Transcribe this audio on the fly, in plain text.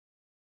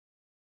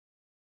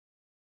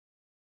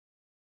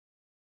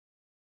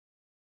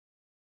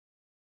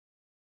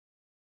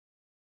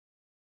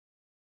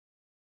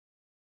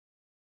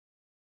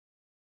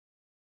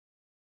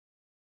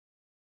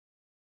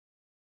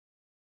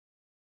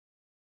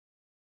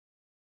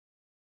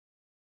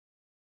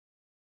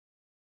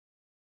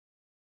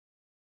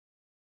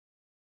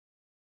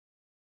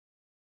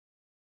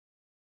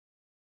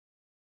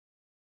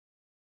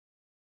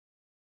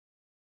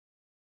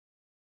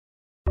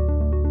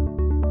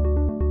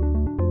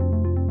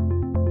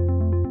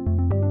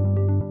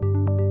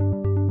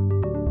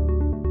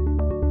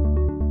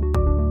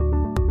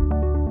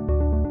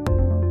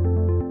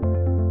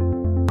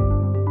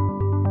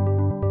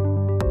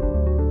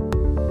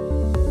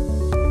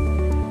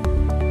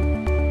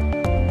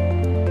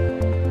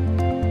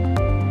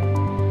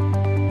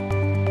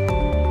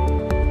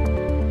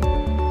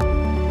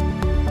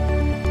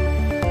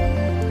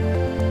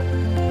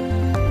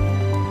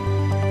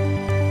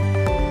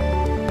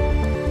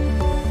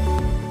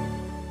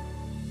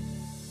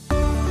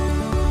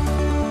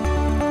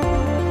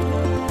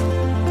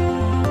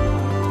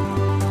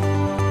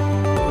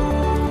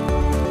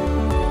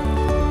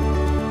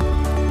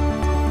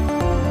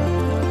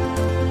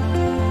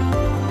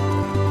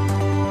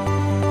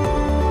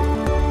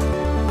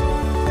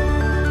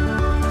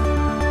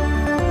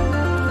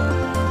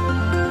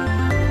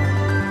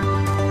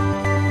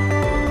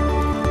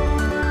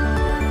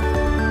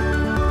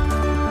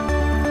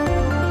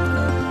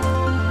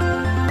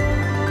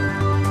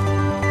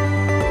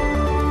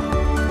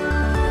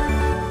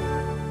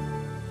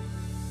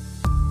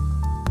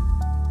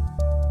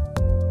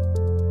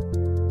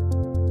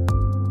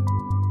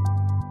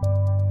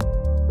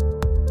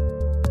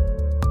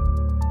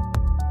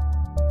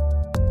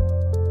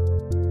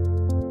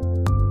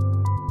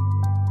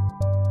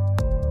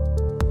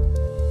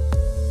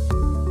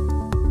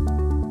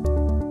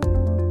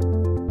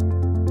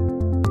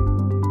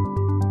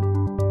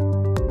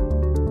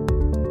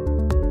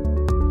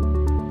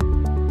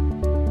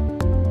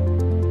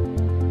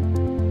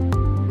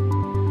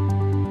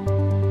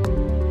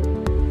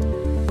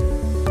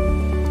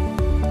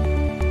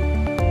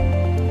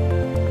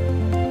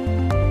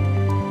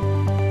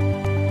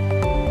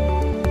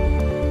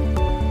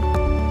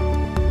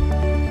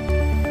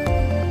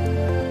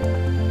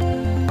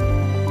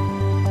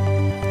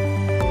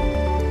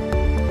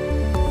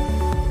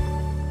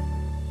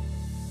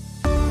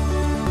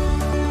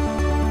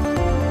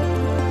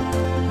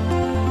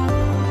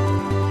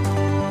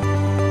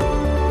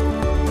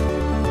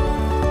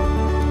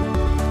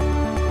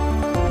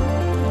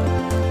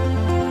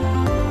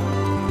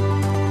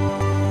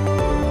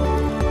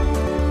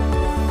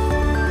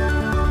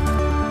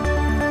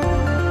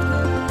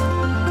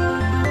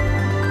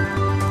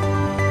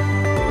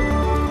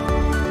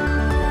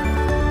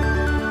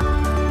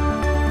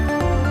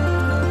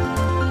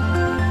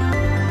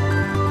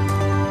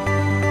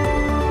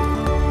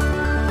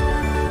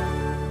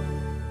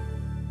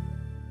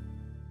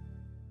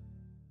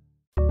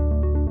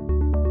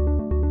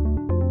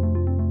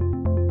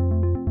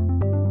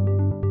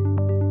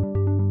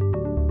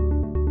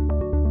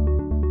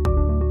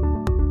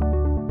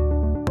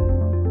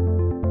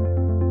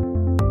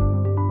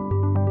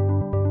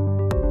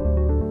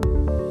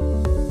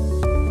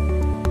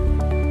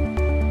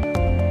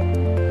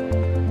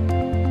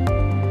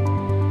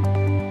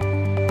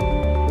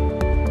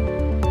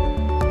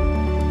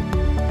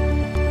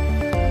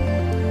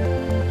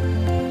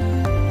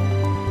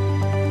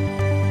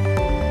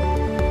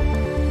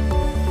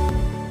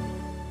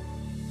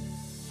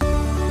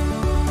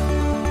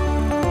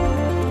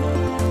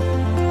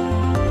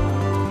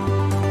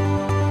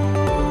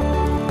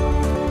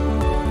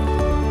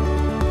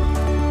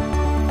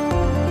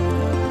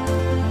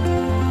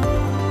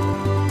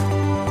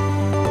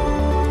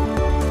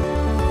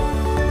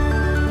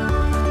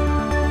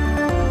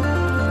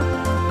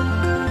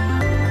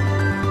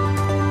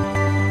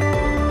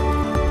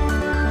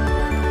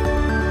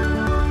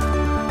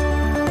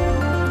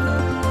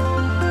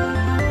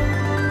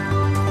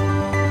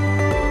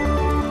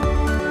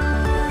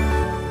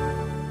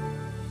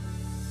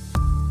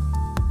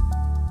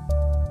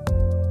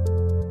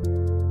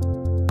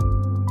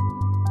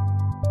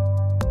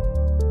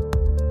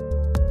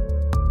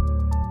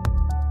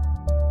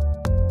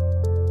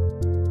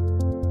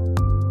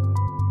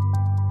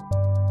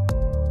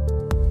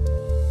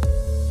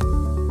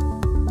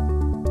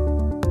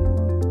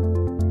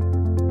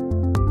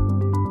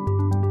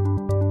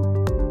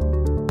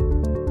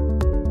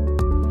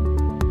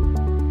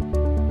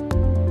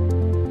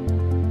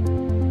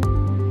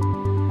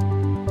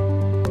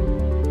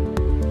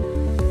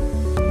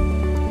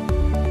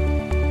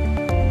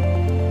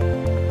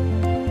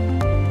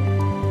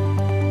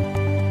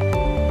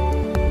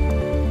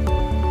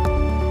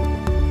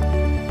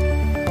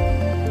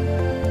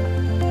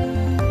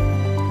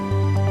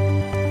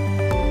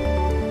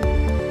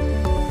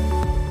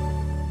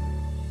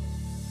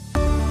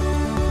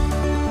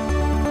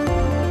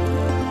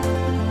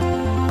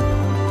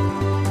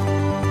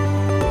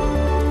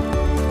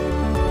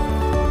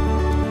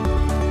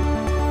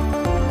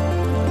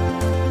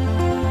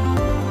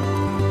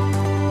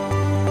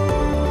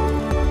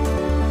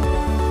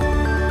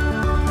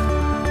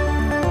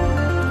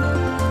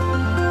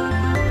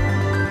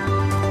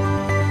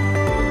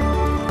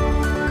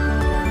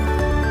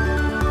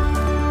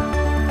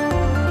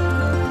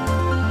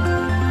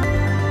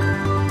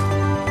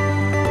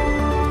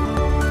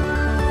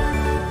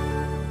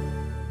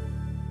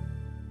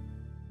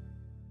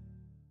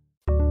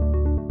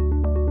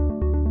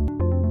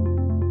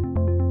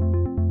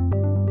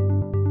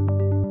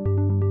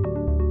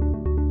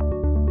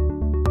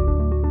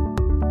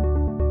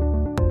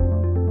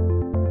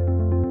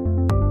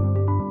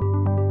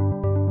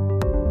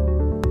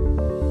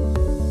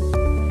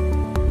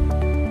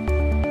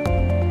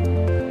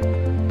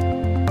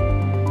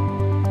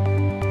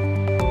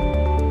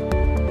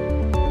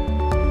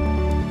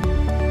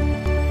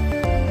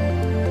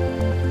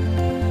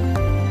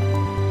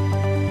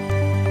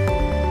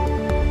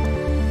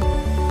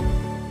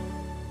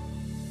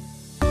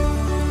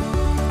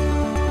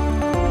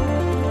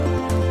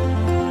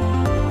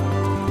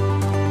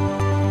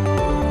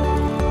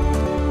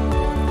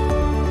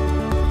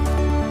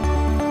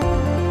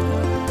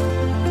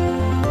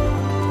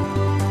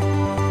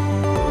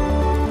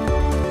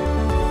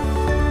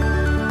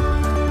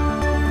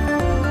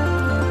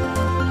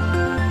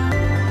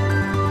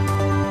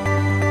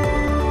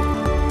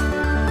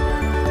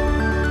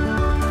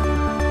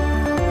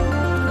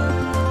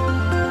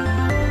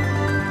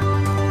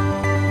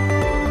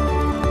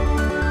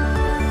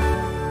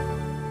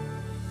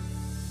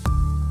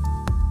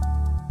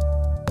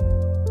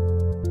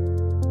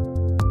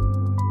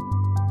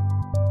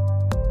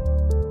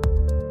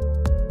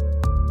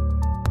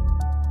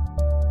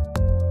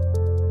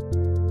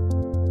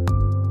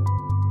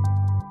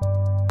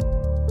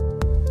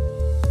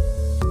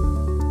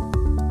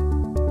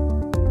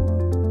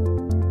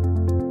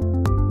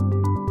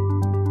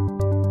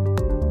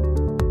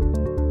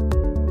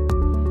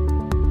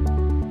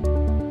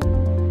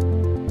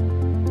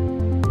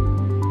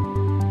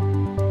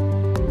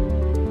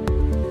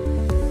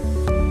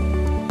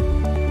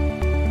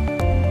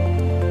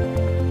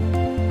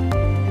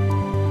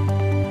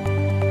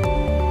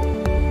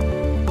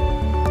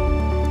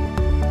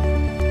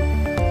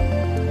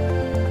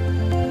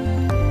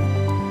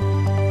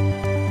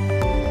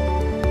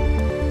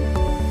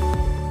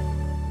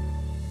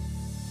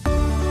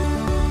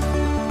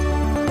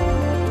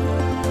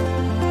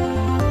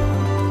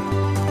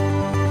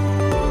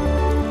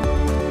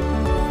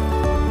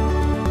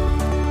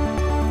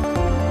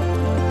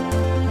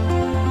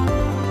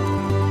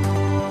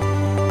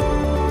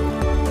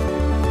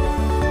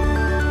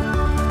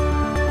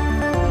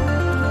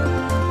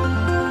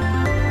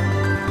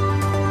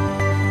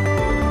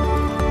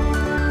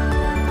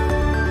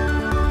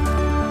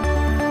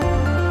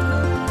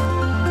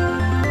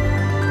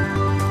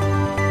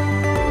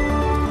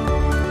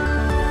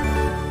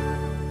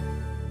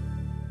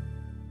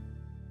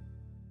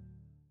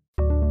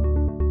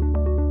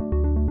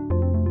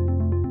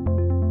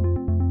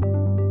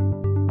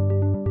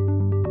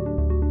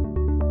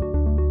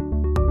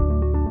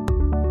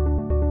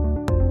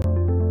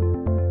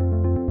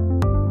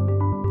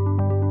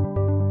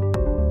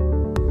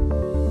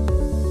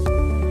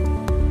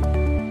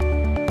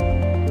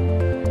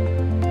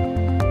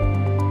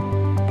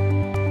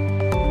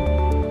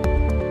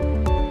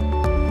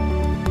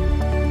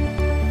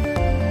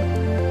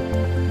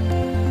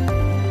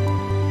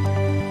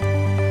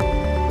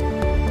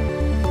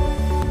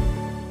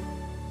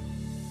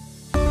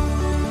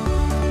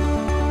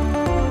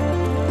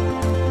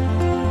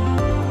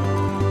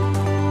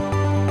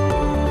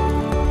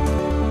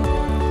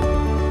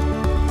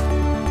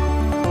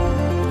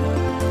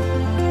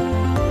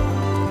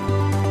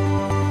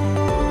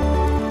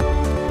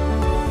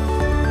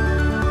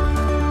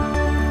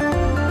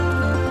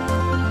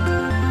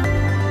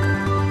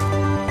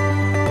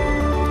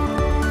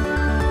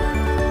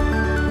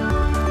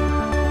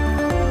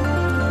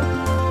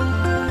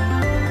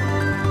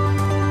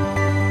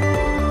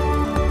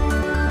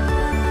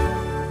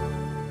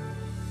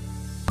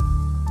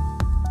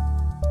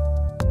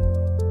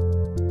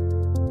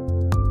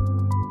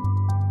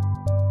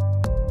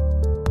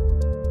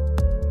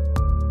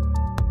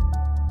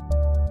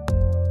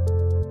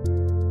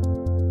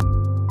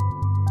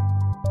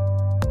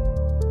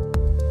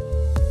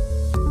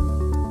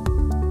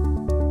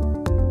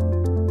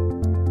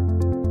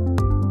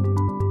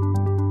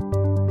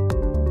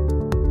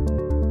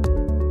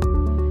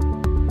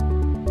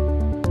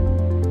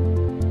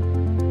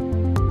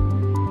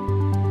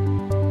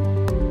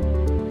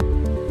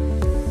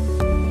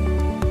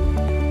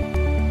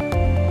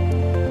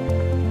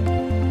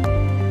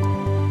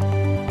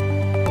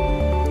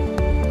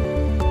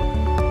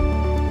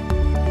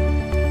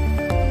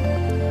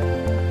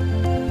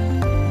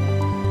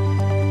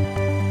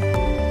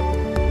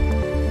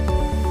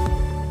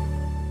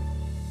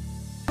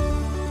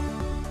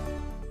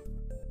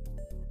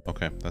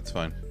Okay, that's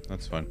fine.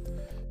 That's fine.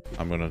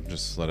 I'm gonna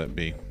just let it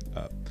be.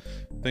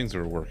 Things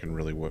are working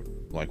really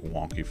like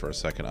wonky for a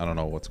second. I don't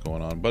know what's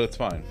going on, but it's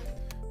fine.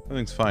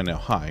 Everything's fine now.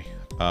 Hi.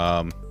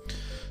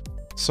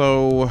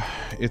 So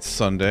it's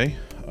Sunday.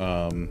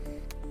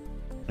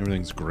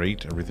 Everything's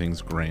great.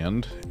 Everything's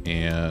grand,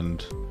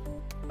 and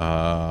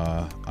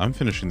I'm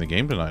finishing the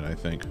game tonight, I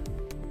think.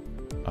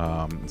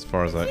 As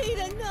far as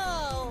Vegeta,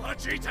 no!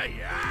 Vegeta,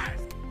 yes!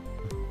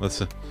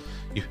 Listen,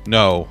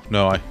 no,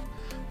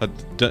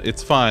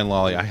 it's fine,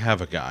 Lolly. I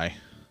have a guy.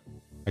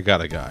 I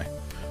got a guy.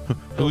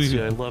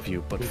 Elsie, I love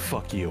you, but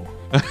fuck you.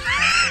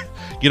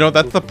 You know,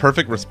 that's the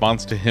perfect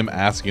response to him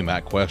asking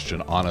that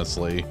question,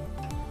 honestly.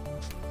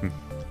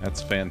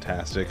 That's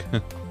fantastic.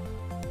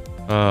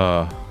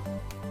 I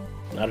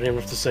don't even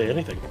have to say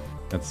anything.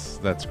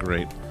 That's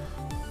great.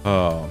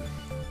 Well,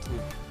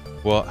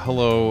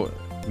 hello,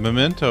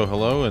 Memento,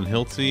 hello, and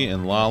Hiltzy,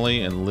 and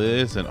Lolly, and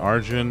Liz, and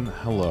Arjun,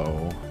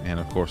 hello. And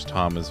of course,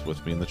 Tom is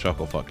with me in the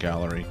Chucklefuck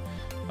Gallery.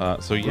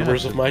 So yeah,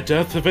 Rumors of my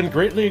death have been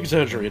greatly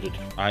exaggerated.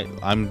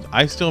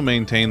 I still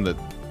maintain that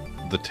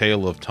the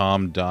tale of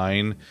Tom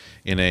dying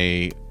in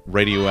a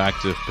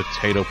radioactive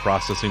potato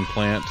processing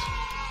plant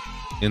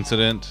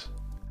incident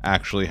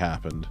actually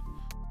happened.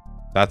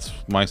 That's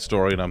my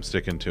story, and I'm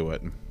sticking to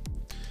it.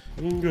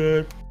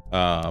 Good.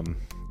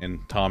 And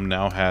Tom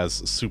now has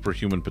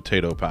superhuman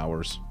potato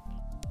powers.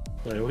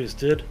 I always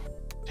did.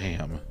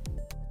 Damn.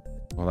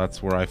 Well,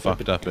 that's where I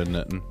fucked up, isn't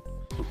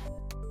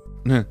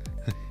it?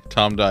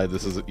 Tom died.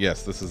 This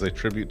is a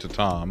tribute to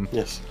Tom.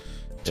 Yes.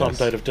 Tom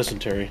died of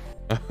dysentery.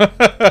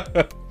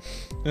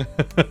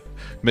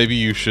 Maybe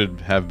you should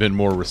have been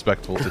more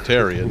respectful to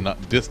Terry and not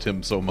dissed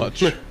him so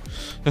much.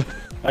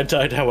 I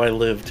died how I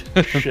lived,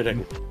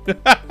 shitting.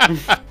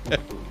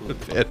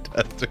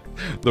 Fantastic.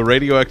 The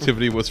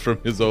radioactivity was from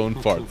his own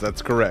farts.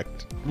 That's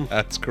correct.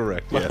 That's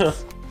correct,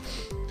 yes.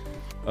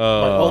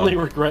 My only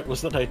regret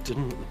was that I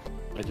didn't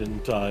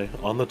die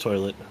on the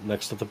toilet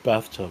next to the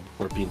bathtub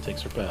where Bean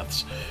takes her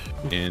baths.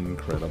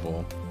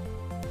 Incredible.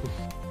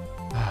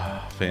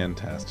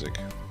 Fantastic.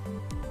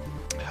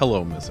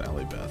 Hello, Miss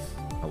Allie Beth.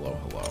 Hello,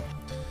 hello.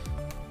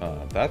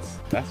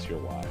 That's your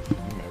wife.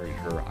 You married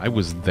her. I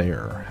was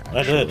there,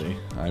 actually.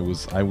 I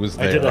did. I was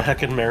there. I did a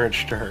heckin'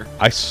 marriage to her.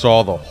 I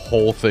saw the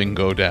whole thing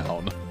go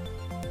down.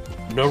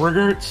 No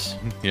regrets.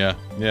 Yeah,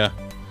 yeah.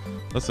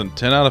 Listen,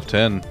 10 out of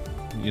 10.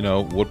 You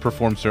know, would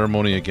perform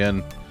ceremony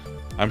again.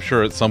 I'm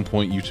sure at some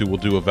point you two will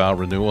do a vow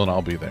renewal, and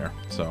I'll be there.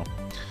 So,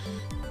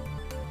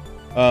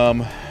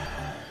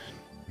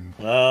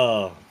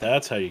 Oh,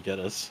 that's how you get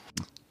us.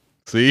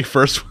 see,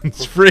 first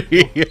one's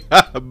free,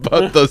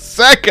 but the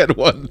second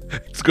one,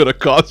 it's gonna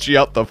cost you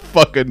out the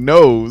fucking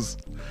nose.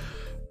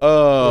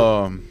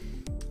 So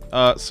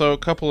a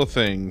couple of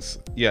things.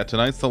 Yeah,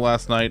 tonight's the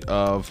last night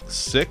of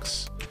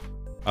 6.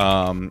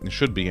 It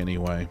should be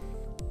anyway.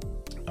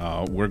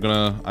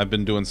 I've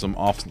been doing some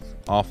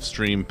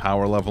off-stream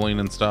power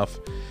leveling and stuff,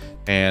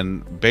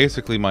 and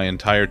basically my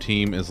entire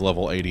team is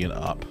level 80 and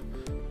up.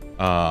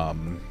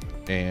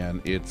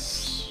 And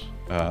it's,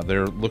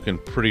 they're looking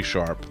pretty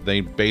sharp.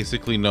 They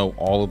basically know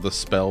all of the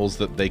spells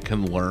that they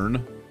can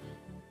learn.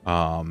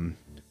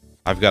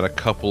 I've got a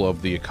couple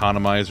of the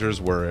economizers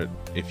where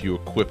if you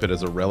equip it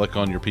as a relic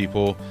on your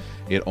people,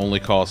 it only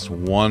costs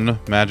 1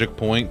 magic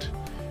point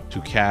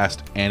to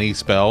cast any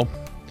spell.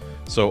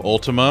 So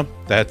Ultima,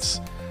 that's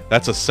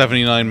a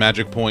 79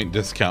 magic point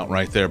discount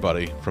right there,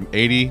 buddy. From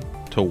 80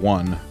 to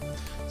 1.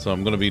 So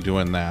I'm going to be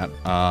doing that.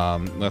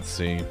 Let's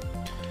see.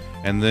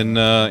 And then,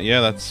 yeah,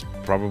 that's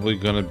probably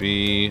going to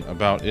be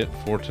about it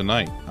for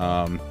tonight.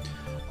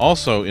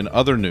 Also, in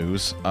other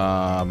news,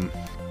 I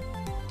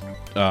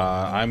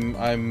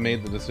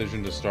made the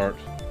decision to start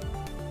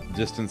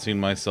distancing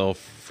myself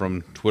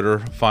from Twitter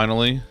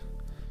finally.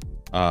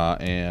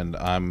 And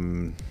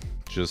I'm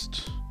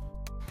just...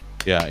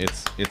 yeah,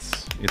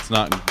 it's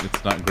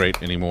not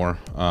great anymore.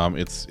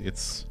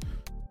 It's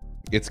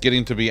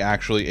getting to be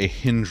actually a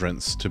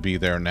hindrance to be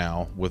there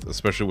now,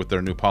 especially with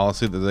their new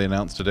policy that they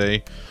announced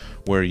today,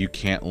 where you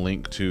can't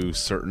link to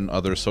certain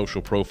other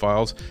social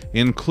profiles,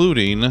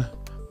 including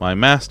my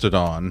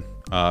Mastodon.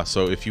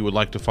 So if you would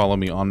like to follow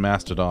me on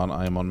Mastodon,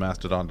 I am on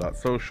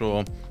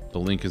mastodon.social. The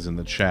link is in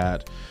the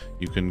chat.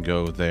 You can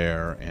go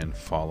there and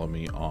follow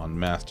me on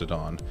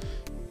Mastodon.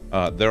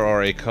 There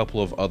are a couple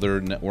of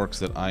other networks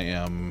that I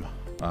am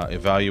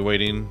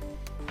evaluating.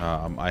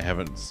 I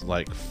haven't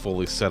like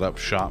fully set up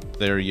shop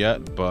there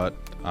yet, but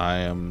I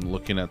am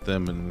looking at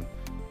them and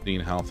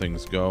seeing how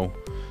things go.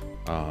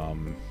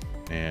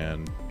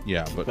 And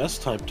yeah, but the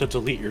best time to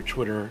delete your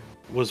Twitter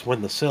was when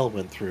the sale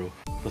went through.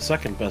 The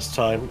second best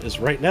time is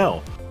right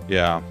now.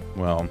 Yeah,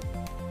 well,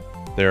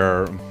 there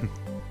are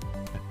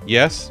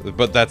yes,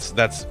 but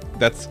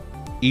that's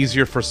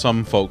easier for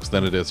some folks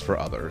than it is for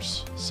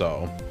others.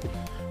 So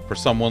for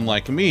someone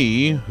like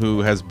me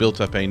who has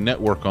built up a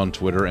network on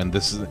Twitter, and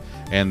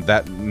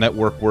that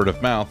network word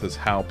of mouth is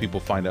how people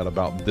find out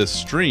about this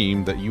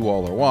stream that you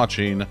all are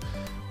watching,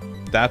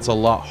 that's a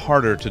lot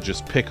harder to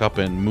just pick up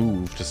and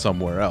move to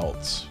somewhere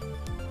else.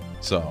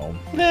 So.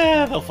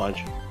 Yeah, they'll find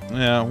you.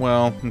 Yeah,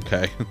 well,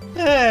 okay.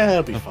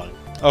 It'll be fine.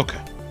 Okay.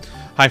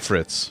 Hi,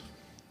 Fritz.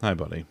 Hi,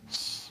 buddy.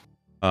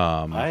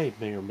 I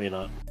may or may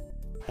not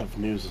have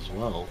news as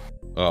well.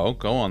 Oh,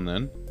 go on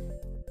then.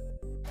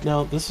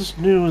 Now, this is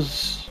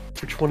news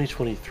for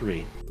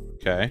 2023.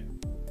 Okay.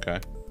 Okay.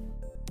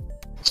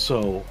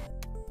 So,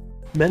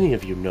 many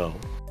of you know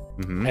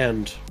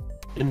and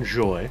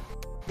enjoy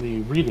the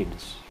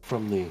readings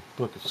from the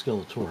Book of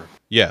Skeletor.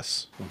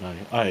 Yes. That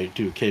I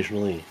do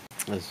occasionally,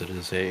 as it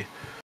is a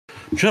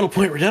Channel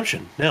Point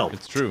Redemption. Now,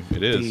 it's true.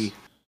 It is.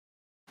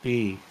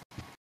 The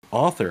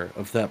author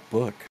of that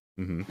book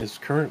is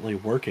currently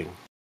working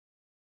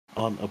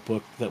on a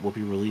book that will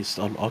be released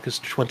on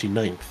August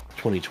 29th,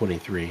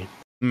 2023.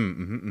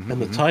 And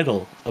the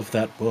title of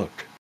that book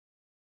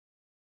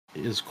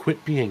is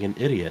Quit Being an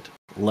Idiot,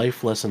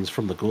 Life Lessons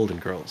from the Golden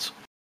Girls.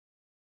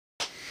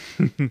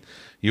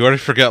 You already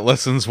forgot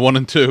lessons 1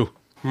 and 2.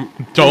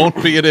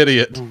 Don't be an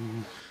idiot.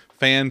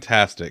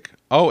 Fantastic.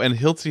 Oh, and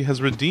Hilti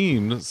has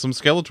redeemed some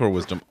Skeletor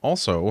wisdom.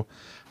 Also,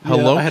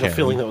 hello, I had Karen. a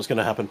feeling that was going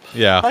to happen.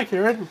 Yeah. Hi,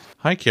 Karen.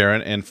 Hi,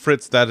 Karen. And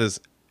Fritz, that's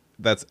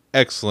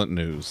excellent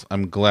news.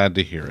 I'm glad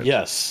to hear it.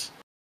 Yes.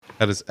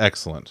 That is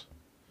excellent.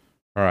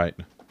 All right.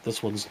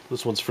 This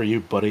one's for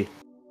you, buddy.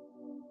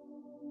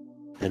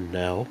 And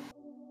now,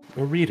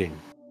 a reading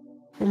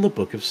from the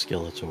Book of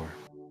Skeletor.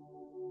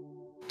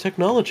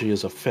 Technology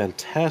is a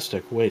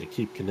fantastic way to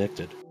keep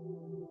connected,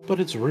 but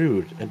it's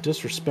rude and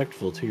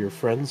disrespectful to your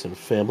friends and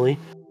family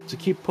to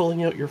keep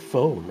pulling out your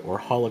phone or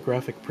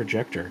holographic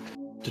projector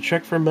to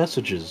check for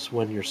messages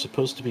when you're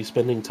supposed to be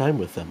spending time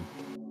with them.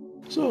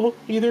 So,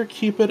 either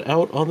keep it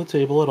out on the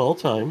table at all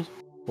times,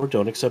 or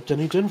don't accept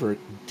any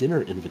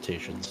dinner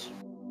invitations.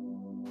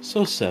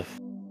 So, Seth,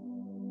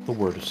 the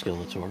word of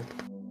Skeletor.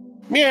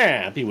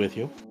 Yeah, be with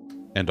you.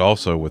 And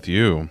also with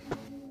you.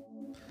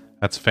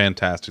 That's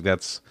fantastic.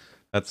 That's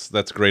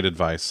great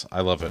advice.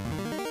 I love it.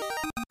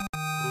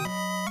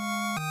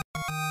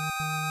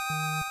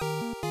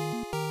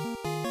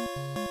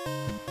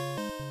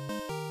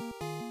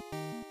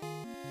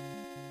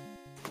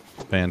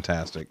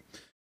 Fantastic.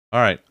 All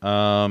right.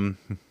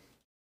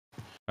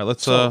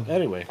 Let's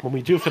anyway, when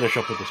we do finish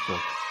up with this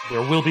book,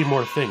 there will be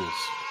more things.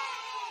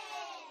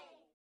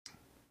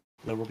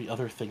 There will be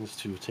other things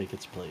to take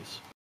its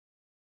place.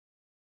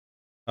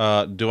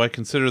 Do I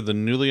consider the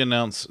newly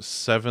announced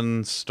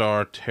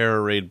 7-star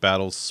Terror Raid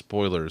battles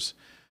spoilers?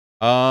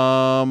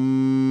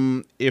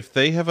 If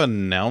they have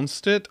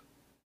announced it,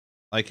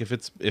 like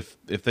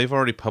if they've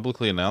already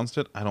publicly announced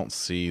it, I don't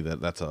see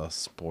that's a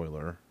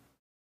spoiler.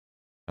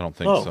 I don't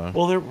think so.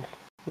 Well,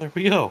 there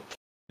we go.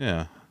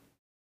 Yeah,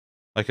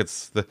 like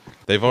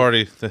they've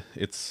already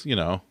it's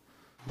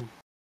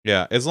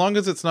yeah. As long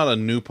as it's not a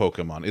new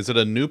Pokemon. Is it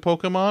a new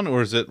Pokemon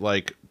or is it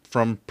like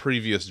from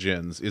previous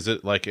gens? Is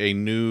it like a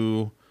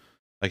new,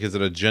 like, is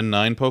it a Gen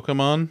 9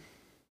 Pokemon?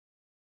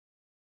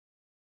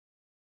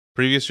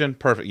 Previous gen?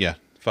 Perfect. Yeah.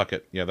 Fuck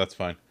it. Yeah, that's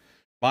fine.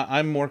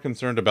 I'm more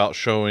concerned about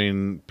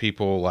showing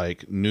people,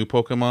 like, new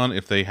Pokemon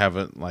if they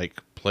haven't,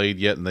 like, played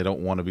yet and they don't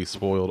want to be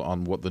spoiled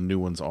on what the new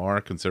ones are,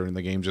 considering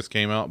the game just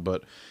came out.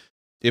 But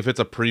if it's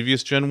a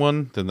previous gen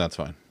one, then that's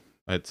fine.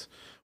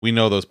 We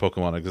know those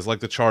Pokemon exist.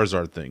 Like the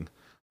Charizard thing.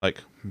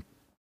 Like,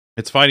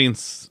 it's fighting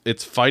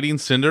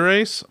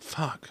Cinderace?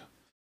 Fuck.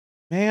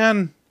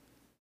 Man.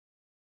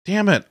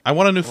 Damn it. I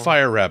want a new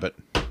Fire Rabbit.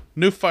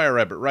 New Fire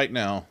Rabbit right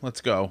now.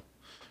 Let's go.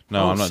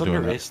 No, I'm not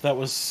doing that. That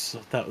was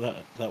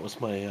that was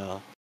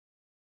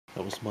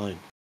mine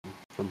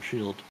from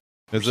Shield.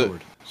 Is it?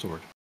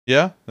 Sword.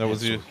 Yeah, that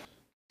was you.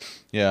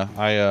 Yeah,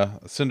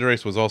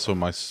 Cinderace was also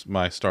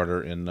my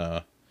starter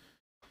in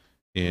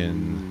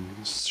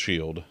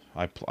Shield.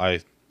 I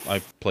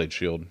played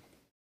Shield.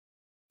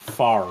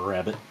 Far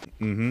Rabbit.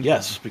 Mm-hmm.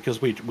 Yes,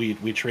 because we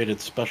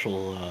traded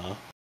special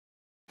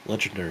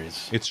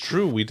legendaries. It's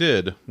true, we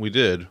did.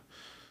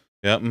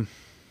 Yep.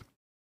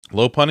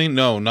 Low punny?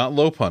 No, not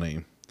low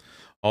punny.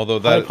 Although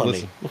that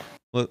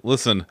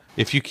listen,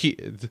 if you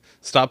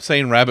stop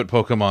saying rabbit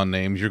Pokemon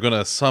names, you're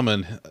gonna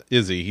summon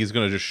Izzy. He's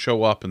gonna just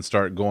show up and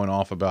start going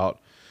off about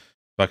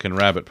fucking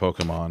rabbit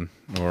Pokemon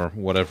or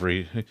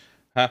whatever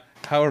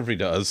however he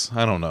does.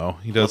 I don't know.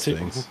 He does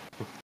things.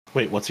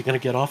 Wait, what's he gonna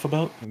get off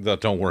about?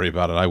 Don't worry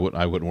about it. I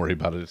wouldn't worry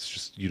about it. It's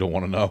just you don't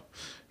want to know.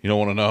 You don't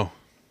want to know.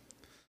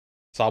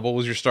 Sobble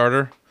was your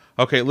starter?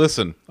 Okay,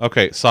 listen.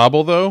 Okay,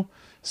 Sobble though.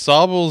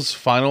 Sobble's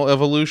final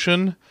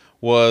evolution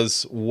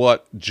was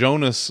what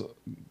Jonas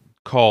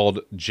called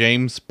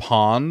James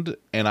Pond,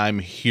 and I'm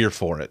here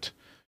for it.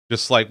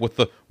 Just like with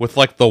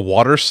the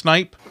water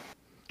snipe.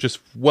 Just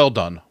well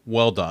done.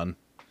 Well done.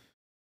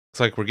 Looks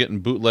like we're getting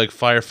bootleg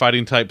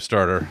firefighting type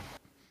starter.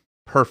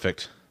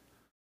 Perfect.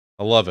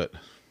 I love it.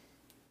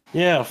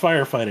 Yeah,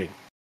 firefighting.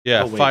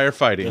 Yeah,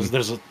 firefighting.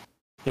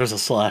 There's a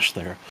slash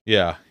there.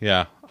 Yeah,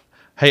 yeah.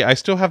 Hey, I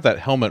still have that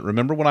helmet.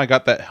 Remember when I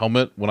got that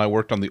helmet when I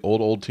worked on the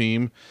old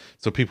team,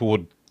 so people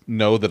would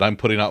know that I'm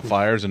putting out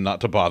fires and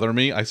not to bother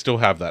me? I still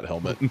have that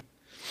helmet.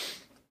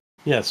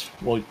 Yes,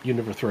 well, you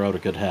never throw out a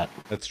good hat.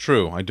 That's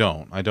true. I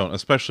don't.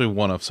 Especially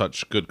one of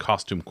such good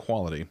costume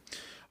quality.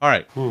 All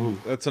right,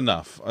 that's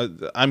enough.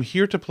 I'm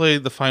here to play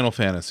the Final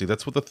Fantasy.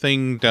 That's what the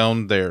thing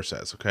down there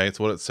says, okay? It's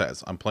what it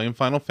says. I'm playing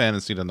Final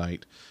Fantasy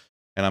tonight,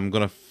 and I'm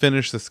going to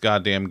finish this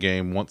goddamn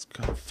game once...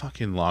 God,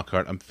 fucking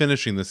Lockhart. I'm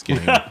finishing this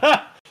game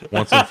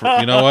once and for...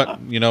 You know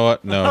what? You know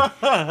what? No.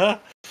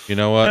 You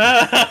know what?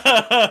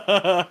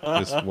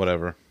 Just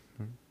whatever.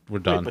 We're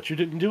done. Wait, but you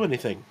didn't do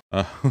anything.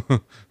 Of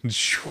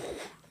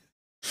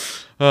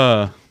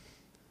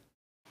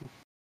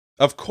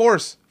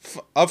course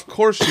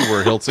you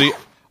were, Hiltsy.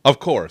 Of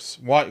course.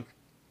 Why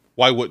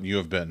wouldn't you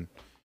have been?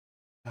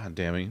 God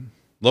damn it.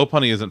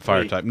 Lopunny isn't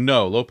fire type.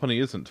 No, Lopunny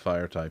isn't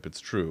fire type. It's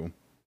true.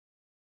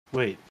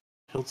 Wait,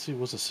 Hiltsy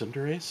was a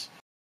Cinderace?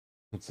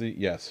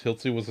 Yes,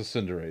 Hiltsy was a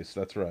Cinderace.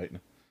 That's right.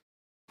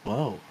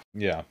 Wow.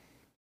 Yeah.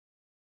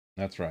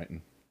 That's right.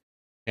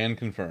 Can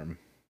confirm.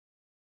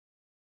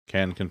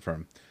 Can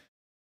confirm.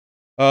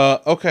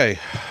 Okay.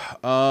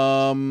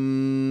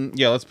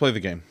 Yeah, let's play the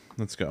game.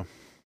 Let's go.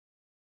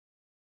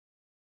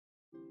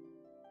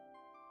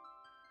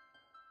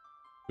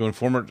 Doing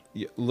former...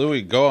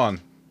 Louis, go on.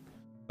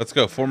 Let's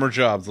go. Former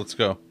jobs. Let's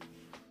go.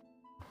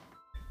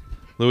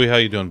 Louis, how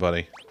you doing,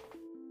 buddy?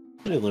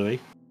 Hey, Louis.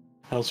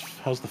 How's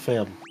the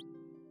fam?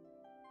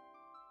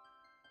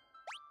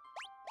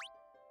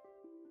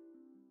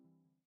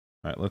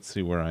 Alright, let's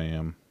see where I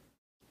am.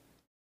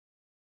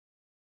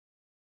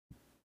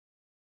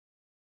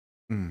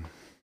 You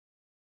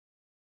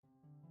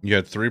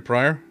had 3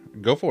 prior?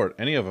 Go for it.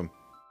 Any of them.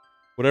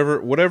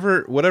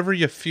 Whatever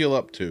you feel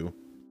up to.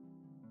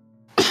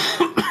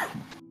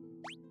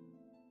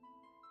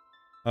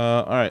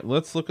 Alright,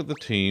 let's look at the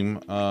team.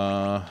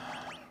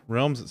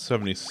 Realms at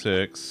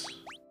 76.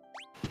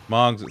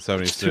 Mog's at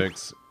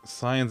 76.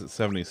 Cyan's at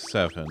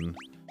 77.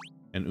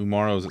 And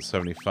Umaro's at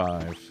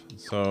 75.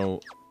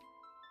 So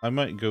I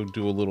might go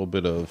do a little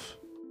bit of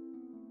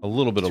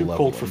leveling. Too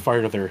cold for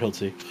fire there,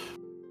 Hiltsy.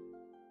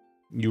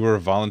 You were a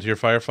volunteer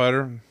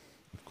firefighter?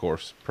 Of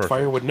course. Perfect.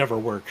 Fire would never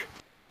work.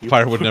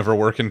 Fire would never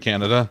work in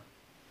Canada?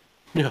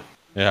 Yeah.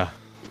 Yeah.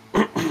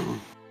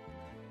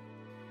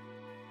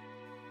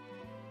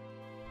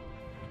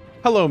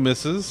 Hello,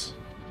 Mrs.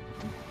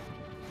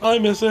 Hi,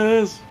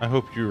 Mrs. I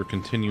hope you are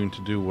continuing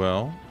to do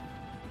well.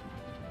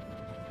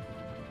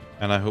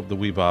 And I hope the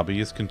wee Bobby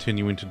is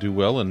continuing to do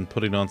well and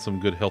putting on some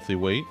good healthy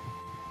weight.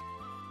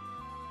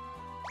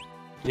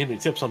 Need any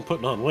tips on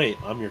putting on weight?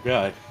 I'm your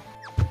guy.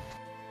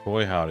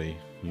 Boy howdy,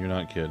 you're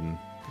not kidding.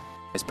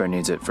 Ice Bear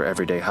needs it for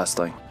everyday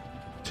hustling.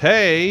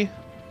 Tay,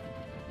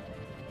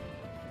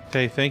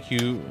 thank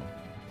you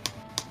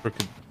for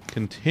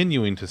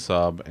continuing to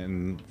sub,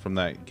 and from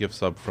that gift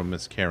sub from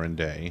Miss Karen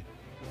Day.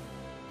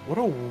 What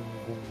a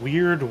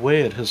weird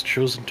way it has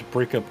chosen to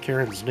break up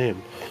Karen's name.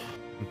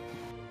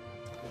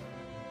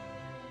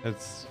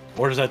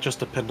 Or does that just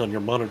depend on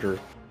your monitor?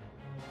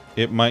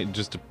 It might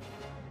just...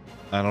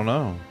 I don't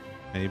know.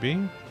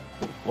 Maybe?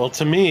 Well,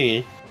 to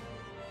me,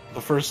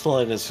 the first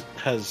line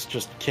has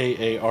just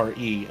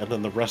K-A-R-E, and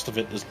then the rest of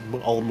it is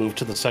all moved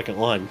to the second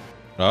line.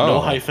 Oh. No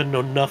hyphen,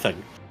 no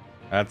nothing.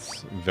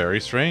 That's very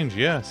strange.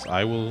 Yes,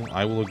 I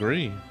will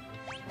agree.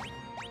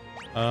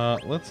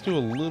 Let's do a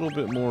little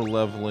bit more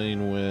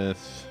leveling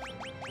with...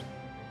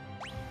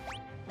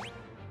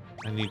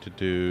 I need to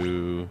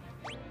do...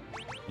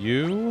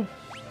 You?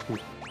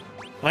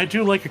 I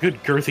do like a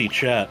good girthy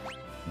chat.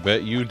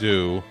 Bet you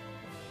do.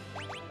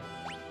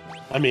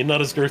 I mean,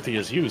 not as girthy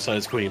as you,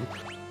 Size Queen.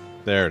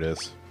 There it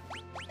is.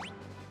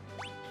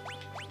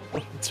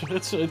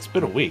 It's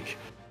been a week.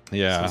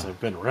 Yeah. Since I've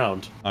been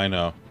around. I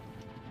know.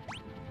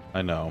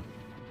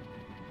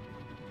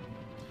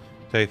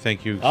 Tay,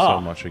 thank you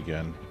so much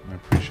again. I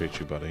appreciate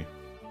you, buddy.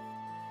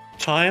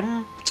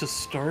 Time to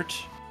start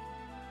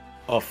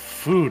a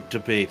food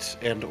debate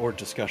and or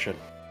discussion.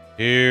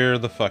 Here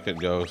the fuck it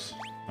goes.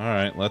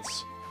 Alright,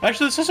 let's...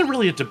 Actually, this isn't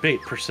really a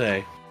debate, per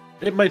se.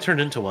 It might turn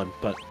into one,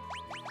 but...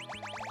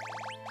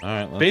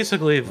 Alright,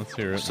 basically, let's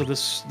hear it. So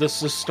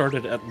this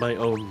started at my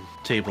own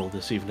table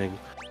this evening.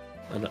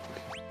 And,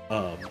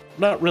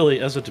 not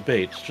really as a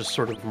debate, just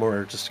sort of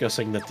more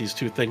discussing that these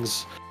two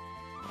things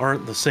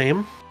aren't the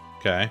same.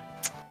 Okay.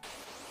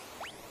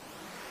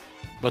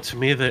 But to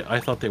me, I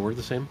thought they were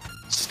the same.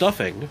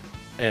 Stuffing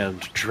and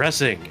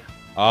dressing.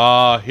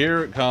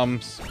 Here it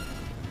comes.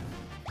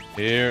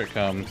 Here it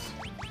comes.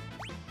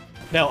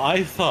 Now,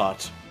 I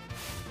thought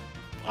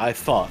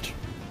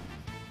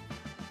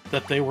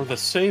that they were the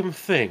same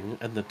thing,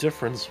 and the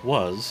difference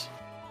was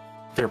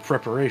their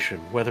preparation,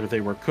 whether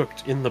they were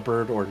cooked in the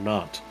bird or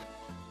not.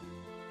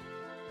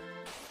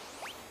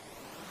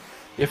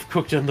 If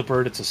cooked in the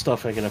bird, it's a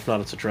stuffing, and if not,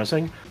 it's a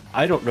dressing.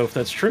 I don't know if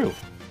that's true.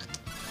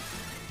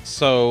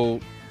 So,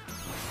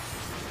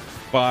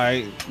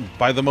 by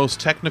the most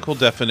technical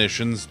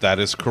definitions, that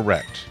is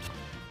correct.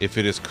 If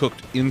it is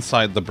cooked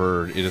inside the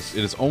bird, it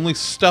is only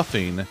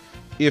stuffing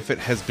if it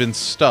has been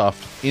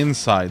stuffed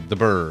inside the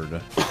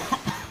bird.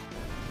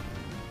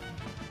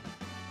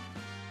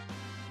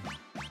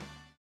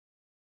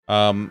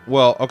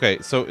 Well, okay,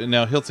 so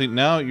now, Hiltsy,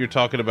 now you're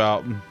talking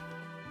about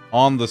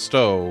on the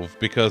stove,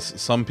 because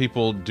some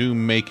people do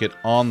make it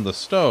on the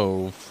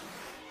stove.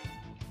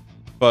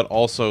 but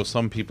also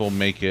some people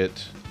make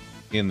it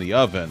in the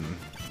oven.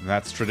 And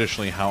that's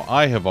traditionally how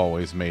I have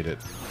always made it,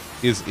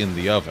 is in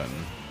the oven.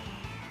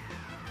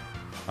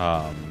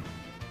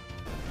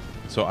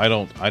 So I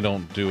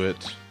don't do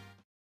it.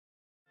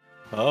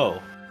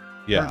 Oh.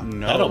 Yeah.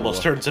 No. That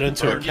almost turns it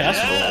into a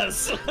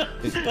casserole.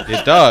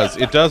 It does.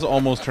 It does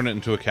almost turn it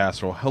into a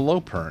casserole.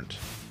 Hello, Pernt.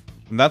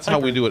 And that's how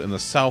we do it in the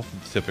South,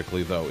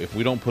 typically, though. If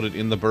we don't put it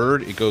in the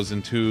bird, it goes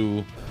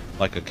into,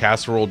 like, a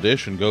casserole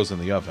dish and goes in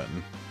the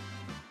oven.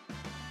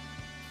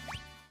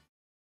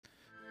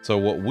 So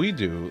what we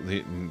do,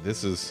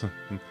 this is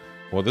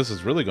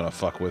really going to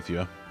fuck with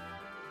you.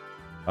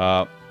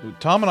 Tom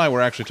and I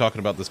were actually talking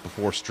about this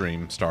before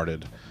stream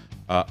started,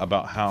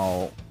 about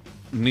how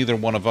neither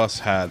one of us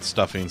had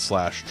stuffing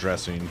 /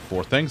 dressing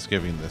for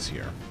Thanksgiving this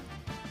year.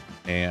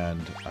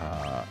 And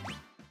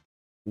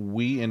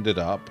we ended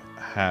up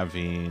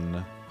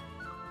having,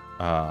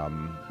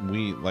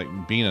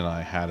 Bean and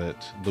I had it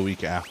the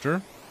week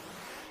after.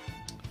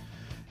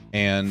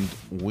 And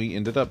we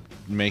ended up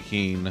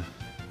making,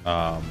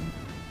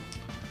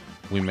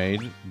 we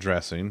made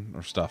dressing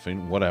or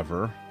stuffing,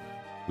 whatever.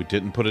 We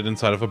didn't put it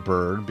inside of a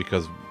bird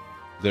because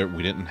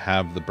we didn't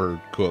have the bird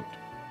cooked.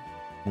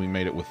 We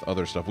made it with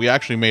other stuff. We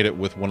actually made it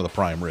with one of the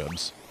prime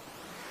ribs.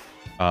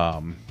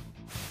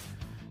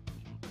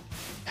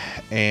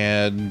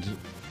 And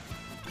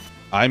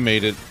I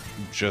made it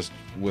just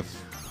with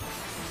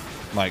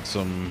like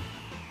some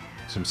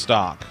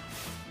stock,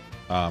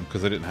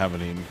 because I didn't have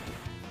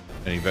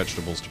any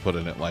vegetables to put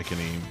in it, like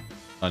any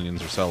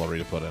onions or celery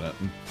to put in it.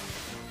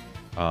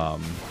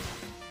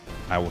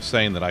 I was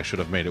saying that I should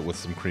have made it with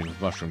some cream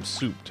of mushroom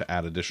soup to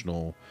add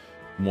additional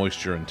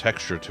moisture and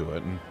texture to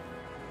it,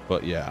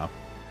 but yeah.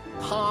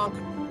 Honk,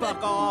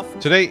 fuck off.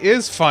 Today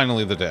is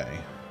finally the day.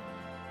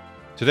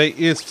 Today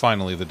is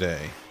finally the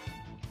day.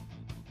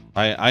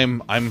 I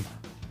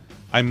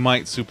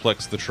might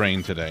suplex the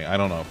train today. I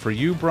don't know. For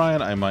you,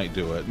 Brian, I might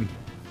do it.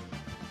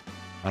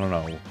 I don't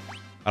know.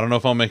 I don't know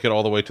if I'll make it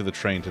all the way to the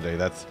train today.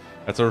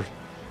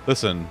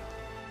 Listen.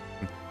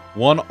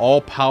 One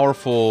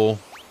all-powerful,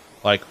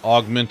 like,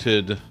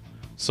 augmented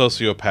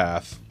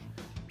sociopath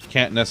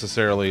can't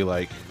necessarily,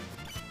 like,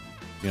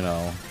 you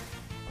know...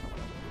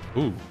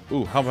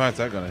 Ooh, how bad is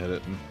that gonna hit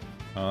it?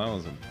 Oh, that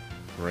wasn't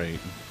great.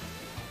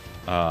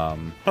 Huh.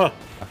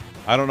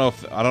 I don't know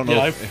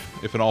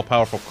if an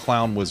all-powerful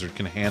clown wizard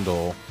can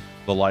handle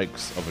the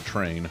likes of a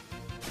train.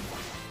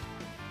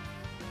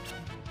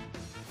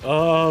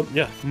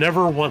 Yeah,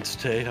 never once,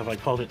 Tay, have I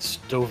called it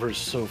Stover's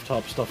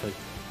stovetop stuffing.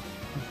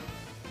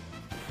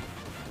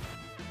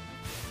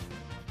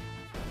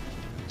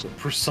 So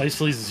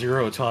precisely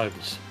 0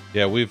 times.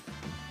 Yeah,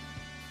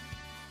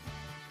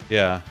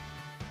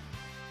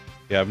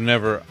 I've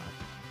never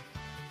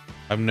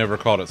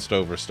called it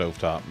stove or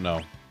stovetop.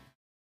 No.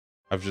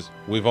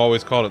 We've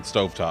always called it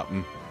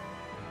stovetop.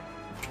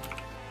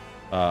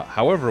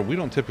 However, we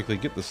don't typically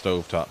get the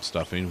stovetop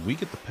stuffing. We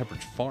get the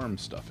Pepperidge Farm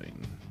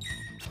stuffing.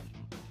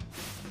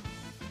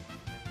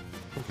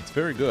 It's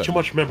very good. Too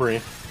much memory.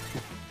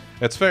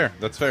 That's fair.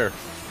 That's fair.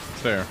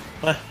 It's fair.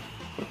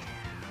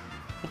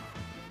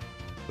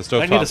 The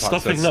stovetop I need a pot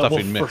stuffing says that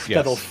stuffing mix.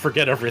 that'll Yes.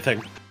 forget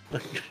everything.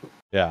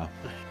 Yeah.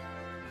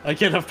 I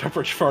can't have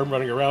Pepperidge Farm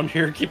running around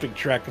here keeping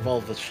track of all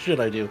the shit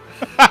I do.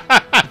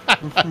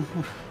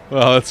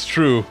 Well, that's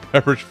true.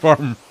 Pepperidge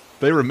Farm,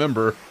 they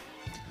remember.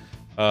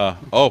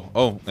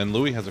 And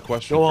Louis has a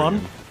question. Go for on.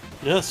 you.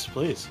 Yes,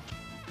 please.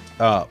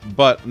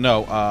 But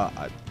no,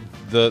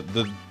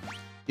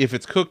 if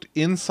it's cooked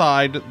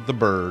inside the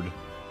bird,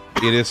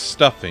 it is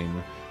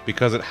stuffing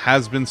because it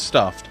has been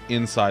stuffed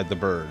inside the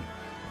bird.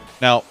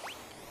 Now,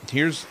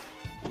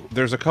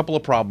 there's a couple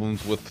of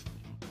problems with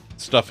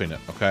stuffing it,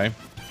 okay?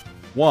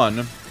 One,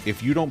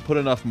 if you don't put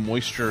enough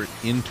moisture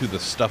into the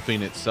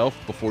stuffing itself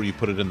before you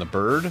put it in the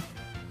bird,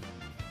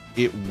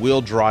 it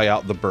will dry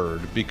out the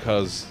bird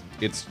because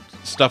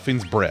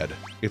stuffing's bread.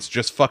 It's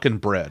just fucking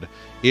bread.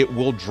 It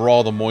will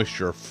draw the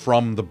moisture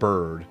from the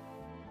bird.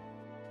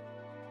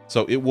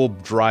 So it will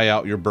dry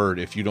out your bird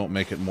if you don't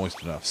make it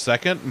moist enough.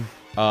 Second,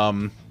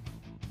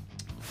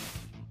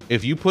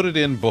 if you put it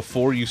in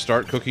before you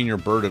start cooking your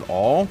bird at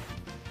all,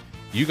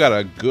 you got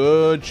a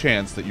good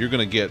chance that you're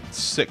going to get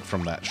sick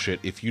from that shit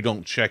if you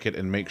don't check it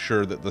and make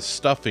sure that the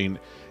stuffing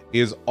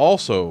is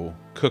also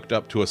cooked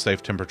up to a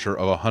safe temperature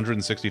of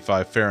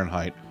 165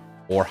 Fahrenheit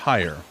or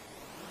higher.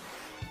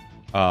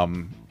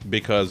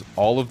 Because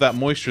all of that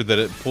moisture that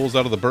it pulls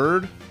out of the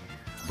bird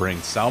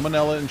brings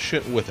salmonella and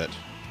shit with it.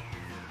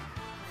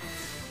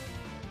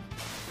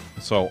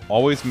 So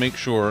always make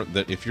sure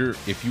that if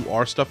you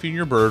are stuffing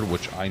your bird,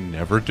 which I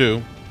never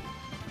do,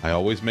 I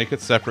always make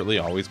it separately.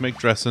 I always make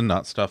dressing,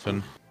 not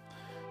stuffing.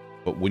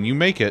 But when you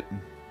make it,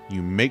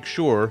 you make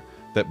sure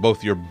that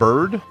both your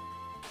bird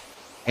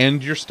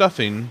and your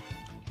stuffing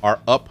are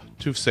up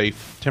to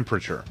safe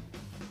temperature.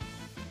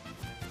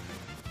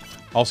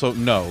 Also,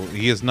 no,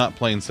 he is not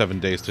playing 7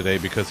 Days today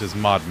because his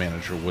mod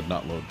manager would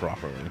not load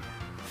properly.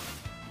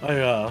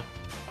 I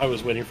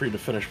was waiting for you to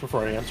finish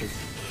before I answered.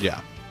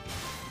 Yeah.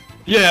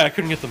 Yeah, I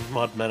couldn't get the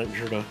mod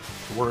manager to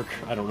work.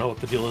 I don't know what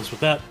the deal is with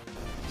that.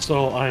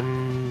 So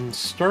I'm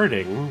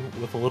starting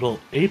with a little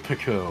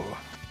Apico.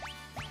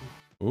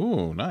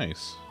 Ooh,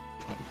 nice.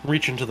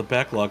 Reach into the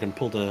backlog and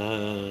pulled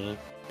a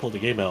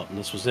game out, and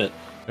this was it.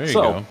 There you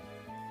go.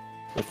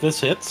 If this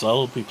hits,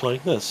 I'll be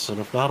playing this, and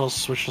if not, I'll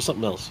switch to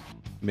something else.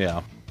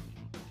 Yeah.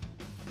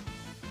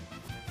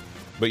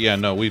 But yeah,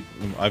 no, we've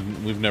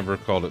never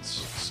called it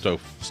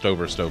stove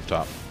or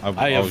stovetop. I've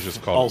always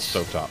just called it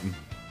stovetop.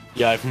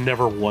 Yeah, I've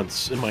never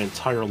once in my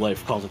entire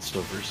life called it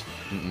stovers.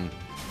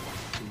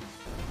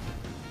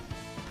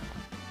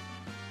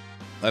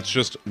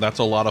 That's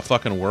a lot of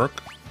fucking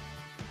work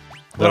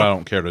that I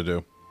don't care to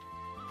do.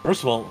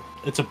 First of all,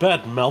 it's a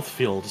bad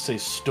mouthfeel to say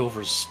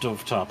stover's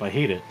stovetop. I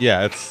hate it.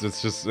 Yeah, it's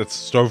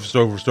stove.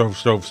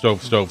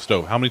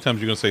 How many times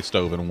are you gonna say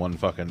stove in one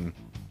fucking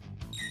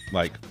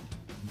like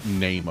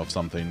name of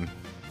something?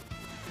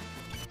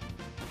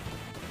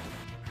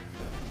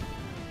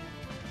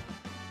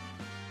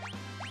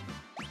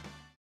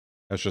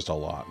 That's just a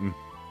lot.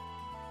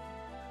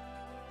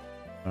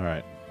 All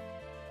right.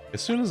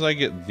 As soon as I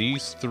get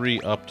these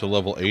 3 up to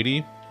level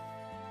 80,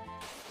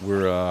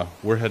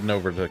 we're heading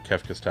over to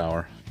Kefka's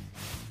Tower.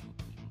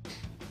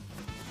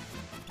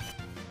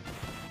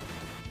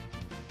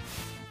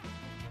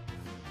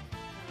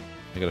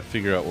 I gotta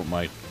figure out what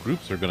my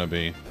groups are gonna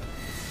be.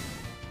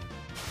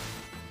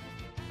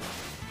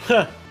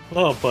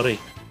 Oh, buddy.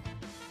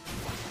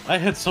 I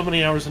had so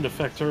many hours into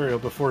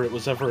Factorio before it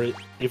was ever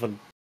even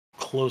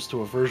close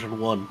to a version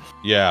 1.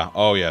 Yeah,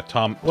 oh yeah,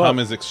 Tom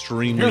is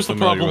extremely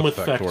familiar with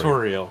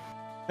Factorio.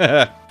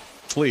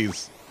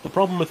 Please. The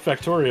problem with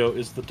Factorio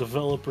is the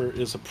developer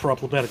is a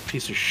problematic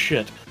piece of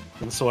shit,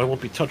 and so I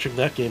won't be touching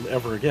that game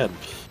ever again.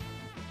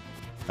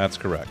 That's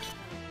correct.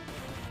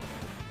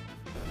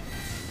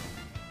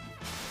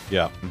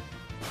 Yeah.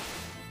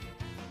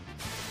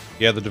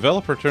 Yeah, the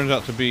developer turns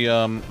out to be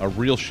a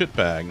real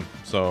shitbag,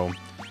 so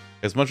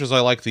as much as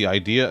I like the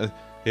idea,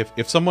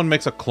 if someone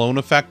makes a clone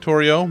of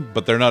Factorio,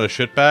 but they're not a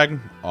shitbag,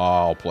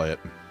 I'll play it.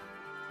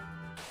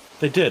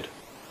 They did.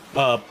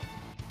 The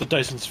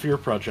Dyson Sphere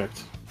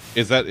project.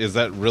 Is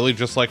that really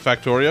just like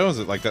Factorio? Is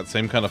it like that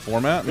same kind of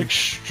format?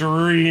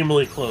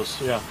 Extremely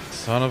close, yeah.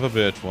 Son of a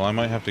bitch. Well, I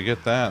might have to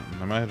get that.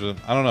 I might have to...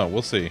 I don't know.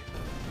 We'll see.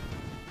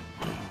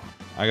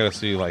 I gotta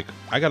see, like...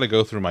 I gotta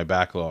go through my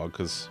backlog,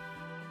 because...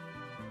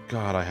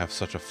 God, I have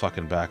such a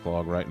fucking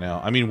backlog right now.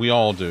 I mean, we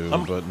all do,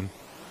 but...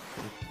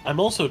 I'm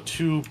also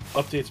 2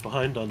 updates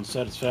behind on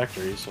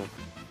Satisfactory, so...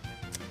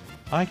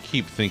 I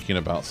keep thinking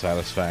about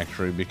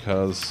Satisfactory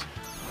because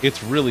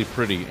it's really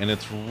pretty and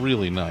it's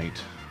really nice.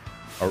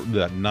 I don't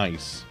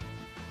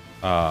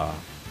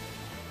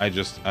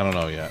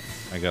know yet.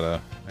 I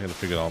gotta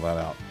figure all that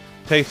out.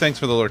 Hey, thanks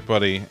for the lurk,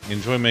 buddy.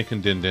 Enjoy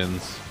making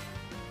din-dins.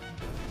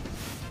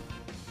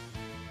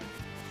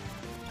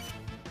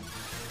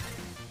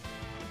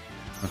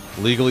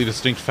 Legally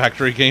distinct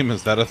factory game,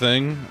 is that a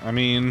thing? I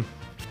mean...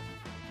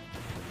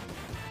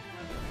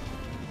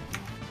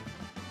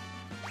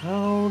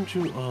 How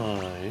do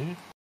I...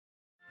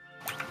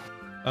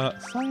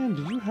 Cyan,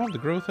 do you have the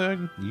growth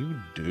egg? You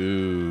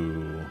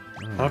do.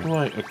 How do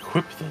I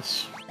equip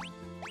this?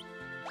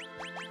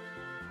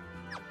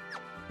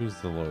 Who's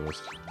the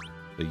lowest?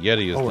 The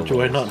Yeti is the lowest. Oh,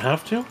 do I not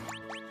have to?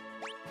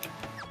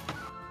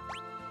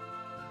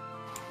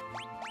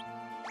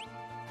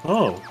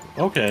 Oh,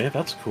 okay,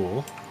 that's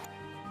cool.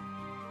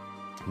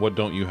 What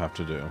don't you have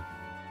to do?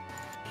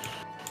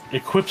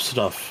 Equip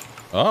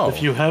stuff. Oh.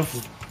 If you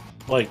have,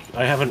 like,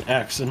 I have an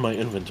axe in my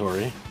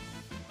inventory.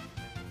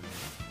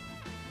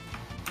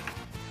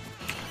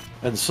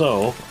 And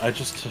so, I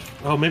just...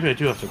 Oh, maybe I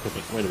do have to equip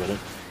it. Wait a minute.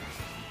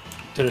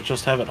 Did it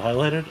just have it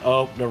highlighted?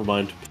 Oh, never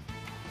mind.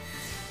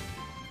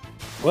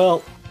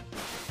 Well,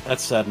 that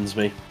saddens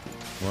me.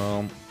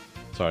 Well,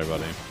 sorry,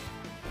 buddy.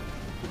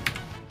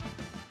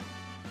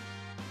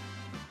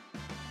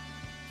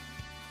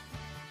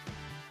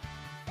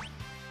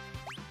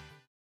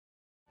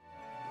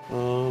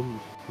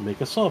 Make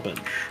a saw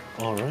bench.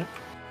 Alright.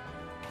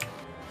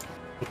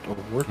 Put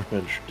a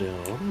workbench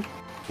down.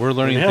 We're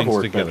learning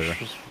things together,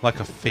 like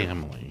a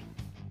family.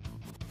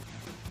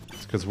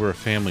 It's because we're a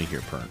family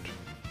here, Pernt.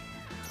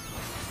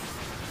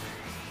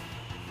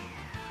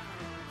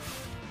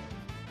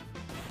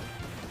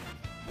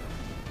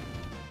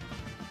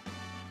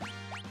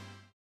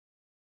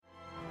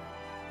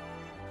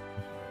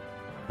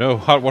 No,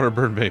 hot water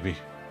bird baby.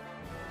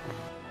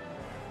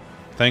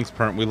 Thanks,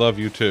 Pernt. We love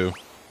you too.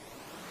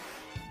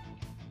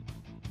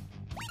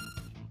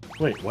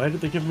 Wait, why did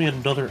they give me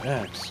another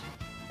axe?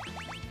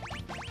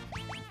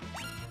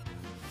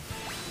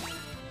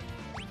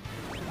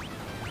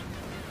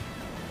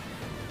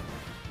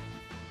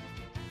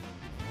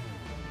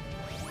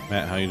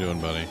 Matt, how you doing,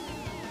 buddy?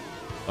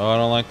 Oh, I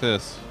don't like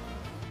this.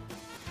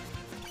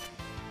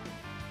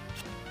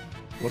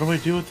 What do I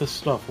do with this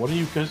stuff? What do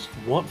you guys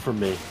want from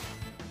me?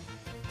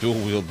 Dual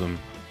wield them.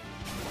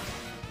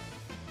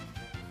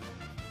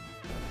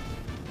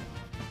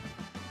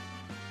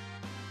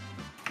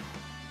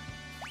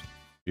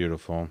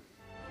 Beautiful.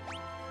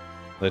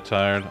 They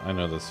tired? I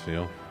know this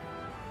feel.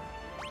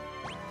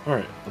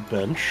 Alright, a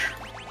bench.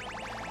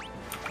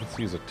 Let's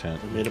use a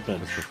tent. I made a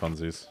bench. Just for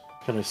funsies.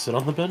 Can I sit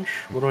on the bench?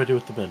 What do I do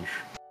with the bench?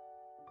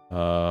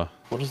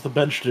 What does the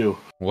bench do?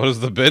 What does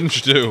the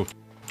bench do?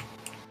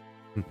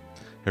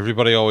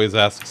 Everybody always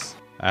asks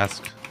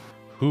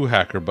who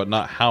hacker, but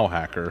not how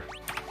hacker.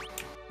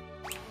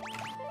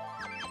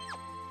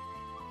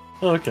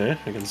 Oh, okay,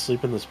 I can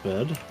sleep in this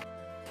bed.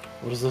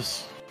 What is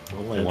this? A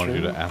lantern? I wanted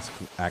you to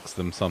ask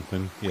them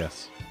something.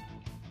 Yes.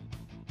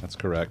 That's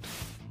correct.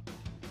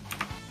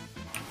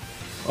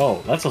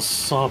 Oh, that's a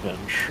saw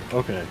bench.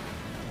 Okay.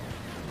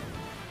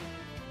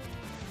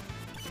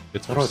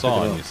 It's How for do I pick it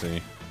sawing, up? you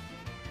see.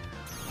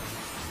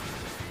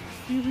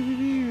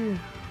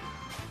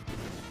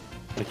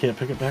 I can't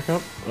pick it back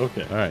up?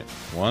 Okay. Alright.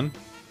 1,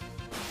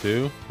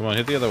 2. Come on,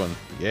 hit the other one.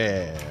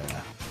 Yeah.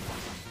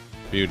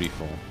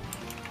 Beautiful.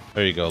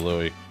 There you go,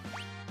 Louie.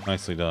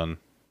 Nicely done.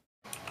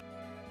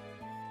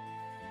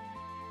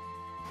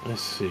 I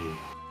see.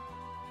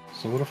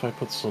 So what if I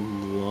put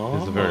some lava?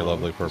 It's a very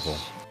lovely purple.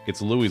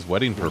 It's Louie's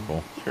wedding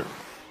purple. Here.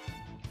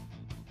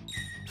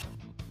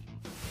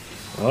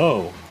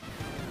 Oh.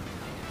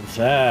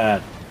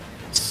 That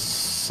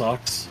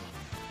sucks.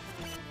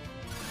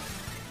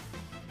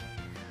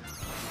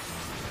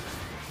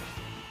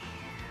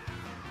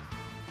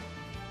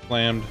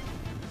 Slammed.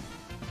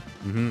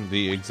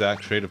 The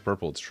exact shade of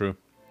purple, it's true.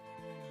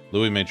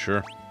 Louis made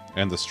sure.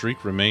 And the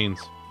streak remains.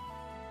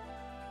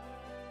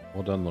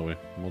 Well done, Louis.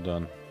 Well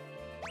done.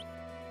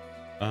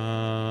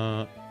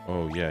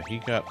 Oh yeah, he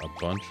got a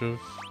bunch of...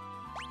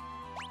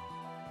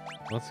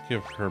 Let's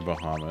give her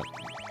Bahamut.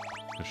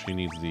 Because she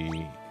needs the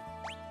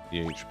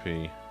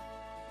HP.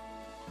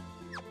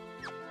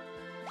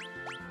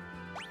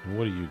 And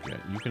what do you get?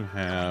 You can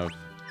have...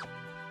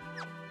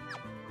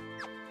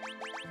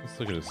 Let's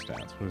look at his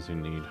stats. What does he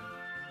need?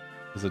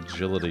 His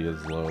agility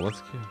is low.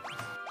 Let's get...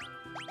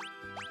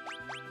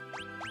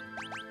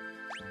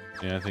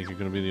 Yeah, I think you're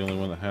going to be the only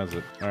one that has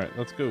it. Alright,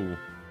 let's go.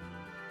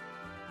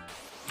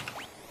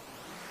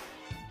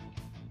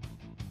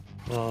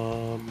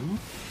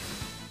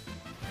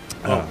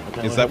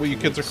 Is that what you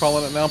kids are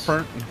calling it now,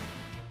 Pernt?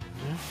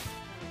 Yeah.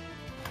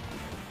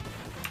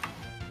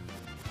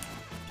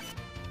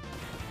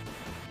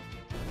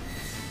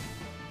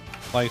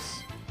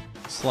 Slice.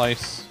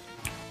 Slice.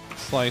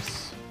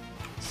 Slice.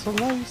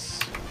 Slice.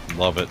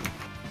 Love it.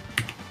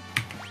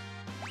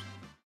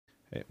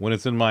 Hey, when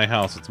it's in my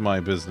house, it's my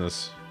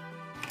business.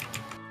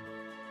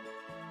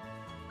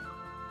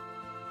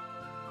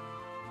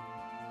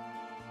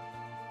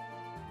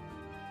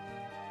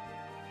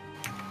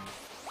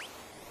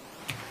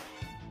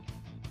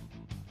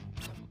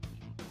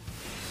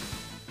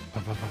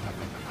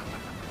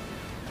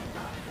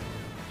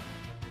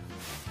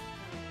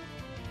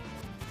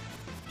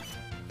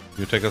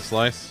 You take a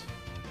slice?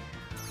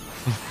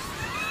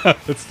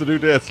 It's the new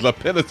dance, La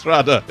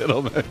Penetrada.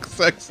 It'll make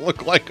sex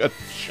look like a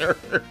church.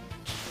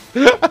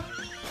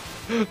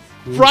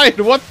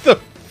 Brian, what the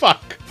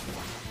fuck?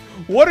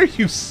 What are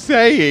you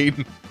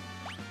saying?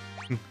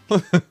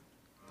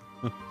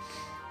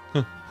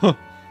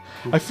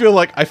 I feel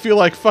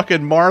like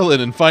fucking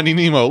Marlin in Finding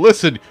Nemo.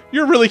 Listen,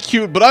 you're really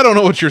cute, but I don't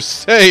know what you're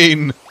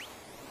saying.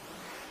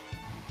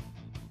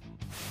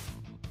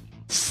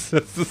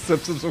 That's The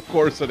Simpsons, of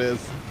course it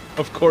is.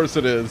 Of course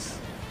it is.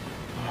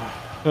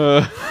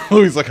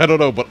 Louis like, I don't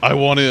know, but I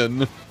want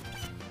in.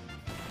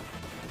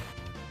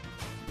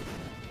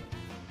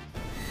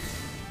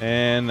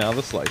 And now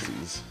the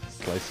slices.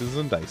 Slices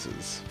and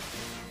dices.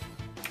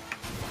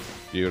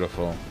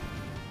 Beautiful.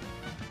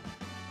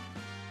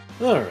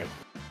 Alright.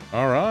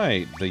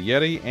 Alright, the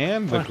Yeti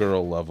and the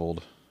girl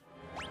leveled.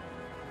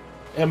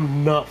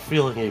 Am not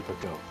feeling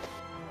Apico.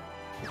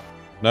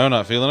 No,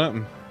 not feeling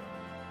it?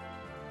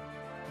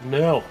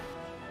 No.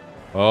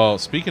 Oh,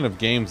 speaking of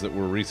games that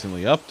were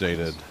recently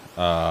updated,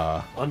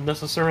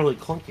 Unnecessarily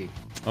clunky.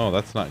 oh,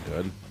 that's not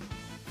good.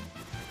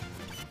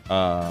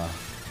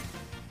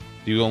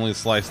 Do you only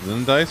slice and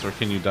then dice, or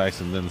can you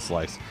dice and then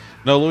slice?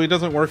 No, Louis, it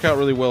doesn't work out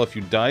really well if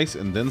you dice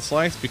and then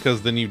slice,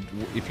 because then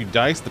if you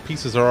dice, the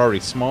pieces are already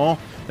small,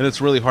 and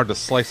it's really hard to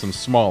slice them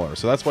smaller.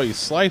 So that's why you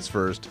slice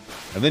first,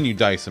 and then you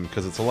dice them,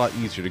 because it's a lot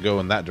easier to go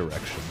in that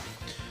direction.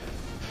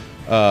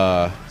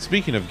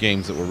 Speaking of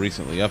games that were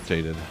recently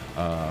updated,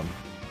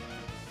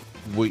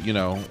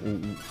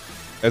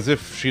 as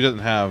if she doesn't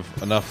have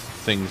enough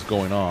things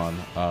going on,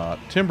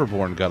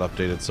 Timberborn got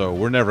updated, so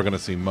we're never going to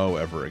see Mo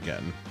ever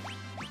again.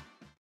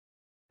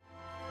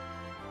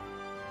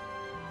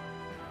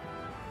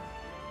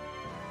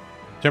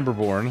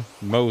 Timberborn,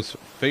 Mo's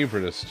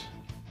favoritist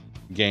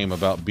game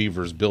about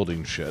beavers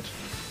building shit,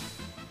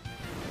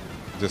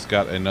 just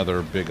got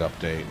another big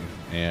update,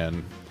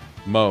 and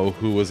Mo,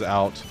 who was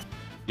out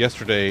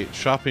yesterday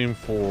shopping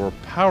for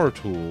power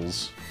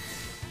tools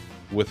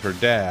with her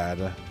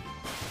dad,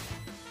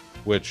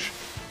 which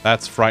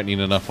that's frightening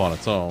enough on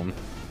its own.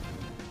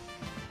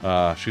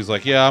 She's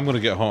like, yeah, I'm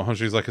gonna get home.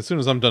 She's like, as soon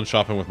as I'm done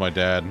shopping with my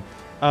dad,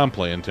 I'm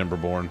playing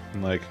Timberborn.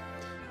 I'm like,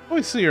 oh,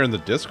 I see her in the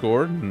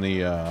Discord, in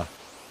the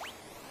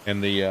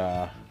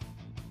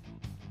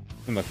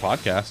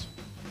podcast.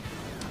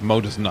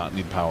 Mo does not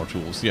need power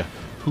tools. Yeah.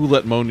 Who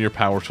let Mo near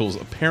power tools?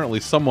 Apparently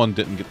someone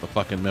didn't get the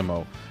fucking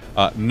memo.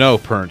 No,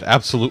 Pernt.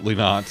 Absolutely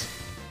not.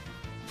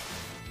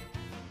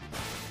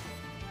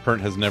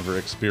 Pernt has never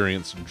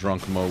experienced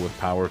drunk Mo with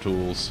power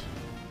tools.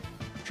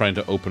 Trying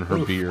to open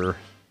her beer.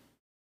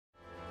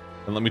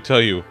 And let me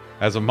tell you,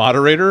 as a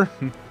moderator,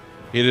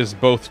 it is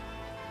both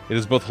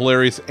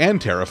hilarious and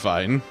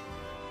terrifying.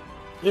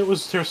 It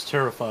was just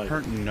terrifying.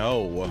 Pernt,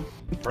 no.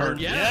 Pernt,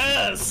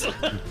 Yes!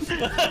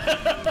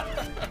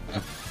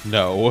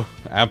 no.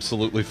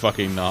 Absolutely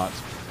fucking not.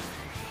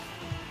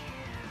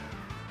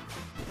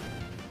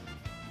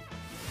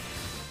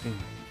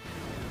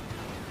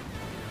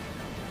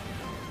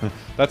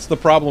 That's the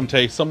problem,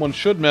 Tay. Someone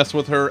should mess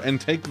with her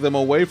and take them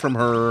away from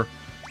her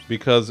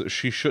because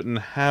she shouldn't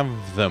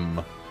have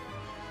them.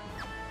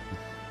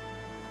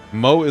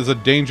 Mo is a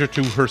danger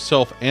to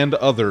herself and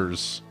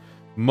others.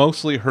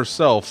 Mostly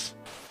herself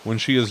when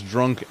she is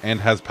drunk and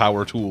has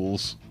power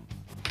tools.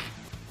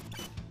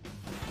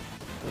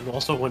 And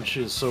also when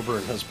she is sober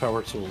and has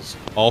power tools.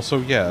 Also,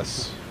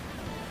 yes.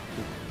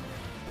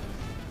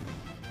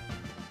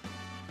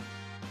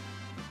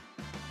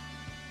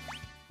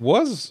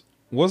 Was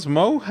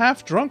Mo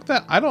half drunk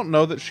that? I don't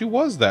know that she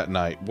was that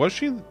night. Was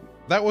she?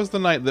 That was the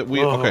night that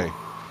we... Okay.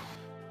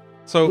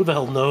 So who the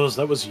hell knows?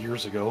 That was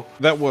years ago.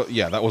 That was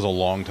a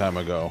long time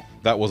ago.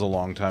 That was a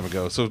long time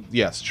ago. So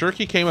yes,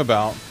 Cherky came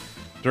about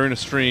during a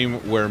stream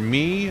where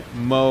me,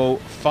 Mo,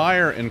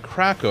 Fire, and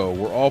Krakow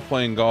were all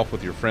playing golf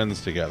with your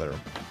friends together.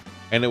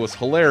 And it was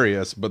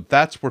hilarious, but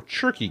that's where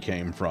Cherky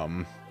came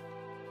from.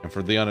 And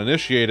for the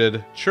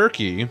uninitiated,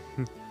 Cherky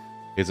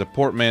is a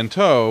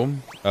portmanteau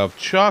of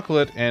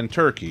chocolate and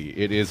turkey.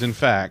 It is, in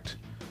fact,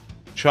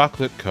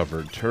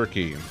 chocolate-covered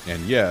turkey.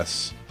 And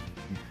yes...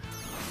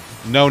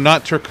 No,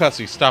 not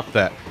Turkussy. Stop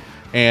that.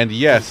 And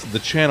yes, the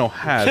channel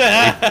has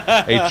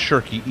a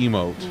Cherky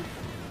emote.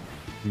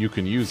 You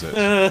can use it.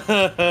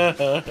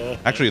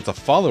 Actually, it's a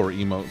follower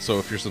emote, so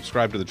if you're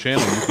subscribed to the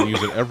channel, you can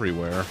use it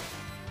everywhere.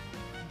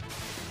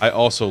 I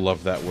also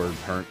love that word,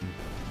 Pernt.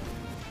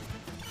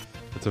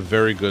 It's a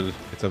very good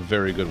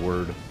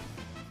word.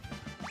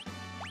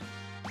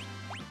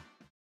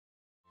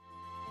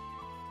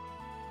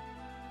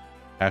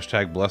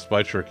 Hashtag blessed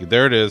by Cherky.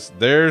 There it is.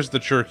 There's the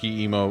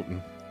Cherky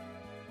emote.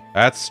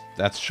 That's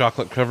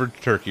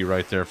chocolate-covered turkey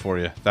right there for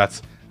you.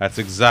 That's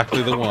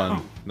exactly the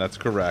one. That's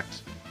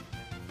correct.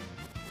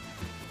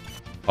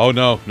 Oh,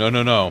 no. No,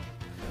 no, no.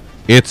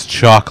 It's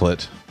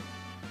chocolate.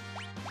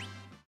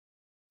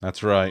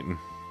 That's right.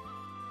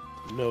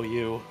 No,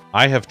 you.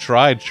 I have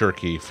tried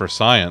turkey for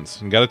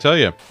science, and gotta tell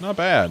you, not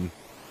bad.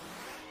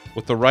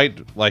 With the right,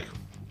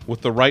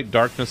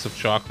 darkness of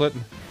chocolate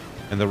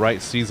and the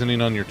right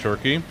seasoning on your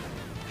turkey,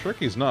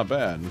 turkey's not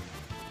bad.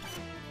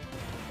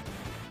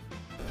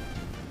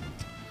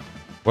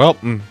 Well,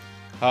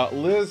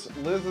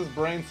 Liz's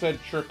brain said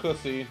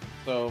Cherkussy,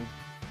 so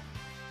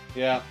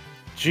yeah.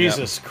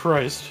 Jesus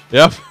Christ.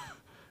 Yep.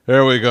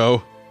 There we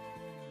go.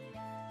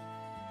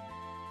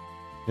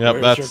 Yep,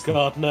 Where's that's your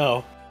god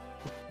now?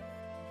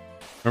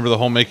 Remember the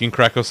homemaking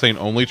Krakow saying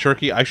only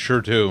turkey? I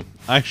sure do.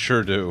 I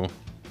sure do.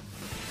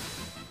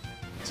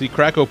 See,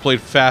 Krakow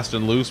played fast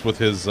and loose with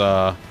his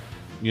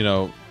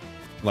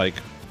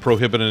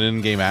prohibit an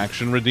in-game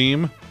action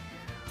redeem.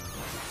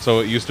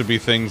 So it used to be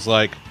things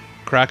like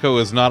Krakow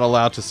is not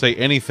allowed to say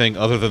anything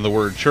other than the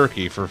word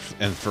Cherky for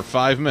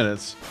 5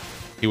 minutes.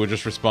 He would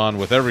just respond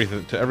with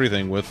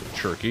everything with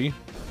Cherky.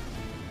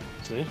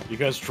 See, you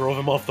guys drove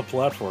him off the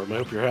platform. I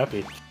hope you're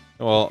happy.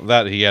 Well,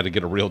 that he had to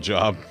get a real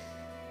job.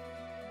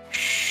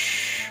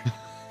 Shh.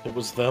 It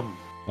was them.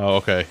 Oh,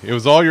 okay. It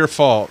was all your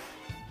fault.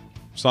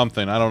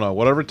 Something, I don't know.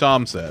 Whatever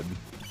Tom said.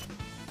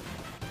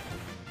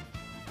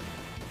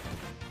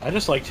 I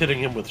just liked hitting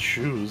him with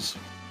shoes.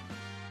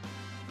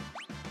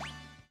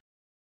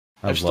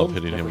 I love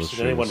hitting him with shoes.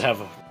 Anyone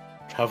have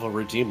a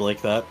redeem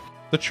like that?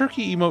 The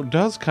Cherky emote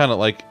does kind of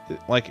like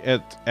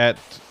at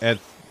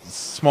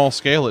small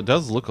scale, it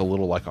does look a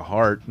little like a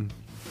heart.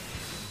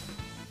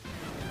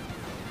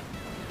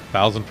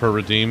 1,000 per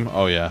redeem.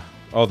 Oh yeah.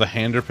 Oh, the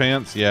hander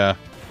pants. Yeah,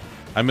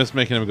 I miss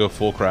making him go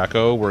full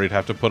Krakow, where he'd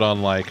have to put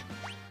on like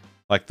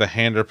the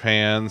hander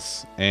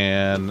pants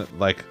and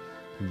like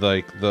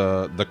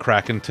the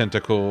Kraken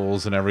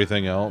tentacles and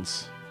everything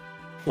else.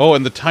 Oh,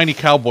 and the tiny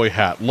cowboy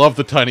hat. Love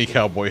the tiny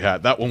cowboy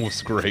hat. That one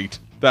was great.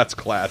 That's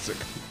classic.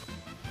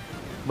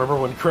 Remember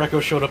when Krakow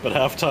showed up at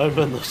halftime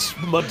and the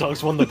Mud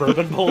Dogs won the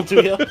Bourbon Bowl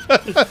to you?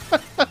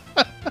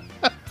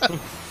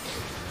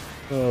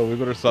 Oh, we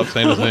better stop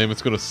saying his name.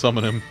 It's going to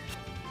summon him.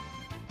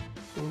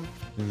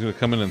 He's going to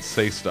come in and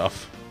say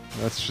stuff.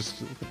 That's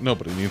just...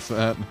 Nobody needs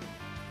that.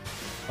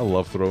 I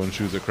love throwing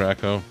shoes at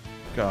Krakow.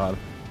 God.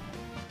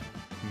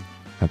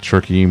 That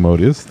Cherky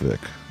emote is thick.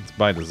 It's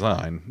by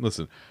design.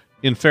 Listen...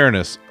 In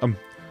fairness,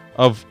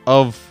 of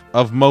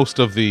most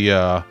of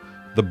the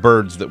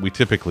birds that we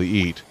typically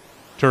eat,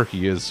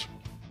 turkey is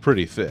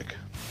pretty thick.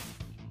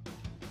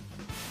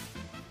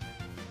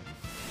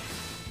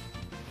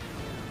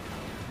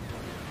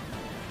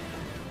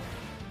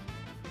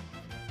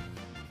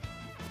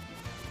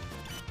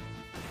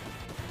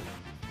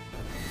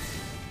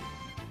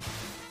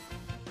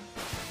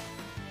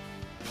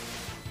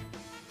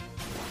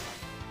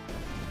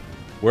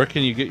 Where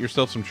can you get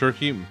yourself some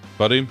turkey,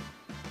 buddy?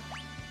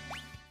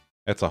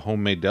 That's a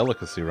homemade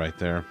delicacy right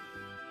there.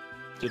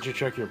 Did you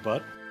check your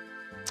butt?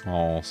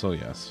 Oh, so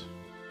yes.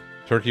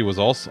 Turkey was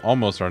also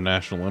almost our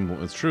national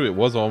emblem. It's true. It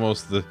was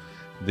almost the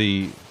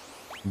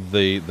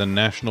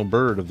national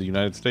bird of the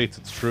United States.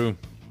 It's true.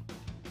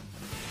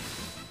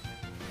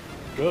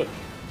 Good.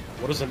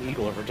 What has an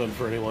eagle ever done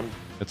for anyone?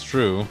 It's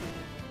true.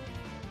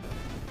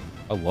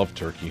 I love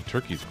turkey.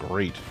 Turkey's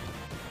great.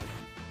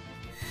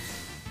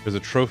 There's a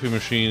trophy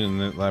machine in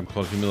the lab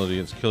called Humility.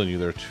 It's killing you.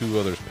 There are two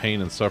others,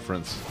 Pain and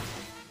Sufferance.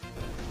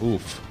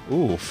 Oof.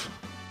 Oof.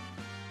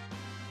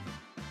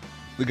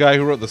 The guy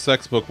who wrote the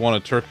sex book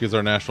wanted turkey as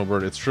our national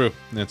bird. It's true.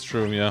 It's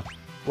true, yeah.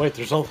 Wait,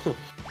 there's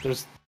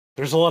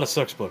a lot of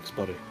sex books,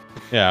 buddy.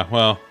 Yeah,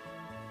 well...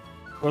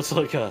 What's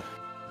like a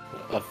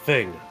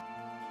thing?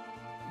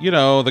 You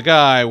know, the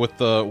guy with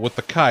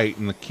the kite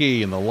and the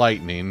key and the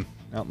lightning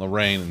out in the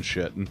rain and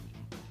shit. And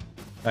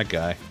that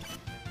guy.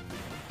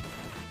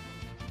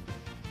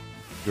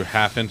 You're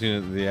half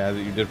into the ad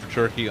that you did for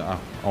turkey. Oh,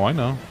 I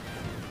know.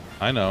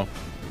 I know.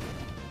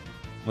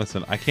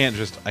 Listen, I can't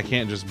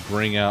just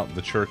bring out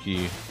the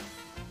turkey.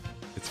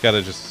 It's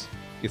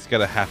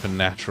gotta happen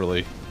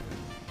naturally.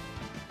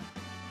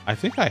 I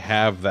think I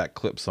have that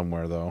clip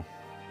somewhere though.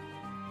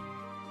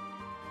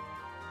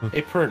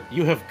 Hey, Pern,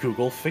 you have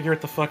Google. Figure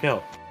it the fuck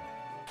out.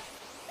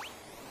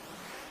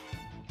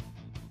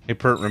 Hey,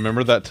 Pert,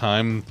 remember that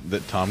time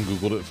that Tom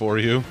Googled it for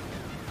you?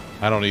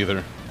 I don't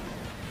either.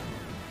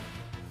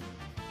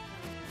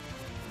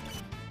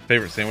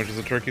 Favorite sandwich is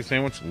a turkey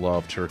sandwich?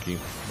 Love turkey.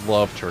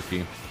 Love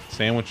turkey.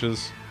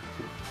 Sandwiches,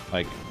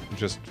 like,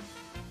 just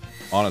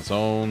on its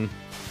own,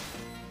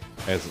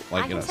 as,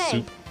 like, in a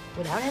soup.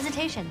 Without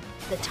hesitation,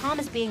 that Tom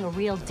is being a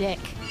real dick.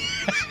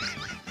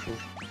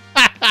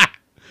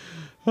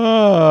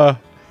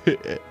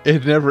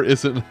 It never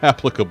isn't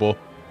applicable.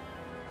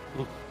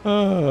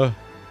 So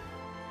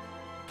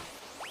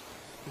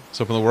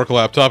open the work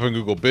laptop and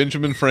Google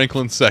Benjamin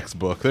Franklin sex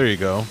book. There you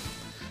go.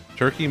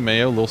 Turkey,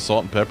 mayo, a little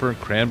salt and pepper, and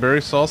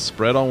cranberry sauce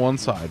spread on one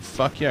side.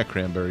 Fuck yeah,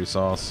 cranberry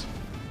sauce.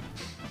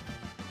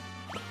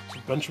 So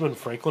Benjamin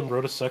Franklin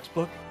wrote a sex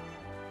book?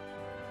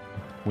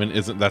 When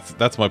isn't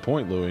that's my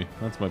point, Louis.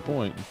 That's my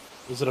point.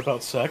 Is it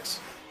about sex?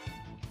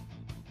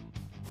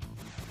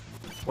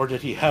 Or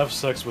did he have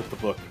sex with the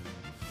book?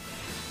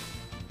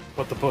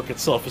 But the book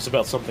itself is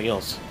about something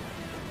else.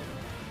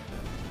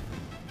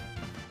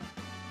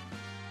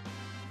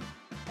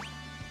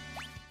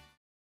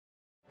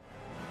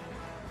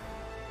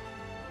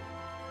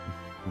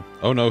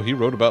 Oh no, he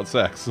wrote about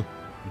sex. It's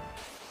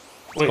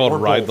Wait, called or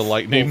Ride both. the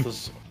Lightning. Both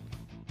is...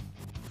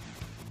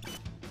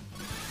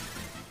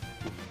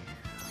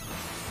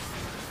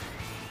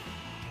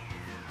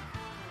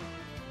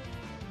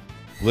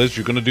 Liz,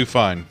 you're gonna do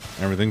fine.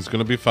 Everything's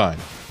gonna be fine.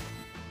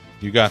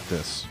 You got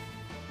this.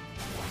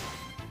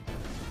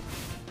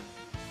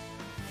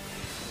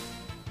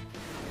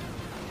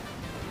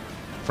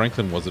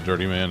 Franklin was a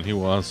dirty man. He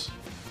was.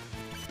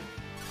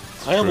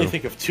 It's I only true.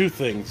 think of two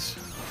things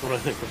when I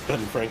think of Ben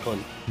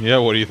Franklin. Yeah,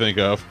 what do you think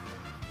of?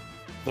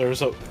 There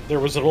was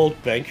an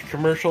old bank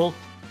commercial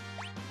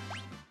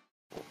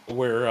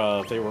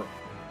where they were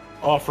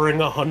offering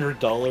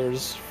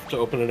 $100 to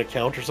open an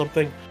account or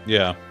something,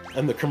 Yeah.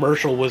 and the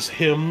commercial was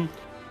him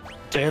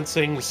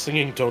dancing,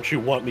 singing "Don't You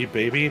Want Me,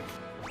 Baby."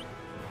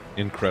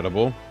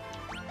 Incredible.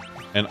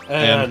 And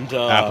And,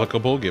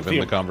 applicable given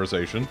the- the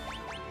conversation.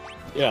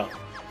 Yeah,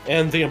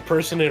 and the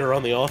impersonator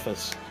on The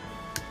Office.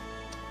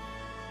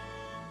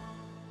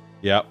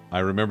 Yep, I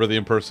remember the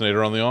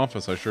impersonator on The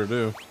Office. I sure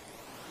do.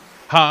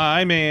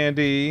 Hi,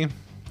 Mandy.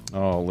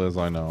 Oh, Liz,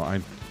 I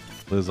know.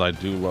 Liz, I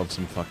do love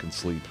some fucking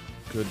sleep.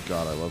 Good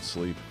God, I love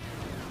sleep.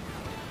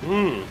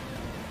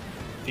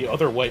 The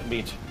other white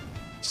meat.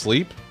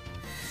 Sleep?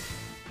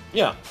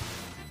 Yeah.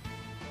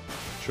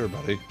 Sure,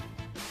 buddy.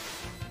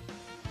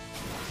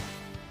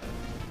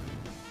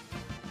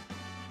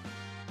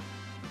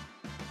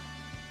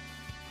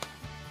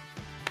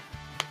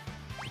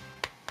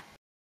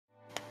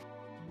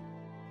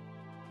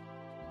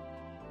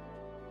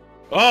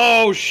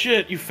 Oh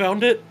shit! You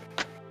found it?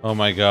 Oh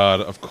my God!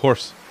 Of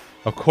course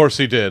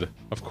he did.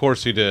 Of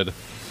course he did.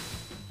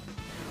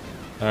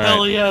 All right.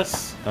 Hell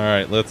yes! All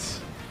right. Let's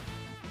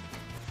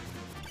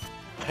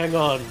Hang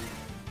on.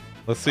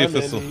 see if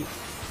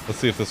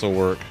this will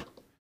work.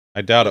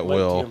 I doubt it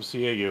will.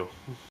 TMCAU.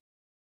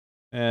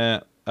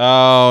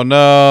 Oh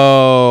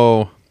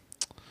no.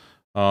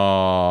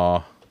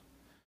 Oh.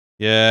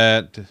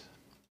 Yet.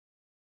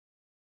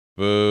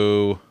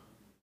 Boo.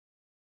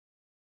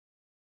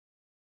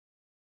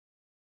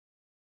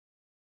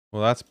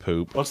 Well, that's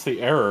poop. What's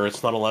the error?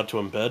 It's not allowed to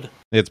embed?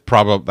 That's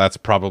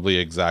probably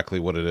exactly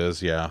what it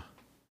is, yeah.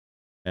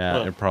 Yeah,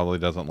 Huh. It probably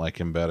doesn't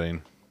like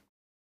embedding.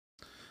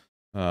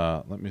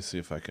 Let me see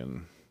if I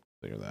can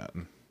clear that.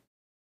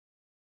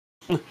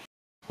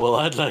 Well,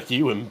 I'd like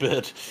you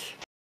embed.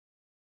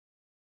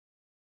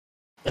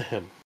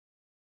 Ahem.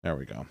 There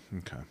we go.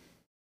 Okay.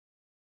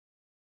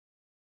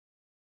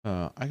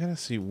 I gotta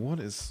see what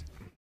is...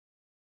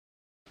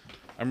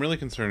 I'm really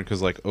concerned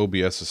because, like,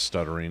 OBS is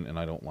stuttering, and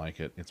I don't like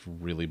it. It's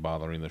really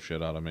bothering the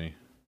shit out of me.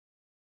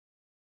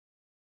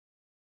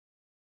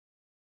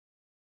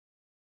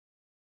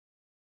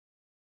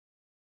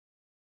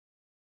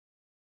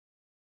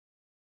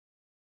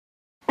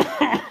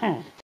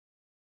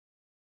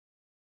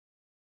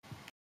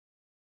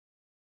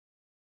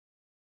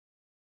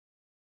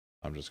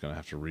 I'm just gonna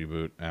have to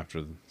reboot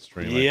after the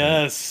stream.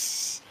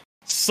 Yes!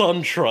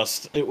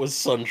 SunTrust. It was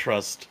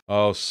SunTrust.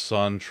 Oh,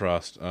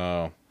 SunTrust.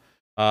 Oh.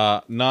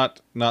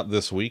 Not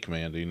this week,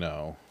 Mandy,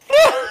 no.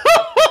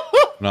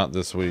 Not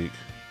this week.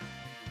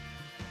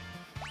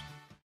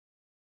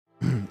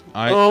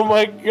 Oh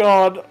my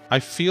god. I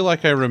feel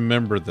like I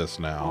remember this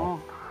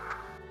now.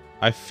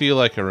 I feel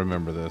like I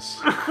remember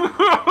this.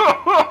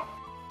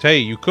 Tay,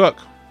 you cook.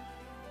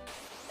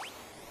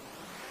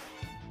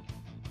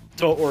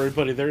 Don't worry,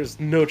 buddy. There is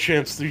no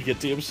chance that you get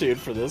DMCA'd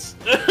for this.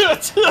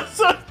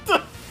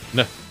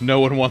 No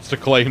one wants to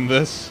claim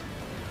this.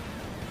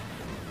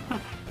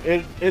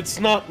 It's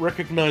not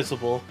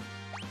recognizable.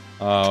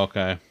 Oh,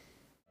 okay.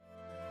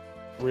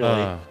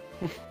 Really.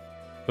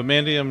 But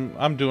Mandy,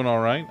 I'm doing all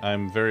right.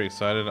 I'm very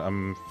excited.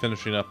 I'm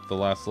finishing up the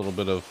last little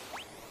bit of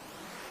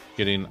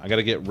getting. I got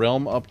to get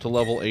Realm up to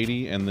level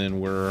 80, and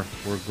then we're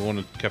going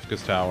to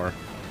Kefka's Tower.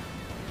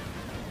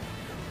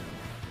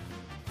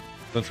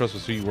 SunTrust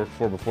was who you worked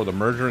for before the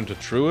merger into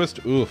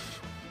Truist.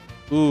 Oof,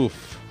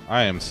 oof.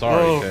 I am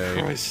sorry, Tay.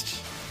 Oh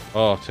Christ.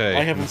 Oh, Tay.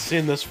 I haven't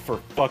seen this for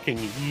fucking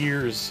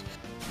years.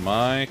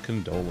 My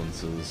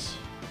condolences.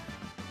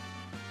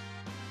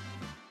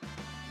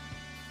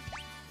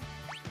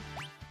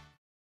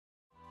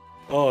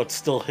 Oh, it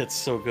still hits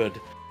so good.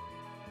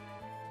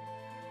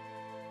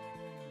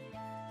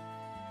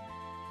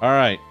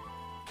 Alright.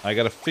 I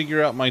gotta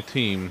figure out my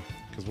team,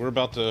 because we're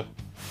about to...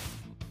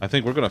 I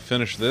think we're gonna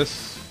finish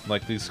this,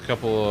 like these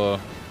couple,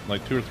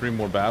 like 2 or 3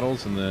 more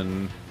battles, and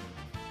then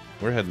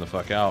we're heading the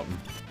fuck out.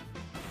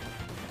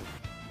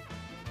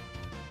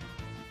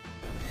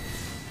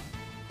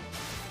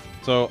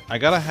 So, I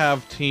gotta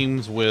have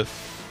teams with,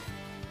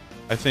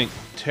 I think,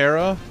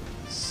 Terra,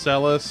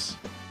 Celis,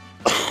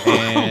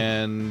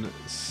 and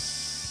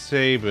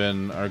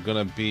Sabin are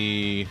gonna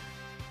be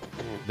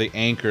the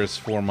anchors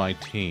for my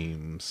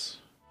teams.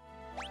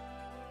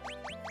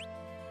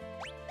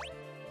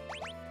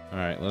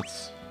 Alright,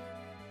 let's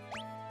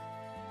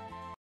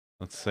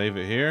save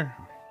it here.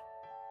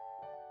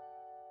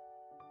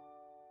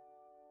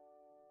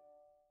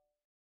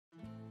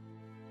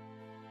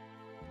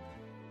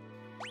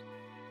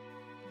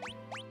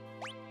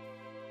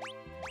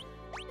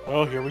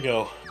 Oh, here we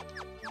go.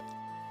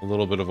 A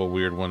little bit of a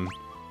weird one.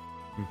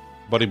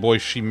 Buddy boy,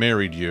 she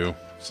married you,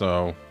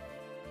 so...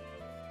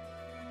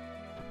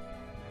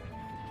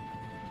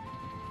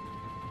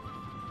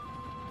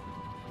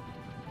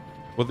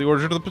 With the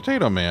origin of the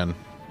Potato Man.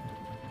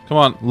 Come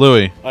on,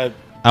 Louis.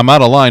 I'm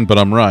out of line, but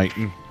I'm right.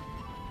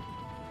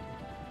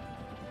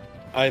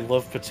 I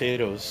love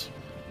potatoes.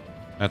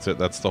 That's it.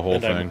 That's the whole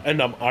thing.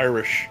 And I'm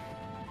Irish.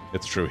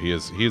 It's true.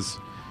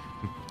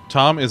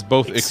 Tom is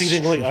both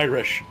exceedingly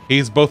Irish.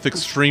 He's both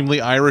extremely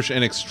Irish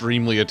and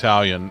extremely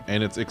Italian,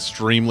 and it's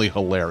extremely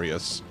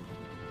hilarious.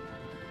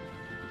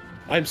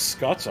 I'm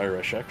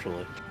Scots-Irish,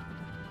 actually.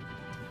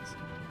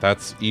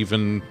 That's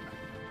even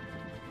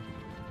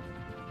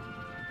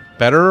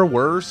better or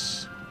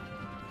worse?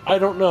 I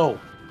don't know.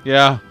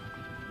 Yeah.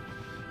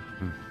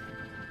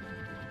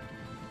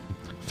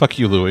 Fuck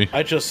you, Louis.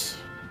 I just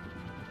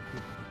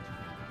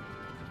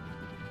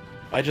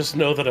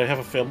know that I have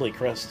a family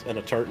crest and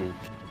a tartan.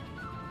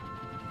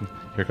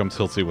 Here comes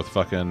Hiltsy with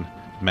fucking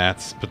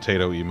Matt's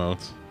potato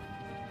emotes.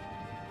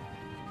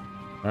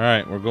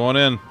 Alright, we're going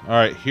in.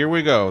 Alright, here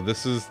we go.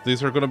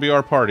 These are gonna be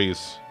our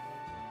parties.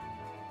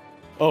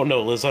 Oh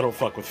no, Liz, I don't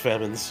fuck with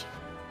famines.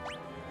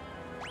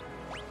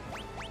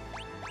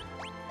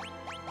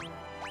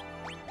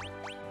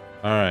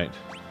 Alright.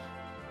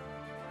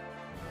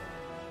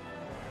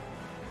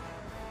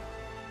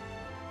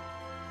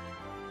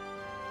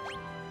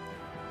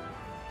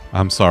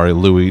 I'm sorry,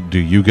 Louis, do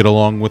you get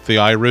along with the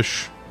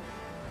Irish?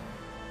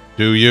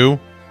 Do you?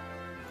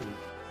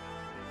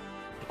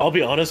 I'll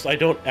be honest, I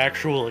don't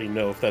actually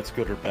know if that's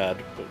good or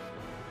bad, but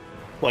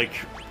like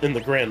in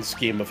the grand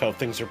scheme of how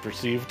things are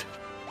perceived.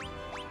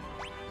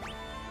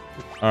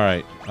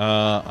 Alright,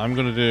 I'm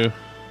gonna do...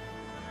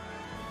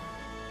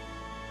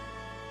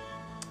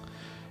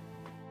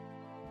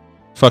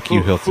 Fuck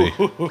you,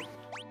 Hilty.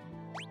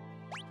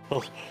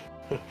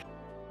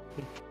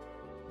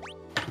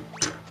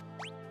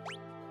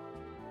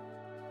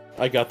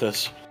 I got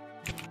this.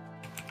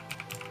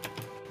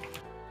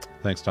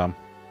 Thanks, Tom.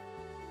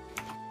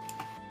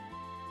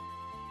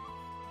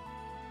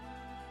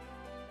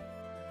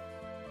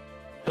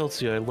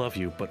 Elsie, I love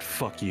you, but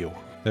fuck you.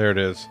 There it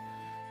is.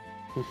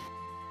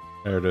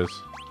 There it is.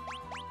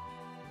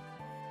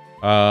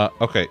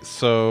 Okay,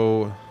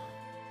 so...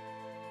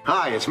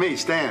 Hi, it's me,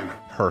 Stan.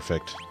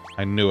 Perfect.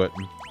 I knew it.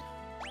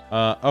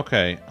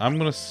 Okay, I'm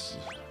gonna...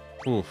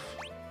 Oof.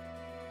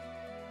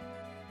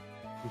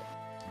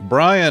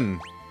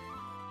 Brian!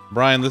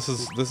 Brian, this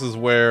is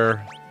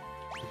where...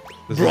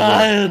 This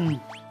Brian!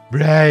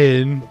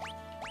 Brian.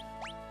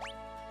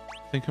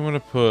 I think I'm gonna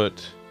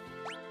put.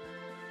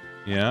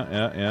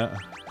 Yeah.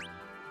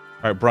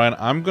 All right, Brian.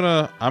 I'm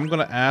gonna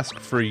ask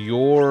for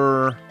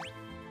your.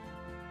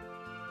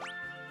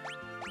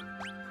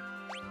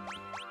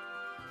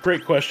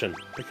 Great question.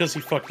 Because he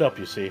fucked up,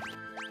 you see.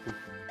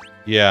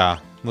 Yeah.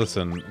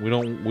 Listen, we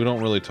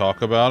don't really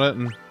talk about it,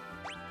 and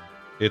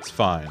it's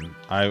fine.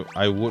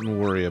 I wouldn't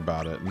worry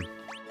about it.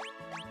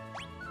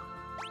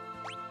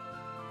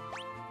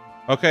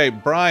 Okay,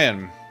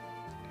 Brian.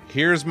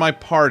 Here's my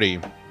party,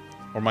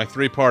 or my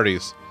 3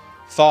 parties.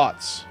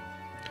 Thoughts.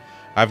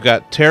 I've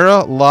got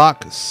Terra,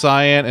 Locke,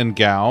 Cyan, and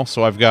Gao.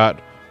 So I've got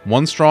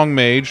 1 strong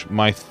mage,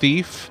 my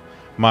thief,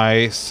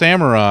 my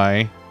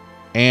samurai,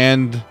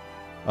 and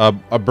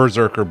a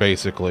berserker,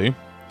 basically.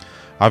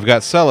 I've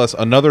got Celis,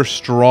 another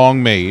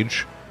strong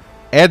mage,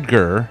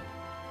 Edgar.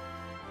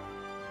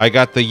 I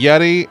got the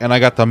Yeti, and I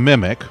got the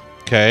Mimic.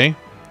 Okay.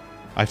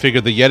 I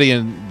figured the Yeti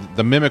and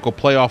the Mimic will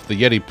play off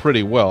the Yeti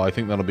pretty well. I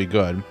think that'll be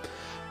good.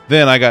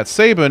 Then I got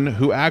Sabin,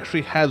 who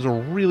actually has a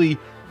really,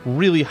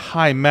 really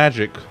high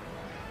magic.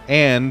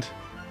 And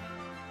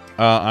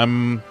I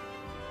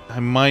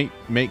might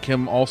make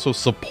him also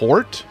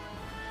support,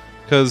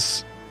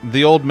 because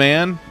the old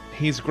man,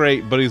 he's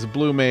great, but he's a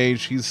blue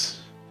mage. He's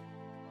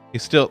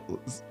still,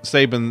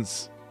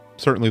 Sabin's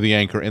certainly the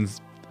anchor, and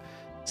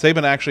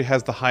Sabin actually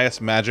has the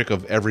highest magic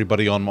of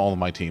everybody on all of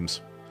my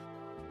teams.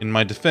 In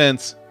my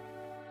defense,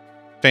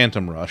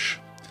 Phantom Rush,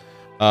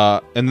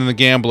 and then the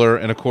Gambler,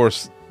 and of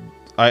course,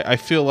 I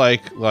feel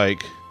like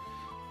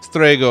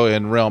Strego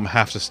and Realm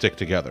have to stick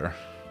together.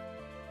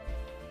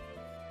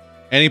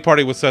 Any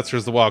party with Setzer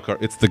is the wild card.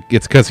 It's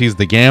because he's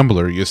the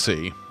Gambler, you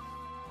see.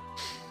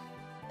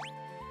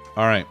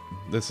 All right,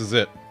 this is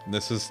it.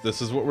 This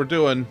is what we're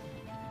doing.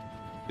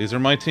 These are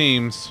my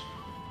teams.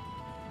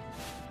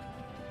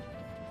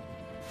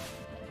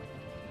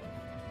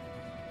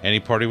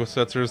 Any party with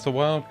Setzer is the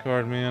wild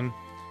card, man.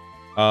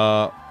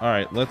 All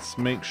right, let's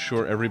make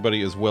sure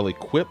everybody is well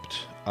equipped.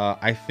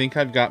 I think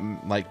I've got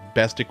like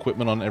best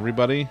equipment on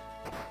everybody.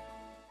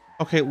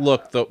 Okay,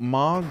 look, the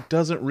Mog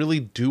doesn't really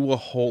do a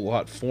whole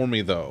lot for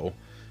me, though.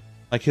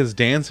 Like, his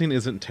dancing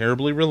isn't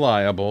terribly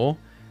reliable,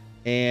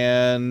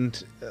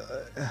 and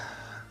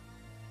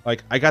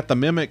like, I got the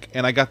Mimic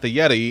and I got the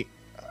Yeti.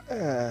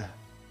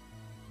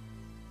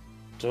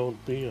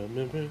 Don't be a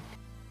mimic.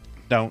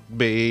 Don't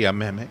be a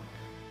mimic.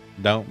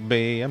 Don't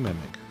be a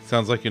mimic.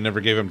 Sounds like you never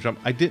gave him jump.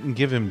 I didn't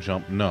give him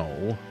jump,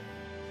 no.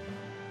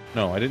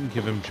 No, I didn't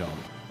give him jump.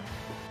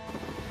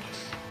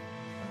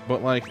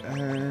 But, like,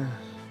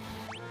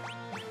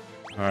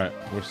 alright,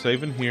 we're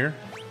saving here.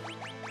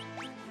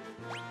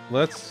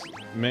 Let's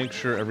make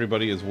sure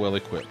everybody is well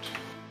equipped.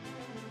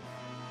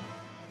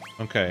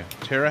 Okay,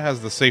 Terra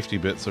has the safety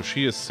bit, so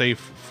she is safe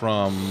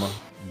from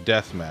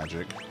death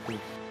magic.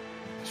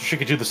 So she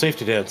could do the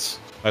safety dance.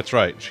 That's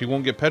right. She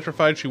won't get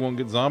petrified, she won't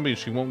get zombie,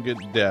 she won't get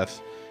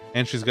death.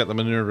 And she's got the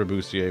Minerva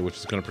Bustier, which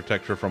is going to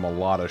protect her from a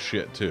lot of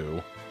shit,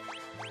 too.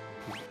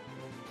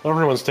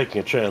 Everyone's taking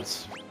a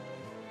chance.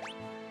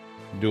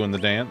 Doing the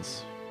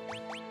dance?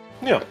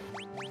 Yeah.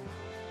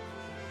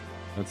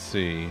 Let's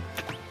see.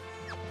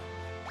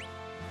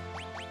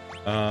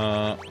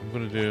 I'm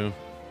gonna do...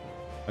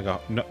 I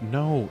got...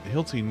 No,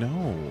 Hilty,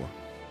 no.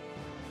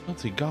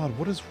 Hilty, God,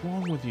 what is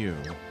wrong with you?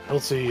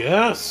 Hilty,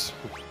 yes!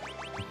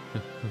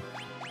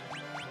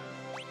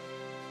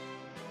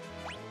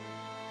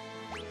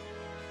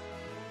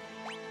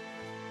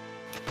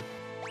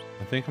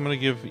 I think I'm gonna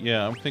give...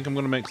 Yeah, I think I'm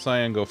gonna make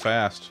Cyan go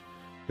fast.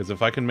 Because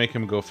if I can make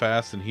him go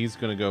fast, then he's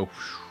gonna go...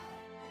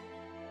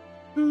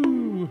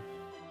 Whoo.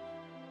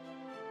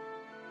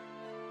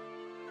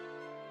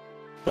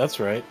 That's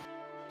right.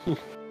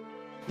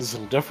 This is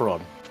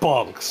Zunderstream.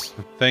 Bonks!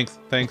 Thanks.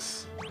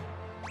 Thanks,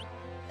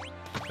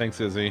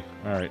 Izzy.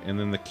 Alright, and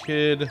then the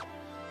kid...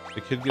 The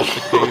kid gets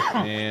the cape,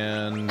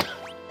 and...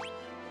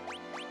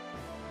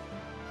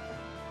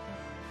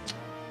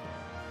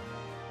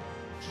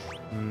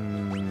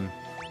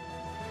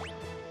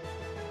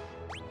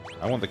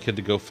 I want the kid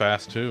to go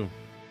fast, too.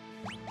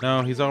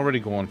 No, he's already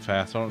going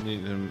fast. I don't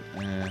need him...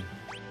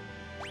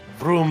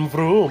 Vroom,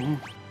 vroom!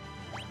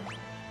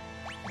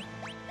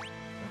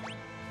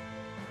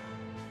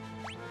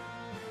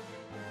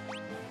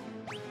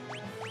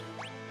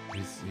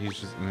 He's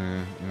just...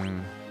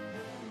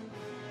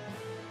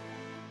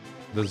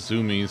 The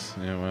zoomies.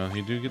 Yeah, well,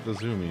 he do get the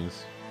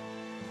zoomies.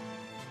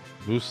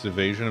 Boost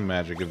evasion and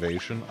magic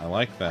evasion. I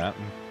like that.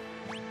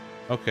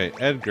 Okay,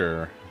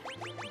 Edgar.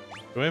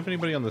 Do I have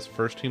anybody on this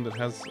first team that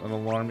has an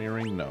alarm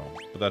earring? No,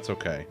 but that's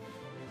okay.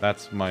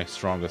 That's my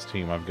strongest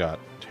team. I've got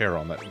Terra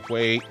on that.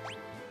 Wait.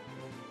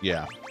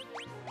 Yeah.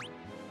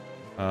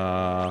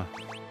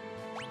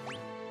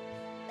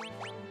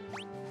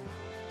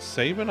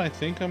 Sabin, I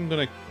think I'm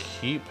gonna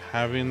keep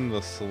having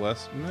the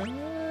Celeste.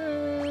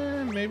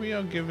 Maybe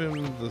I'll give him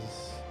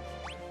this.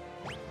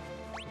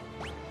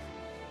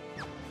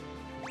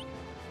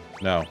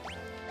 No.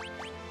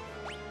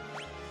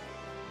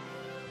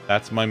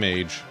 That's my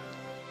mage.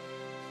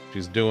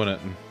 She's doing it.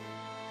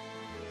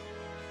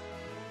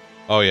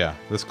 Oh yeah,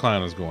 this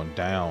clown is going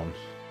down.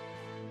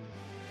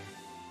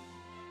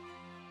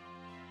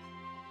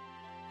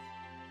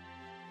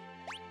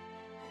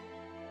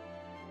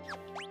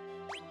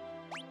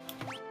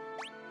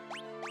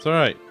 It's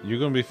alright. You're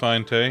gonna be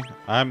fine, Tay.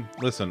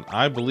 Listen,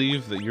 I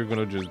believe that you're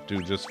gonna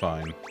do just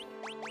fine.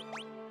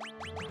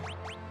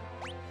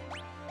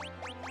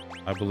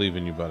 I believe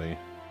in you, buddy.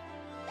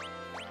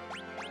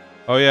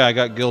 Oh yeah, I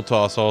got Gill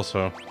Toss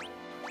also.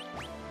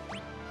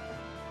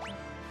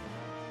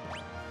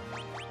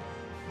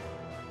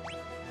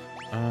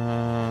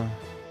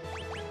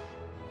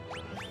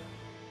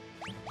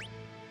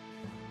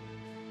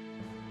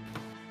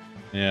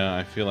 Yeah,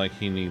 I feel like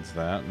he needs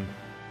that.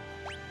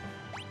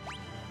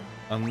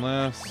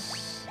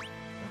 Unless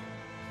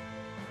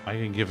I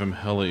can give him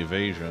Hell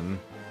Evasion.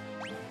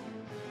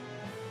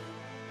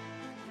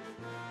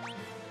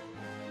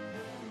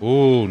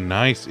 Ooh,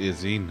 nice,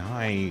 Izzy.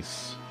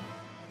 Nice.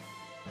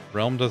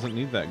 Realm doesn't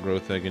need that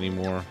growth egg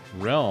anymore.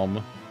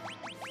 Realm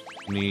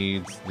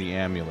needs the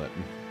amulet.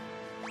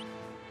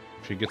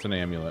 She gets an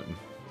amulet.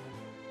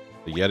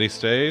 The Yeti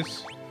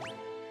stays.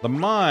 The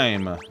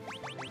Mime.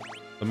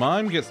 The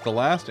Mime gets the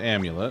last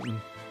amulet.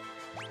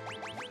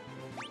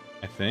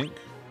 I think.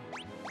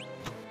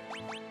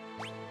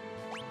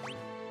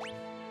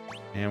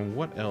 And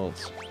what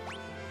else?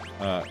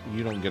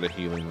 You don't get a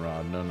healing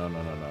rod. No.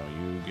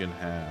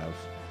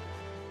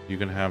 You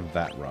can have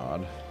that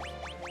rod.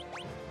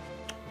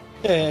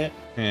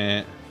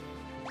 And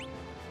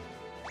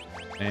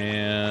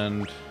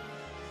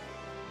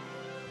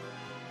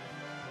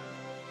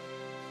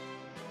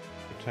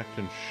protect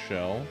and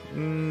shell.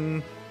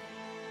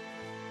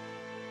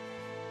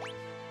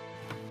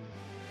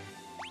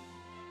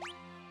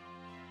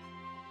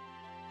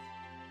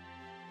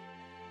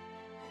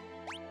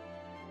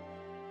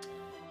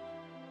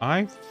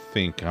 I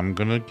think I'm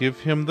gonna give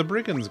him the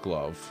Brigand's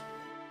Glove.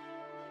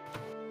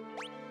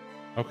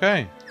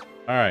 Okay.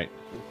 Alright.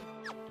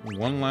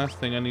 One last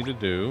thing I need to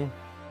do.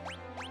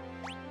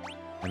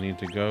 I need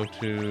to go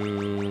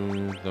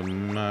to the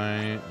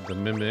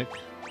Mimic.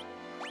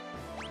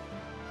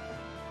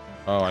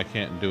 Oh, I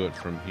can't do it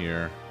from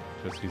here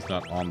because he's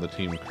not on the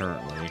team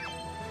currently.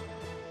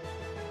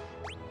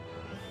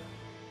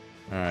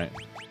 Alright.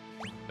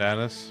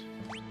 Status.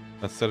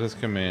 Let's set his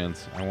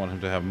commands. I want him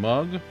to have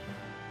Mug.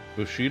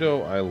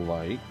 Bushido I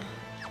like.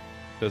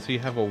 Does he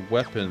have a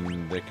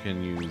weapon that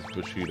can use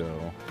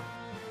Bushido?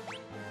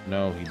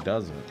 No, he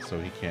doesn't,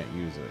 so he can't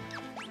use it.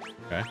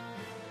 Okay.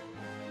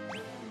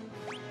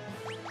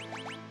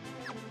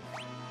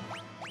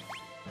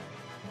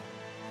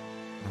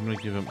 I'm gonna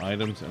give him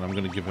items, and I'm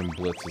gonna give him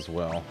Blitz as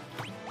well.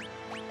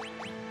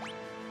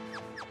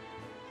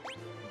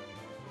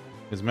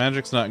 His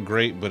magic's not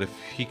great, but if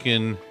he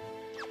can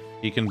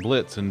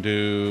Blitz and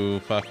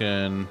do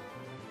fucking...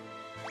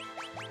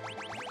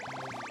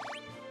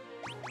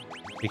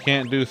 He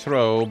can't do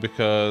throw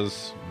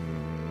because...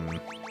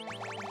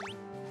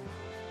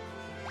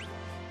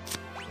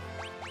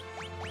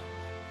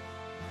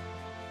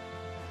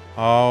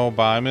 Oh,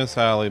 bye, Miss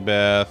Allie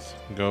Beth.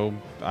 Go.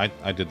 I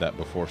did that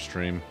before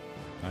stream.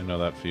 I know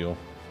that feel.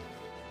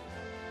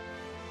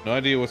 No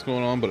idea what's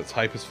going on, but it's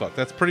hype as fuck.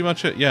 That's pretty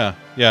much it. Yeah,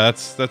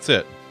 that's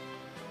it.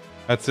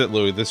 That's it,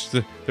 Louis.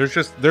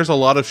 There's a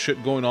lot of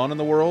shit going on in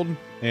the world,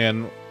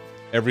 and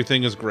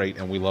everything is great,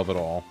 and we love it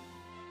all.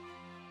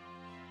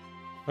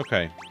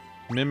 Okay.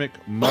 Mimic,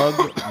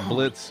 Mug,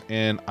 Blitz,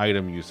 and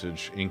item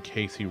usage in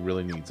case he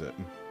really needs it.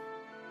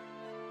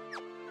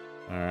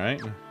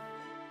 Alright.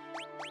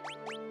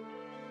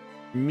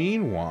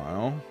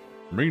 Meanwhile...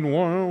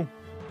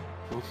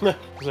 Is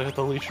that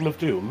the Legion of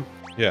Doom?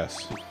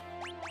 Yes.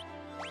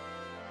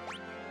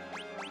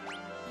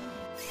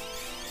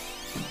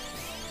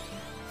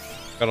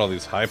 Got all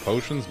these high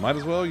potions, might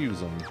as well use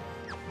them.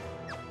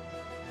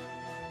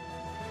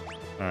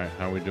 Alright,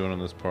 how are we doing on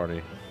this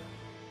party?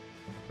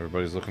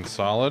 Everybody's looking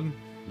solid.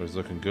 Everybody's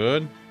looking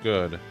good.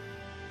 Good.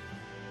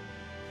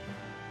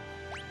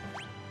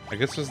 I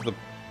guess this is the...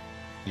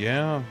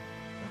 Yeah.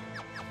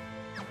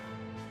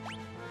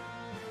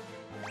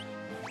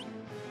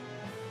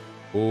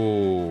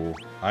 Ooh,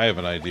 I have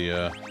an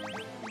idea.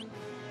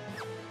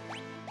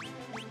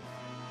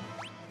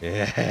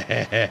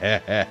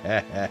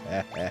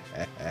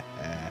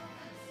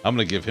 I'm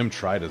gonna give him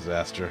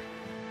Tri-Disaster.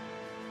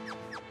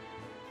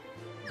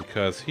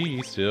 Because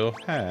he still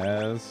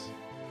has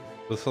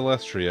the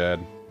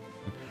Celestiad.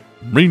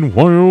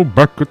 Meanwhile,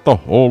 back at the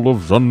Hall of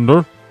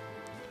Zunder.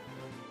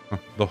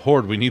 The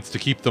Horde, we needs to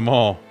keep them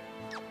all.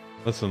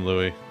 Listen,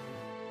 Louis.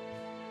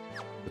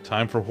 The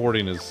time for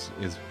hoarding is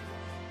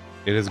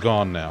it is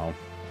gone now.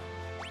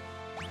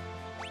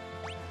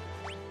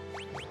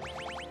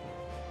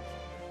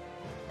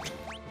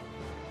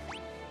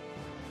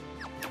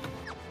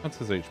 What's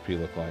his HP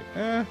look like?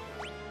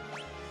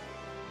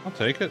 I'll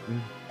take it.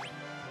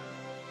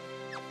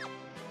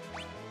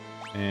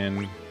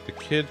 And the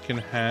kid can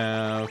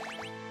have...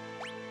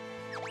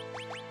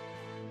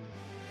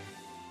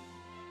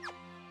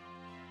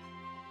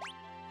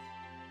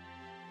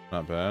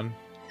 Not bad.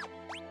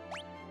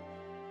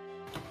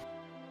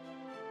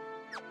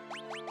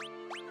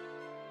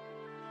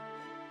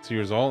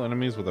 sears all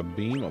enemies with a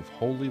beam of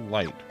holy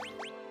light.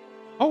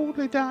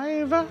 Holy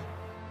dive!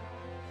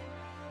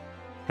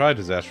 Try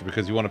disaster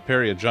because you want to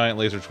parry a giant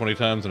laser 20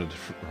 times in a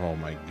different... Oh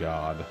my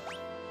god.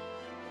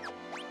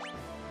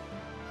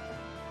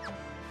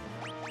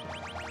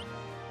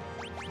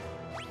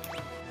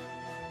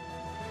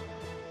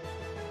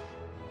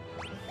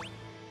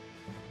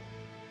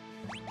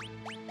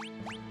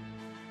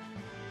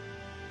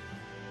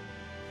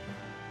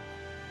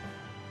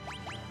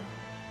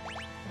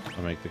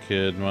 I'll make the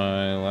kid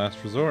my last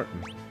resort.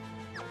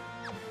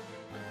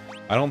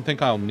 I don't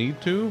think I'll need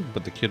to,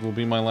 but the kid will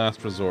be my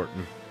last resort.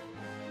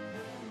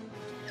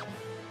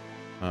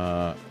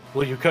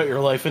 Will you cut your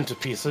life into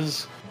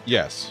pieces?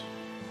 Yes.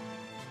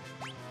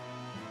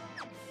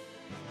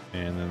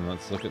 And then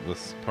let's look at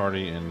this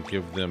party and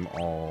give them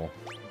all.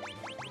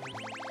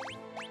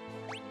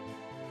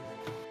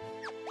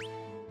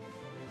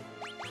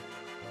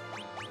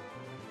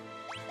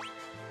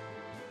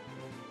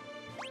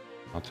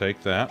 I'll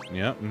take that.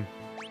 Yep.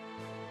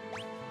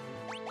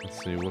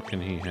 Let's see, what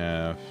can he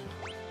have?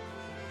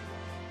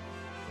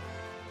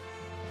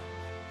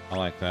 I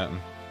like that.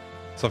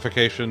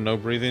 Suffocation, no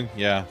breathing?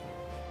 Yeah.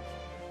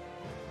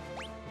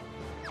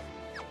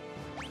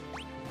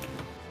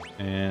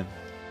 And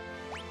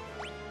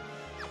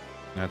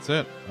that's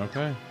it.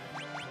 Okay.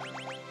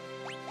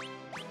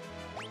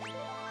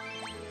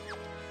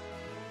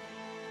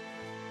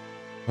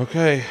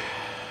 Okay.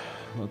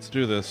 Let's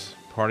do this.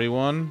 Party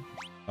 1.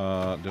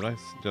 Did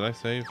I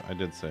save? I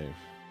did save.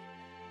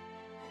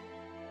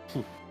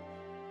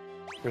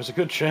 There's a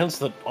good chance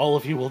that all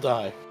of you will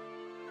die.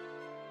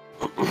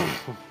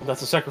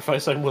 That's a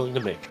sacrifice I'm willing to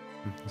make.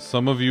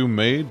 Some of you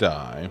may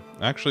die.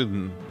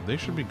 Actually, they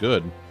should be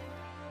good.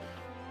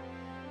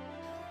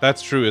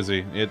 That's true,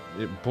 Izzy.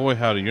 Boy,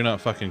 howdy, you're not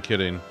fucking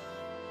kidding.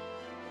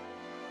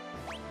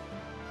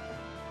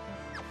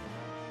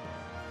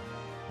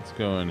 Let's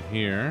go in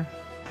here.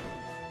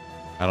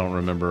 I don't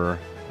remember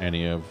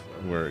any of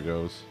where it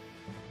goes.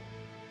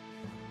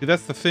 See,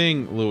 that's the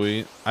thing,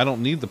 Louis. I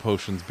don't need the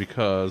potions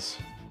because...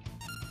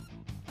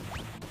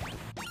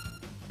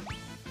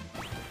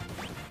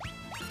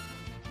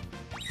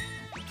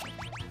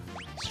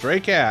 Stray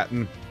cat.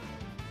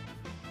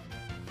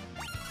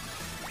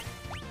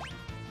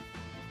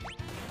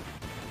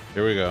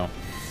 Here we go.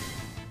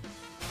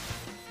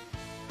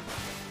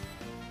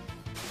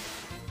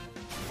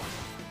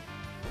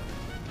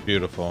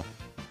 Beautiful.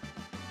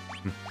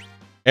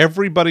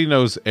 Everybody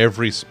knows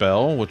every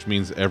spell, which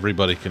means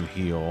everybody can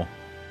heal.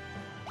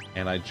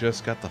 And I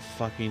just got the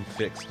fucking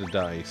fixed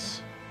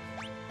dice.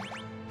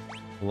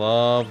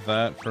 Love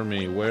that for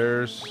me.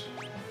 Where's...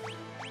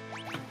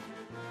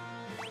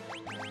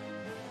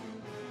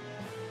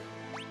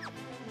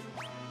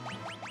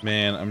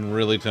 Man, I'm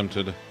really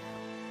tempted.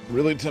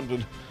 Really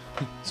tempted.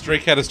 Stray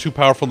cat is too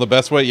powerful in the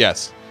best way?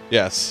 Yes.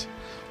 Yes.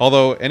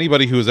 Although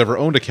anybody who has ever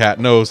owned a cat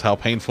knows how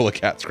painful a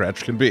cat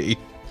scratch can be.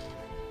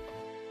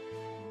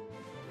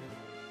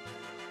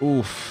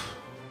 Oof.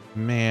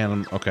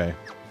 Man, okay.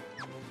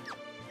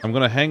 I'm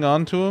gonna hang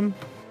on to him.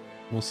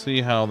 We'll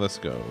see how this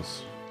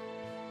goes.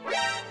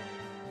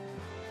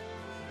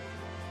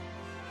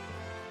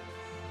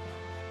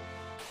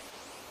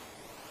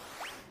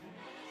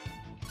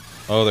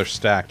 Oh, they're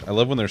stacked. I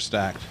love when they're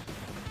stacked.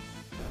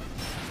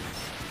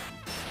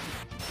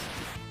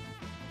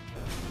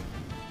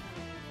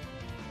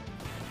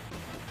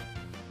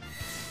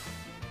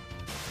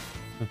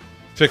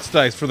 Fixed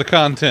dice for the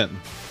content.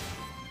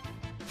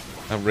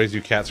 I'll raise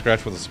you cat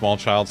scratch with a small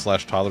child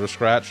 / toddler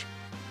scratch.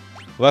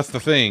 Well, that's the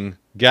thing.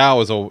 Gao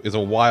is a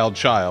wild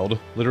child.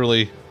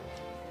 Literally,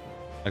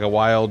 like a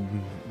wild,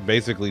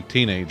 basically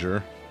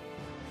teenager.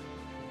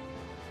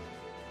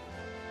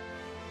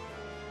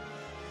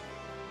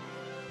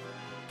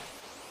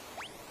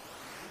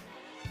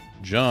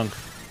 Junk.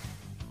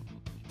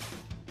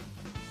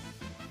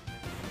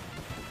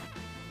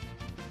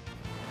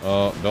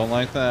 Oh, don't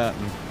like that.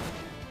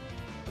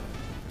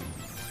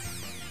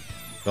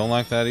 Don't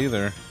like that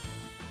either.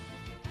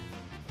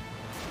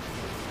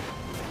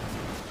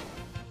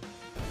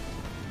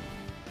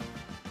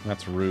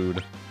 That's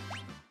rude.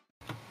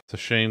 It's a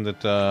shame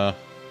that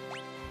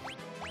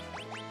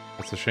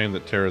it's a shame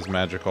that Terra's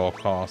magic all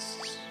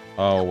costs.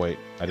 Oh wait,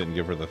 I didn't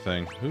give her the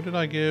thing. Who did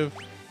I give?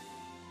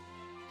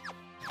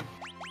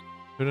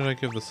 Who did I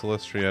give the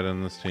Celestiate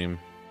in this team?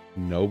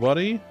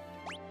 Nobody?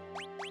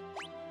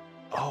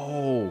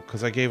 Oh,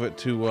 because I gave it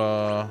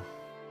to,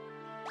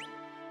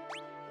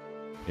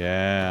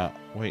 yeah.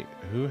 Wait,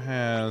 who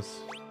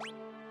has...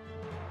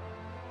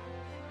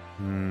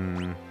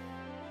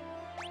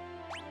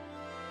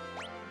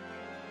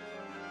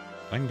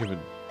 I can give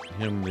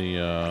him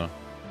the,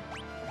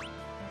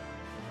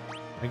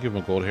 I give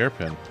him a gold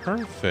hairpin.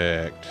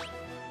 Perfect.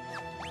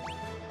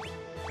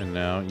 And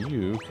now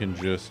you can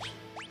just...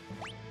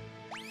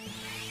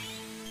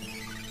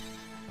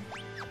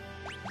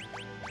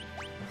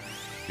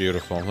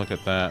 Beautiful. Look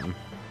at that.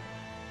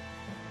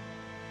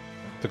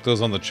 Took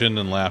those on the chin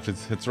and laughed.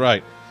 It's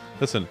right.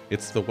 Listen,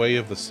 it's the way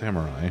of the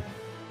samurai.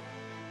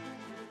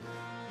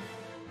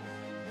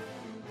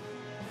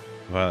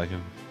 Well, I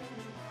can.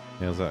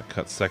 That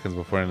cut seconds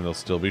before and they'll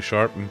still be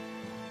sharp.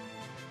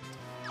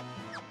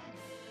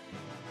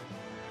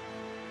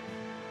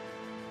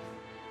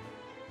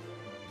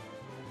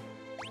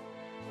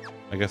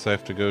 I guess I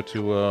have to go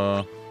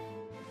to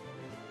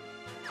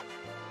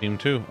Team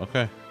 2.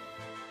 Okay.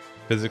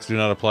 Physics do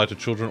not apply to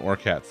children or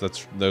cats.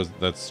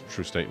 That's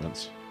true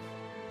statements.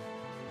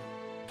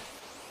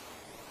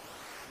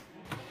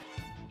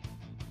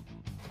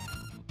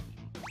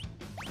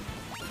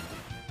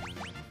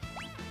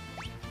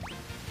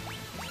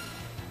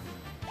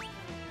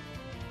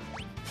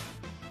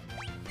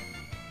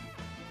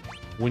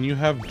 When you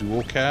have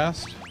dual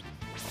cast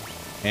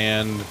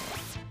and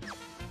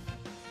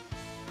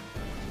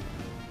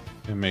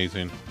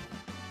amazing.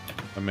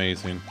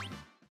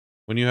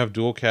 When you have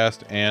dual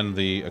cast and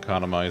the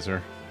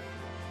economizer,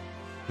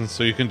 and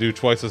so you can do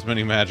twice as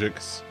many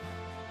magics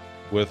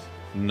with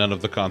none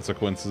of the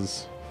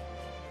consequences,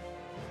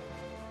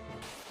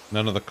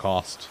 none of the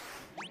cost.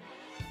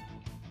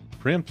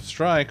 Preemptive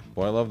strike,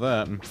 boy, I love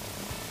that.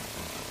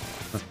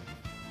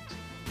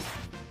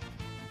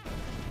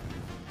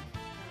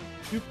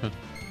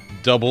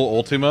 Double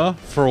Ultima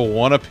for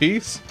 1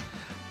 apiece?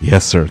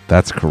 Yes, sir,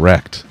 that's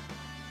correct.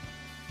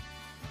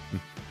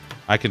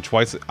 I can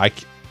twice...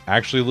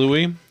 Actually,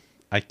 Louis,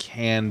 I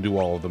can do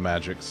all of the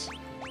magics.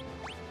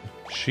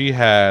 She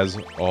has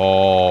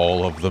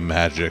all of the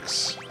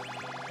magics.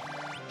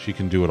 She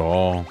can do it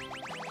all.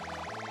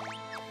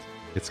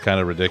 It's kind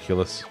of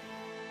ridiculous.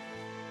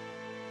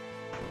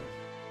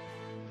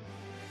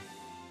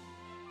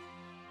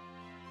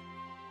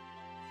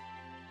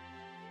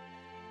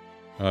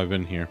 Oh, I've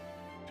been here.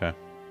 Okay.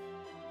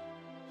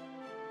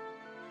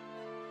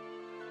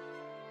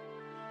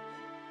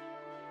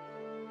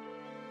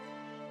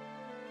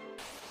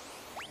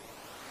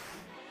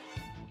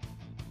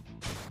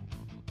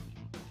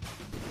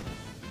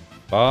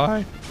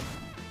 Bye.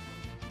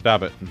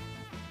 Stab it.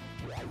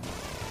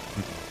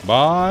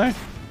 Bye.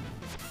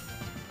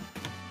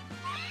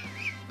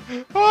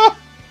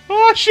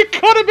 Oh, she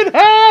cut him in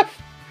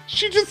half!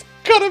 She just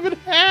cut him in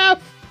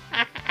half!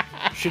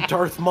 She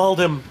Darth Mauled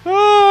him.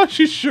 Oh,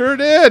 she sure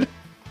did.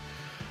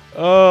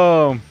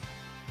 Oh.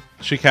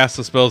 She casts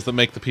the spells that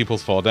make the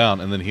peoples fall down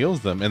and then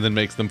heals them and then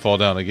makes them fall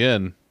down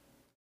again.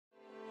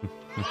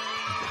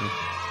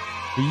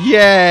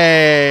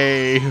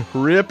 Yay!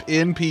 Rip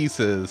in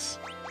pieces.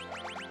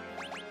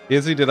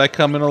 Izzy, did I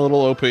come in a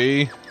little OP?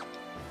 Be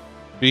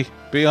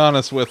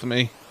honest with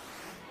me.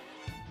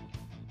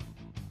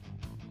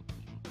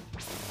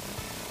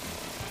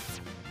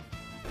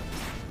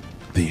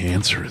 The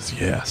answer is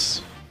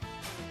yes.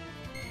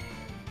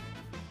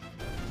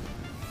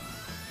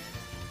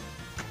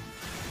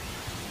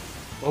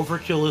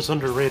 Overkill is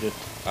underrated.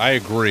 I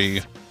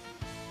agree.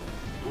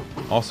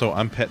 Also,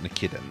 I'm petting a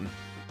kitten.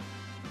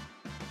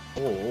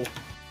 Oh.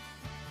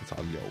 It's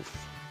all yof.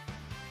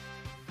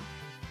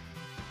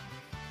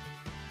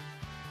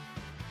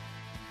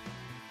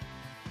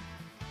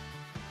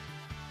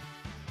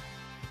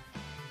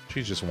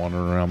 She's just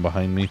wandering around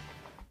behind me.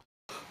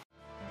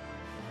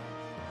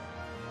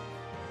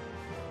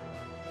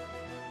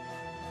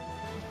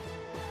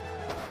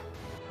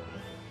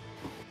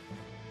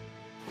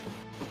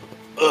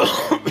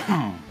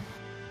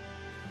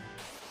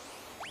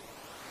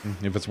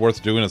 If it's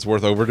worth doing, it's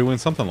worth overdoing,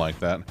 something like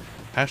that.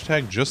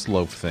 Hashtag just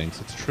loaf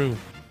things. It's true.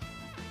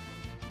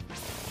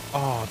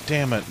 Oh,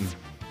 damn it.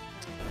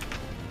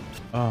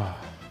 Oh.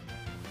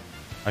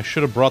 I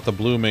should have brought the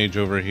blue mage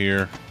over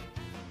here.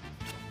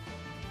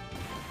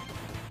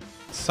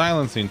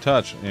 Silencing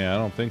touch. Yeah, I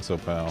don't think so,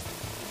 pal.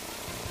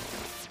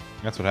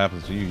 That's what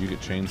happens to you. You get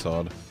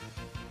chainsawed.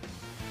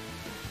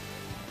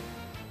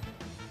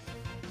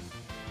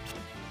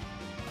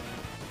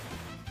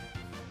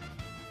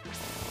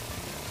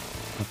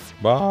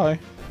 Bye.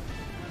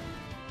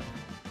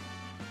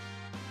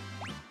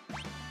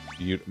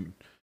 You,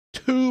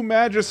 2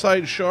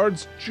 Magicite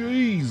shards?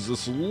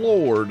 Jesus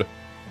Lord.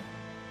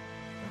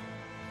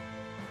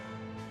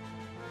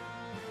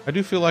 I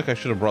do feel like I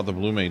should have brought the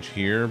blue mage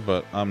here,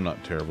 but I'm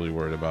not terribly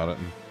worried about it.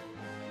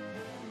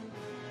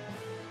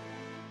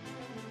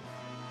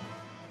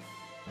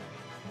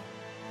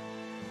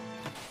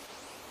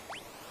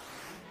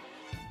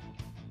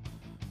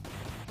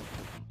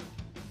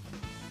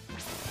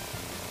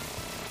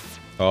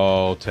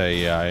 Oh,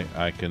 Tay, yeah,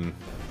 I can...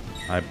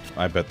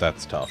 I bet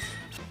that's tough.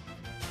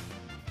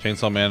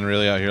 Chainsaw Man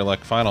really out here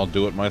like, fine, I'll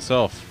do it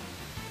myself.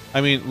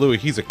 I mean, Louis,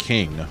 he's a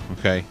king,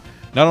 okay?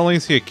 Not only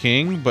is he a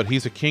king, but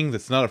he's a king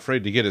that's not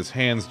afraid to get his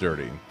hands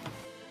dirty.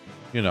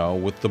 You know,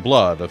 with the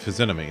blood of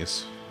his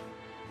enemies.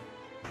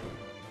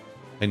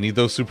 I need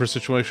those super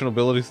situational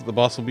abilities that the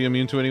boss will be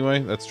immune to anyway?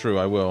 That's true,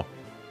 I will.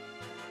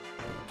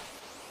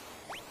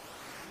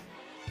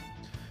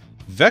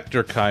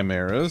 Vector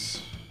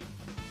Chimeras...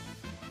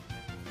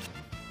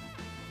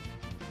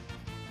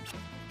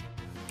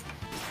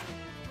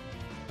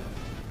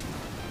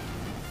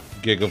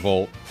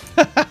 Gigavolt.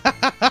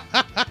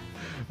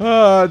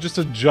 Just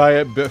a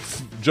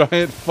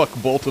giant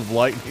fuck bolt of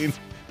lightning.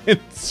 And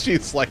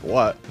she's like,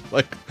 what?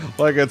 Like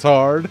it's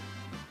hard?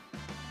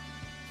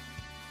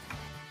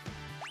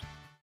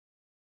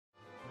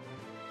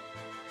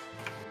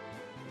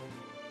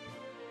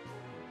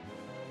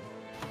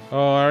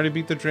 Oh, I already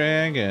beat the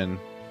dragon.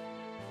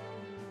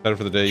 Better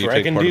for the day. You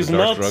Dragon take part of these the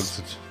dark nuts.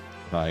 drugs.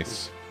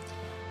 Nice.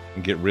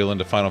 And get real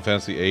into Final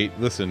Fantasy VIII.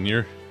 Listen,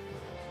 you're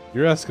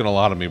asking a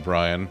lot of me,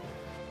 Brian.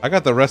 I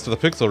got the rest of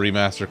the Pixel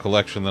Remaster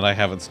collection that I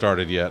haven't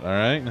started yet. All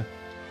right.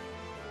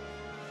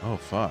 Oh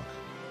fuck.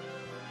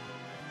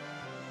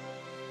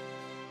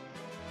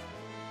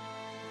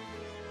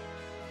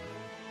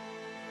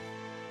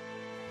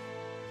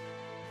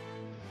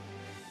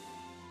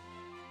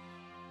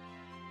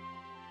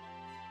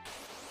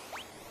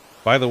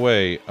 By the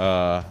way,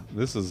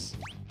 this is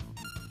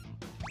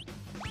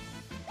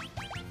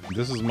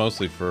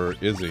mostly for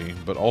Izzy,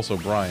 but also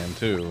Brian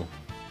too.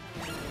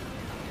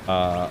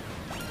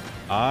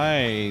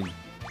 I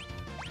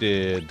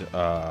did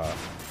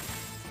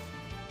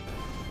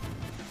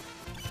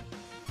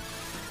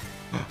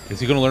Is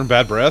he gonna learn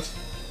Bad Breath?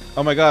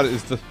 Oh my god,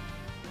 is the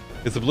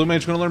Blue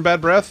Mage gonna learn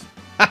Bad Breath?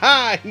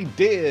 Haha, he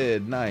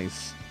did!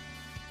 Nice.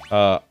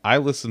 I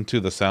listened to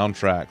the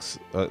soundtracks,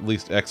 at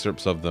least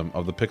excerpts of them,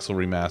 of the Pixel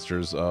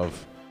remasters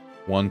of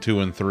 1, 2,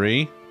 and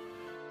 3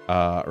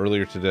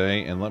 earlier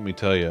today, and let me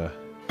tell you,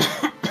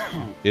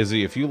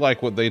 Izzy, if you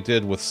like what they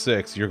did with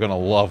 6, you're gonna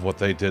love what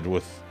they did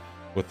with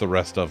the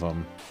rest of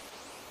them.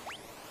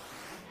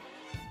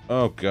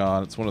 Oh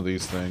god, it's one of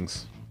these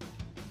things.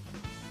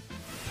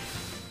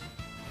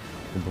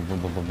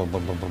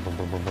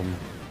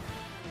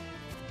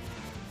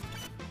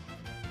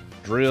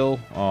 Drill?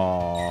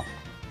 Aww.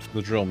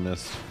 The drill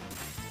missed.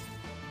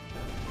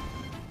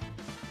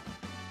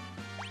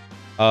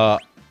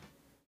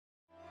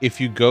 If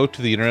you go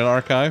to the Internet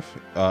Archive,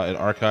 at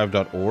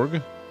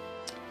archive.org,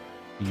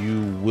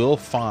 you will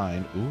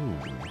find... Ooh.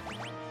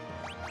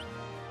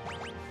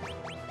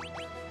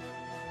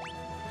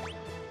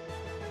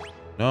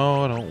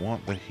 No, I don't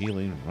want the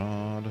healing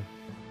rod.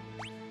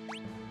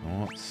 I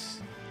want...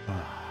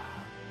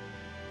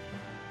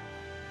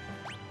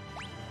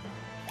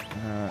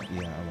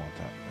 yeah, I want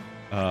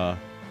that.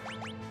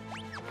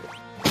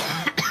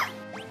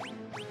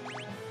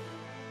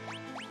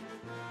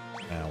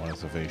 I want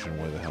his evasion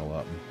way the hell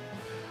up.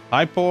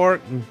 Hi,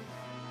 Pork!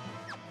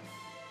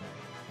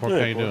 Pork, Hey,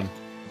 how you Pork.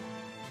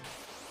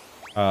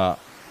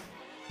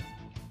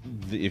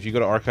 doing? If you go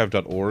to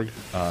archive.org,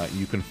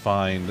 you can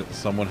find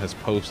someone has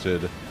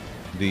posted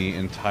the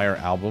entire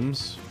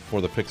albums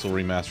for the Pixel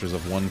remasters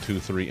of 1, 2,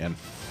 3, and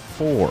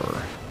 4.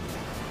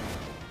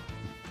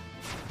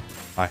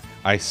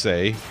 I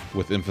say,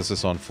 with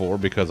emphasis on 4,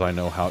 because I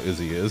know how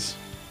Izzy is.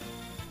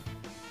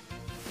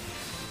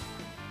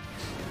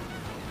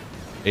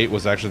 8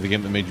 was actually the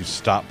game that made you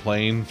stop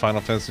playing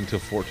Final Fantasy until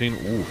 14.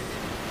 Ooh.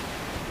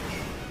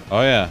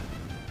 Oh, yeah.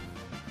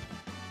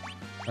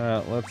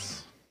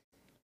 Let's...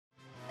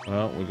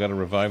 Well, we gotta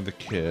revive the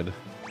kid.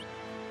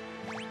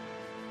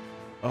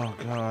 Oh,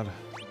 God.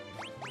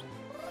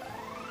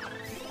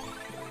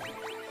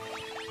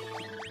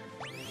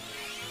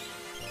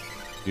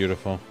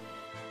 Beautiful.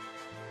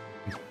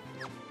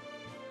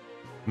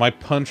 My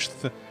punch...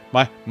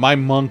 My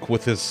monk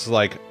with his,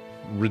 like,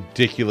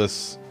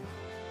 ridiculous...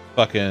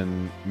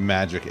 fucking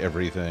magic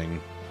everything.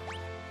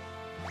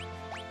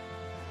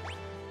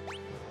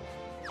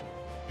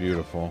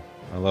 Beautiful.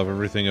 I love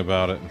everything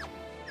about it.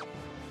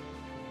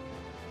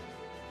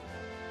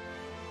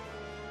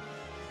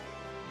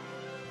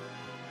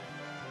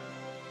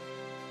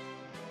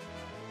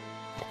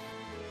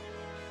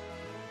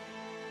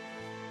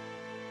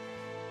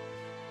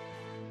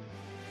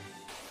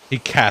 He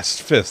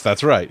casts fists.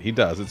 That's right. He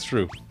does. It's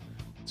true.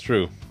 It's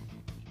true.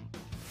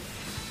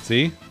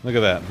 See? Look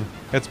at that.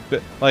 It's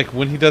like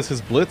when he does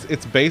his blitz,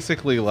 it's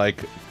basically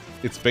like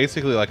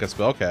a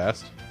spell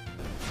cast.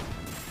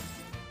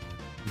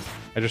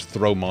 I just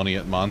throw money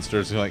at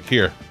monsters. You're like,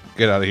 here,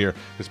 get out of here.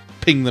 Just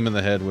ping them in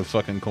the head with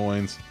fucking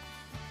coins.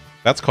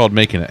 That's called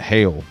making it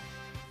hail.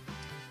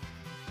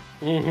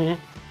 Mm-hmm.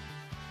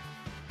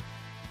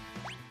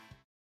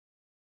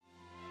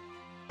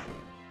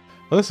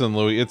 Listen,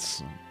 Louis,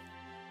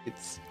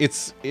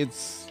 it's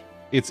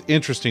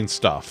interesting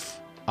stuff.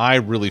 I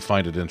really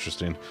find it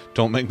interesting.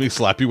 Don't make me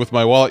slap you with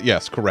my wallet.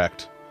 Yes,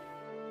 correct.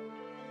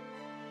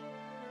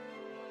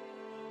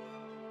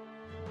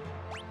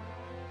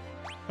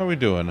 How are we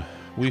doing?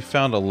 We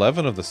found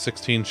 11 of the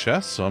 16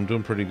 chests, so I'm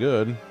doing pretty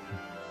good.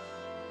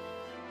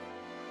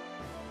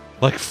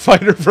 Like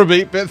Fighter from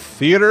 8-Bit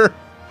Theater?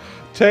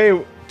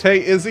 Tay,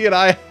 Izzy and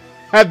I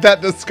had that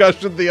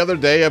discussion the other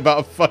day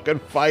about fucking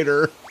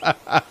Fighter.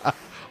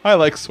 I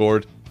like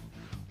sword.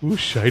 Ooh,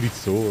 shiny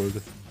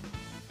sword.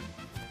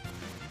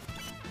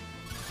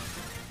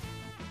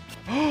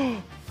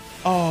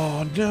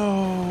 Oh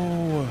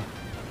no!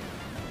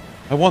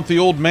 I want the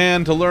old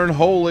man to learn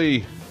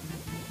holy.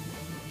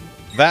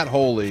 That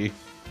holy.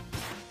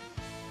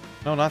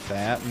 No, not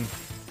that.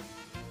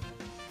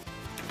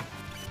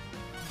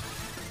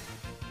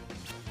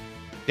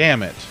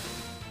 Damn it.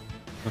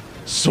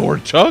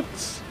 Sword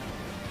chucks?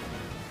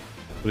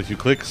 But if you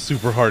click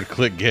super hard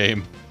click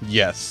game,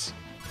 yes.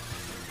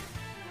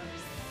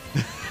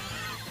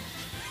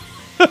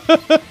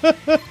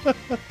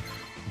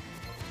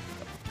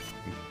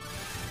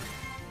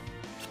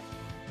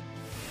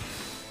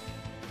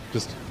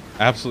 Just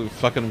absolute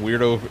fucking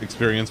weirdo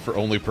experience for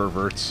only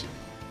perverts.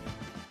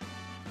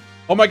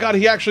 Oh my god,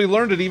 he actually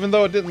learned it even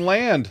though it didn't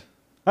land.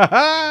 Ha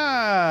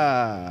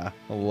ha!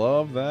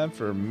 Love that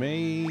for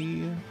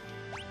me.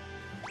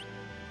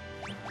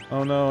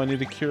 Oh no, I need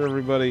to cure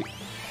everybody.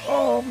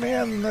 Oh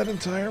man, that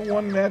entire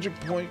one magic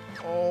point.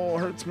 Oh,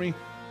 hurts me.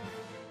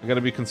 I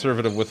gotta be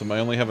conservative with them. I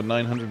only have a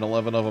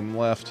 911 of them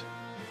left.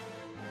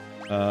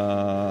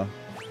 I'm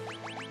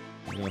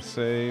gonna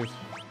save.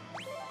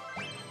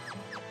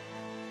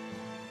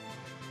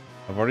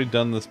 I've already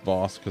done this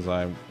boss because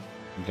I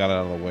got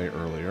out of the way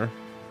earlier.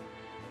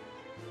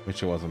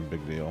 Which it wasn't a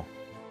big deal.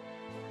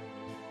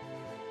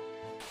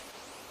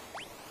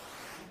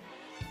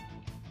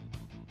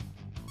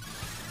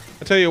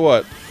 I tell you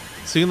what,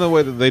 seeing the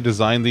way that they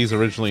designed these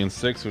originally in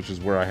 6, which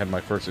is where I had my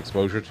first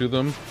exposure to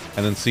them,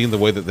 and then seeing the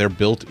way that they're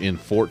built in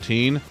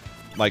 14,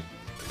 like,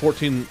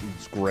 14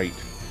 is great.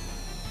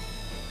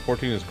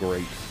 14 is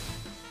great.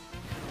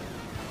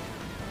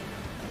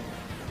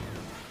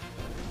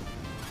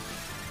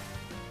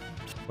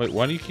 Wait,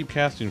 why do you keep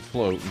casting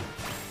float?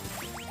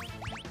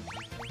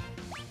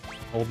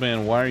 Old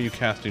man, why are you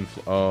casting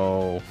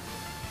Oh,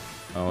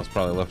 it's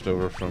probably left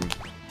over from...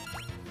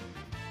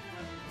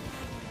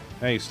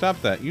 Hey,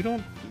 stop that. You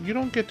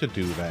don't get to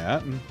do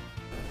that.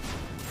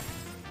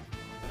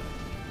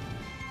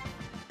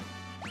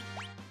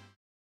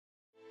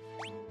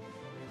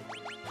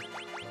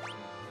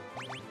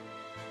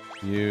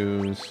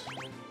 Use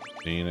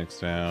Phoenix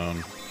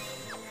down.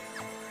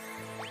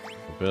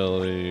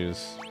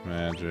 Abilities,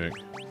 magic.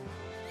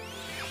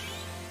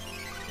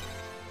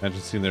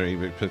 Imagine seeing their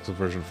 8-bit pixel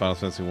version of Final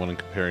Fantasy 1 and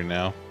comparing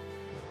now.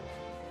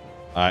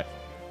 I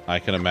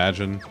can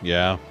imagine,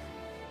 yeah.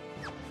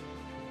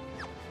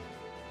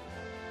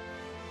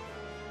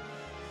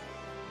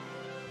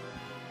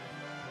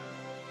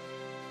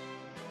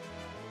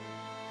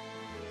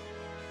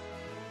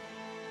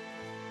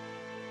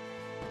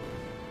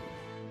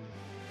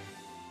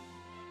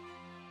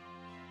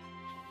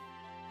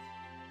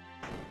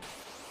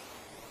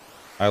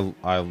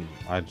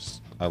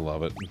 I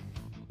love it.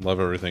 Love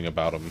everything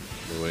about him,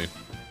 Louis.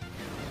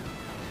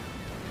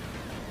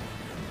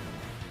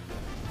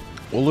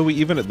 Well, Louis,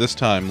 even at this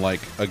time,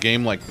 like, a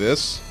game like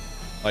this,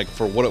 like,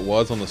 for what it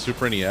was on the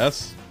Super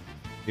NES,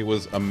 it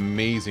was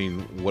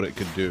amazing what it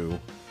could do.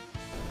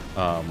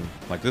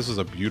 Like, this is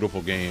a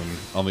beautiful game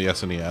on the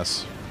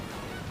SNES.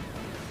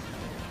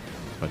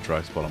 My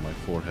dry spot on my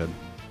forehead.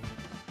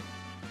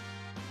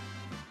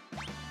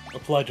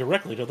 Apply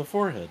directly to the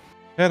forehead.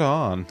 Head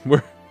on.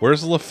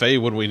 Where's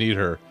LaFay when we need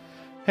her?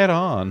 Head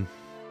on.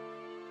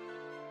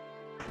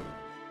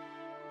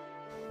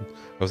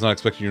 I was not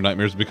expecting your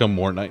nightmares to become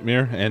more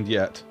nightmare, and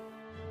yet.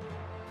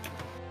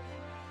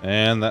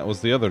 And that was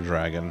the other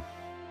dragon.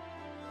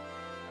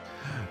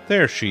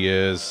 There she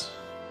is.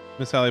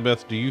 Miss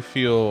Allybeth, do you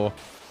feel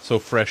so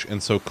fresh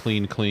and so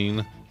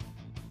clean?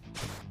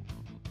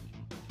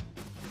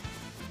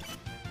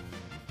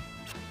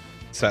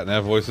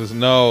 Sat-nav voices?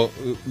 No,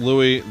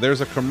 Louis,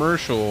 there's a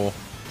commercial,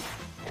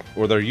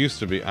 or there used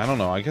to be, I don't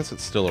know, I guess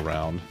it's still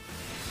around.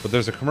 But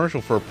there's a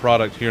commercial for a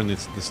product here in the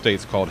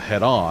States called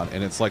Head On,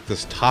 and it's like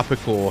this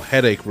topical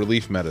headache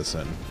relief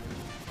medicine.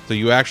 So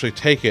you actually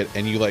take it,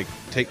 and you like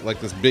take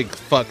like this big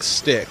fuck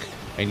stick,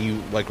 and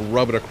you like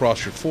rub it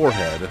across your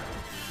forehead.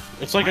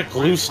 It's like a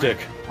glue stick.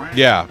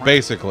 Yeah,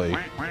 basically.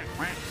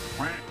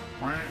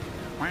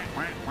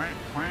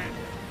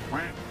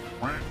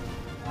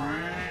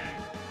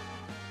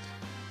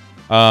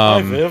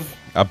 Hi, Viv.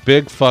 A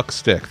big fuck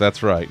stick,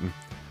 that's right.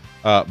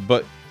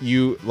 But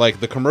you, like,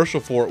 the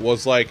commercial for it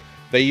was like,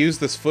 they used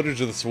this footage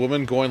of this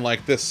woman going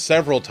like this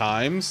several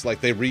times, like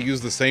they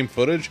reused the same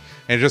footage,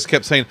 and it just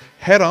kept saying,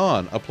 head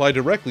on, apply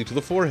directly to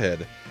the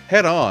forehead.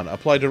 Head on,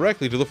 apply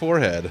directly to the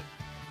forehead.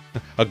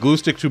 A glue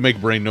stick to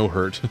make brain no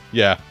hurt.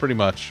 Yeah, pretty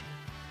much.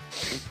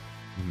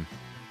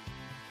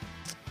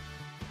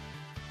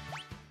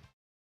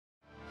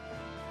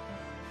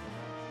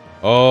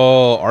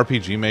 Oh,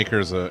 RPG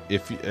Maker's a...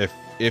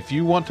 If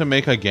you want to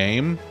make a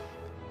game,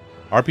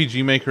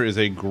 RPG Maker is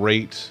a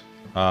great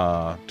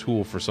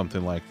tool for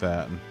something like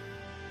that.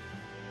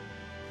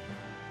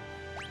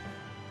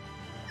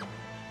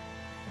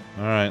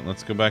 Alright,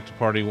 let's go back to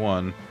Party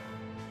 1.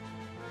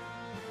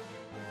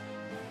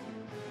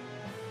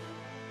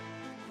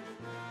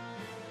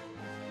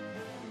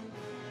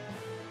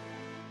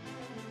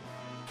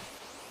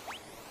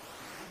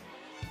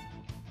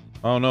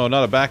 Oh no,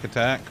 not a back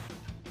attack.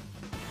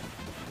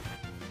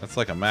 That's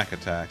like a Mac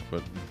attack,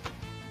 but...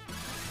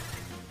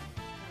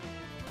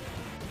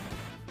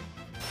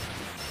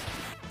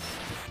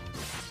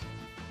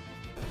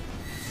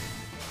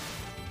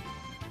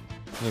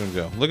 Look at him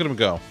go. Look at him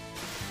go.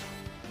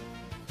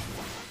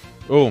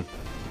 Oh,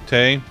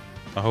 Tay,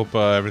 I hope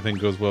everything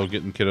goes well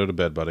getting kiddo to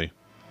bed, buddy.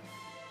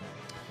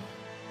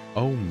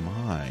 Oh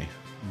my.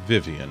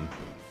 Vivian.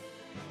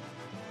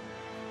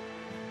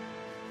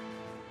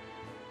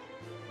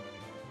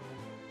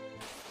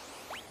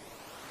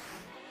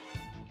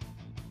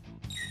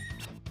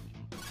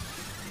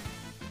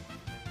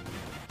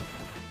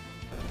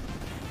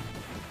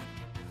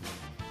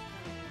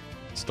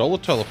 Stole a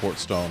teleport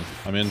stone.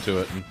 I'm into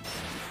it.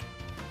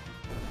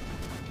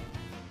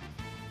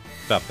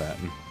 Stop that.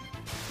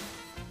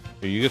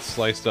 Here, you get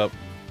sliced up.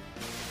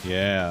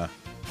 Yeah.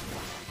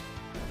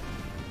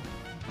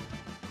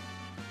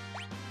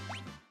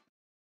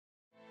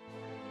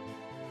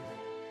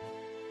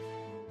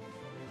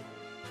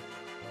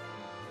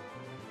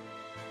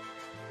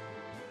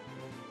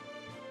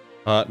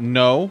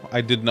 No,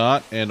 I did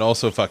not, and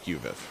also fuck you,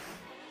 Viv.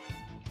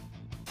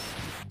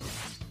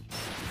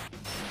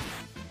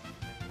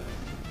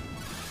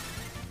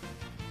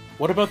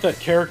 What about that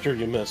character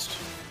you missed?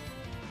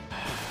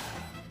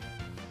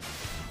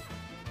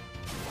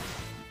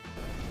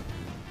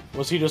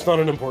 Was he just not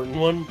an important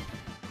one?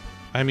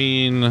 I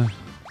mean...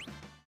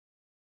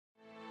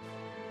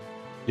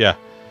 Yeah.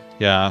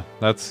 Yeah,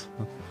 that's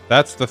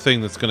the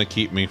thing that's gonna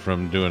keep me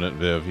from doing it,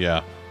 Viv,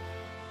 yeah.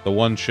 The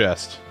one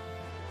chest.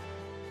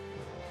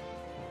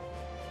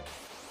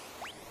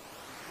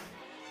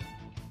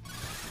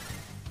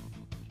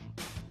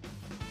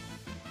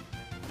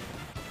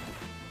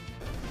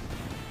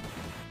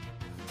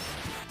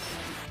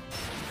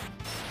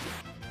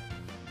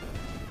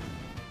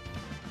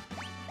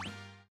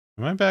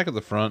 Am I back at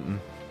the front?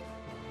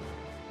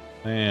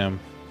 I am.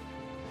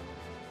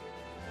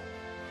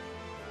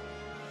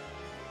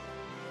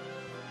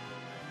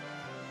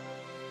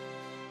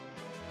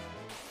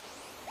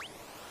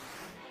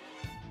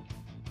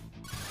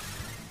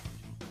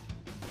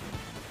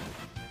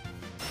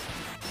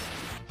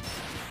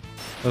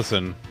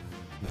 Listen,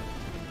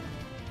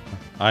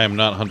 I am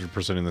not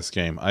 100%ing this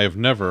game. I have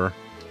never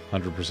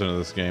 100% of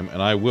this game, and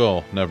I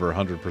will never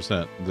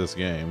 100% this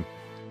game.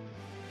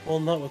 Well,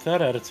 not with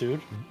that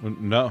attitude.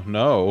 No,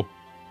 no.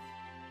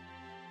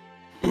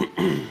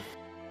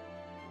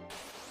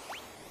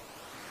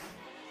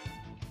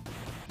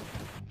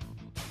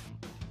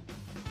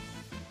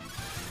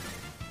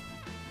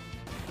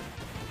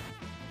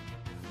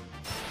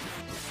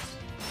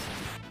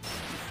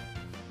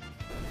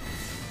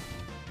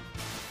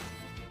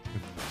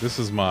 This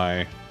is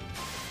my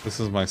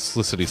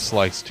Slicity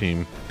Slice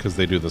team, because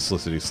they do the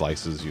Slicity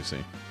Slices, you see.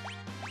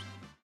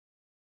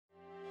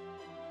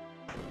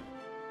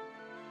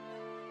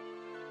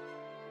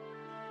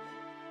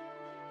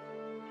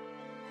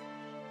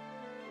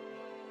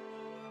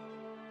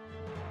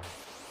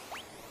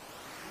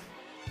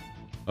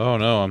 Oh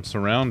no, I'm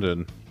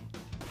surrounded.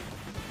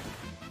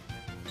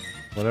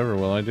 Whatever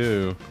will I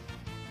do?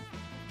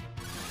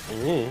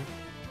 Ooh.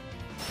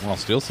 I'll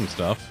steal some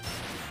stuff.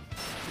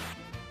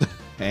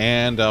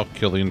 And I'll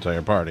kill the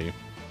entire party.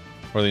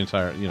 Or the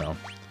entire, you know,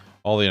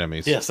 all the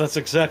enemies. Yes, that's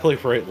exactly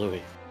right,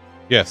 Louis.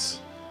 Yes.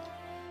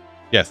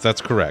 Yes,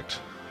 that's correct.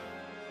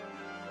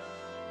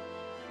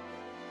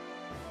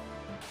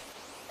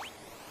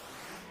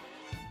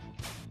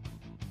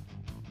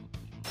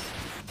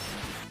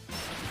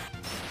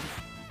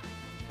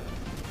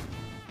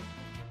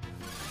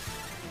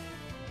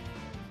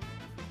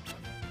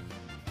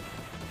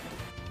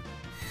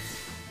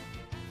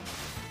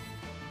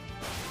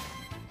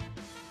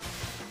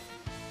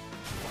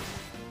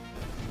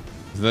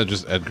 Isn't that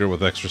just Edgar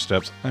with extra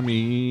steps? I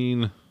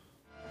mean...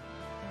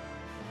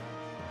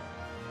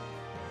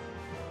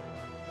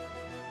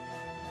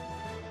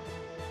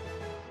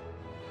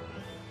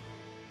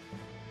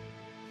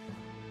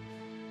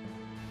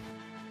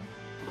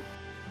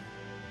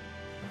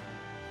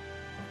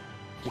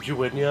 Did you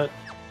win yet?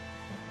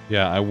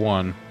 Yeah, I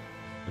won.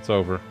 It's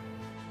over.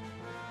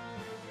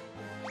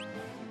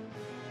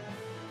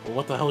 Well,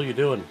 what the hell are you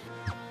doing?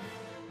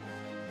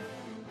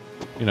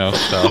 You know,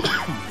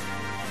 stuff.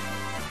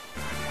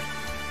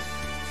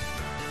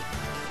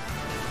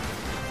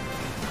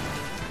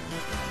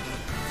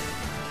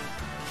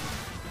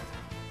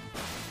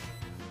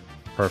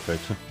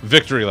 Perfect.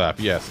 Victory lap.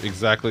 Yes,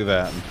 exactly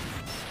that.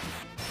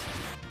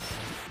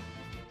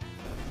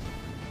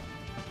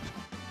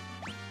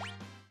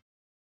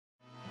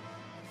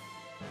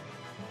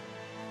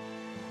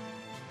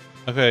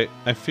 Okay,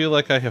 I feel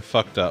like I have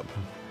fucked up.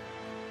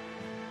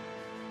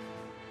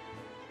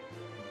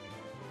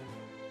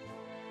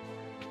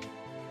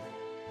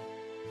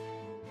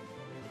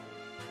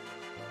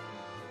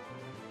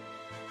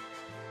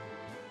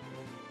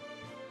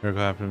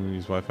 Miracle happened to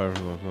use Wi-Fi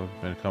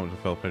and comment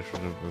to fellow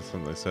patrons with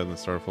something they said and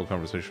start a full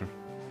conversation.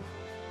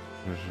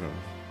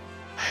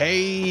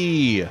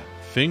 Hey!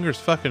 Fingers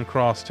fucking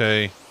crossed,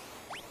 hey.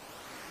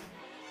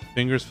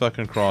 Fingers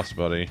fucking crossed,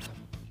 buddy.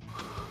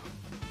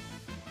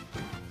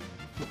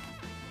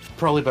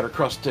 Probably better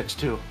cross dicks,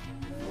 too.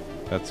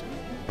 That's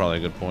probably a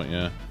good point,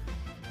 yeah.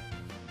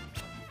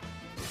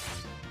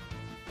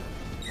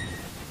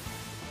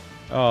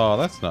 Oh,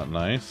 that's not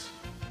nice.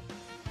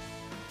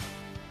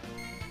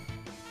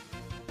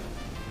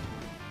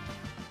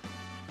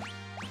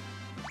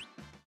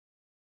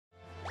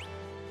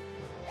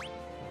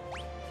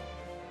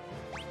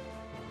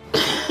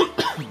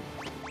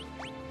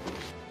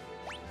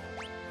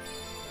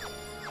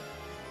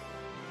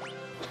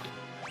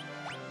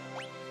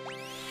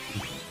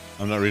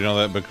 I'm not reading all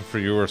that, but for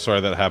you, we're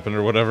sorry that happened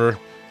or whatever.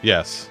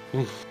 Yes.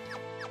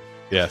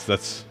 Yes,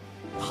 that's...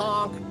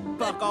 Honk,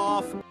 fuck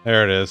off.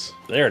 There it is.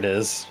 There it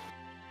is.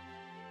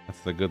 That's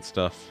the good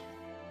stuff.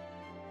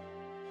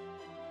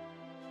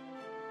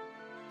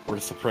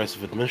 Worth the price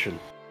of admission.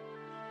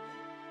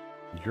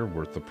 You're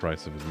worth the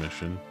price of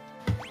admission.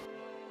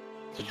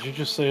 Did you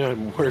just say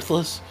I'm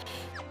worthless?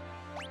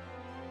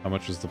 How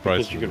much is the price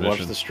Because of you could admission?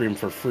 watch the stream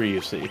for free,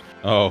 you see.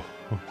 Oh.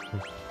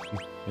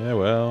 Yeah,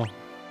 well.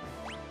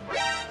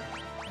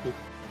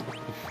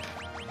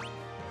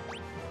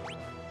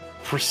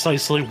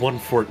 Precisely one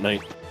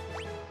fortnight.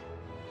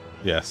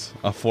 Yes,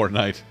 a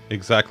fortnight.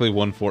 Exactly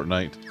one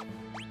fortnight.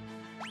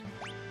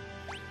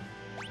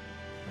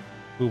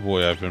 Oh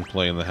boy, I've been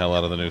playing the hell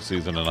out of the new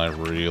season and I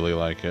really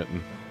like it.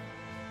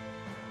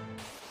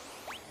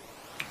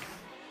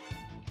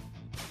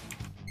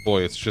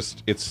 Boy, it's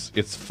just,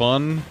 it's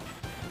fun.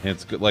 And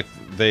it's good. Like,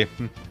 they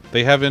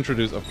have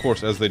introduced, of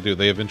course, as they do,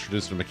 they have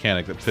introduced a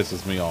mechanic that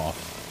pisses me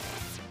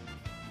off.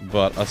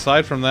 But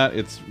aside from that,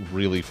 it's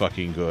really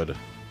fucking good.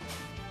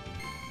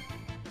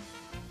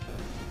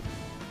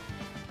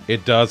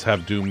 It does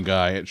have Doom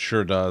Guy. It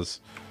sure does.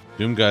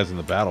 Doom Guy's in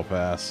the Battle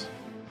Pass.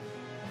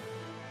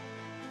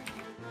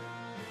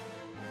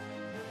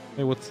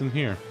 Hey, what's in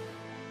here?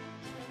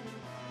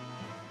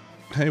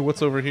 Hey,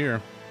 what's over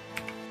here?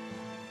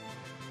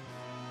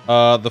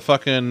 The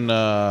fucking,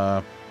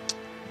 the...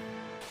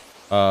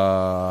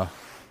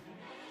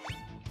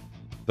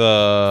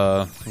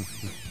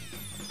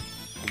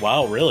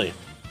 Wow, really?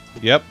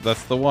 Yep,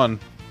 that's the one.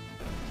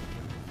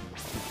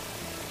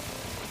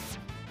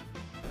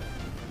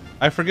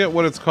 I forget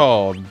what it's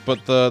called,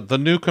 but the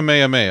new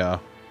Kamehameha.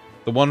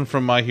 The one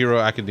from My Hero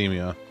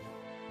Academia.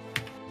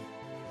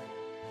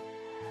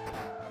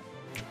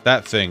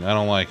 That thing, I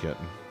don't like it.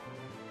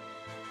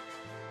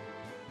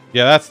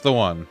 Yeah, that's the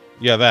one.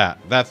 Yeah,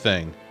 that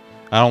thing.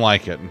 I don't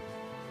like it.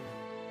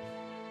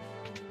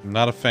 I'm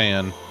not a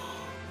fan.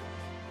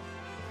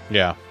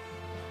 Yeah.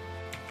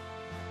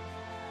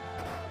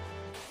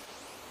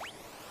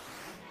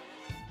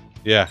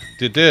 Yeah,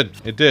 it did.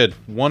 It did.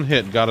 One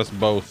hit got us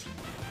both.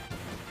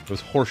 It was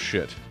horse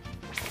shit.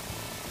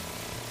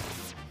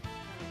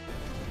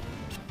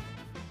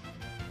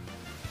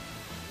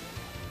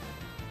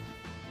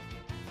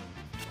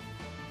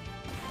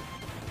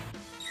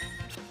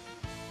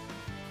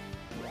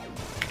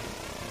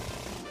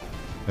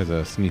 There's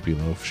a Sneepy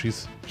Loaf.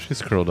 She's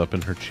curled up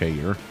in her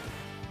chair,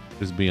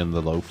 just being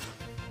the loaf.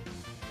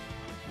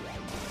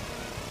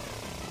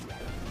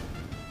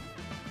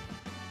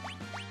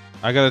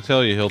 I gotta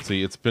tell you,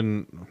 Hilty, it's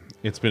been.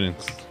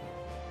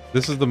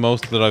 This is the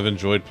most that I've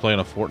enjoyed playing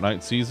a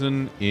Fortnite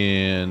season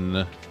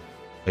in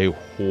a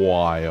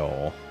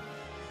while.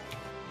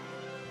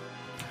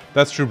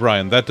 That's true,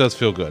 Brian. That does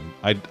feel good.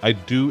 I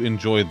do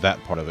enjoy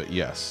that part of it.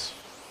 Yes.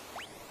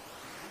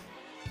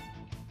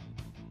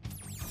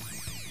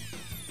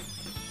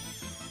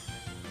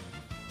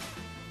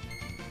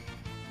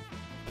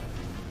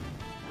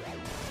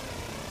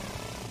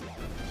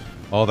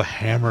 Oh, the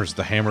hammers.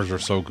 The hammers are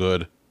so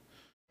good. Oh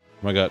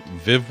my god.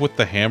 Viv with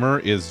the hammer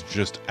is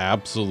just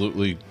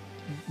absolutely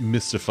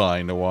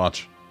mystifying to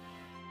watch.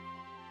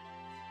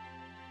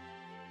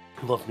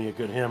 Love me a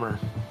good hammer.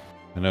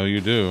 I know you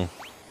do.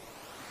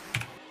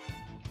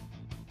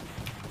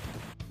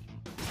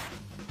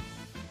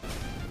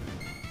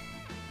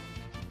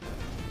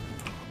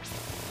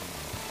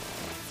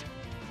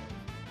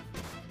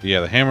 Yeah,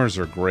 the hammers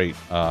are great.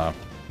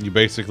 You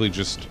basically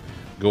just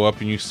go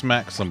up and you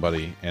smack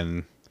somebody,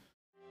 and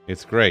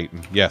it's great.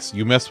 Yes,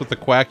 you mess with the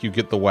quack, you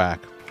get the whack.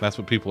 That's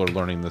what people are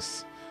learning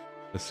this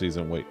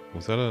season. Wait,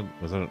 was that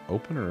an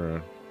open or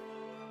a...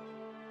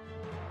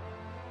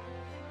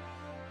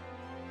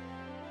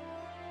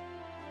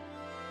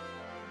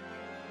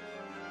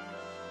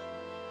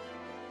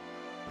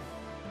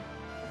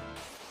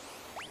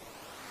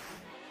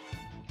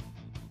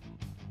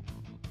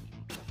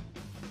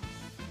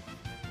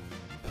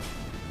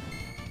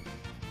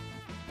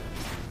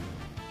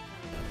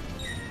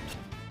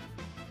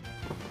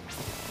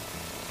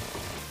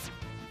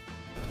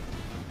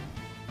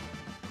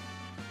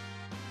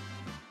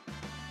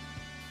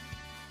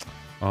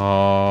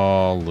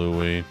 Oh,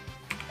 Louie.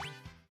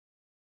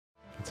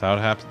 That's how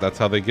it happens. That's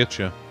how they get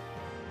you.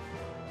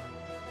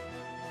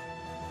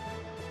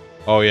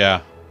 Oh,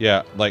 yeah.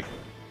 Yeah, like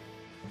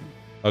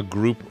a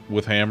group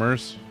with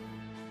hammers.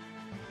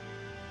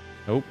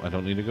 Nope, I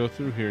don't need to go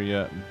through here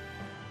yet.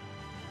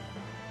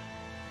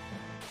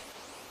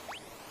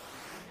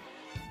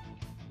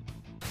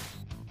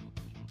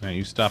 Hey,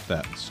 you stop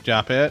that.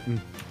 Stop it.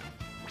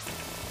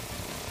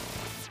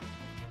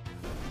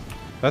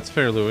 That's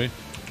fair, Louie.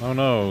 Oh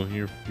no,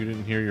 you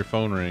didn't hear your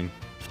phone ring.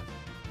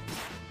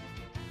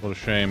 What a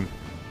shame.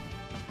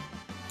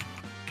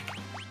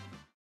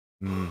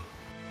 Hmm.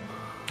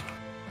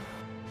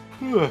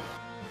 You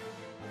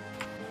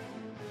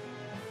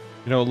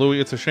know, Louie,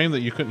 it's a shame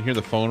that you couldn't hear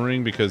the phone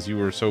ring because you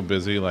were so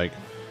busy, like,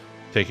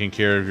 taking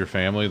care of your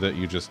family that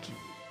you just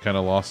kind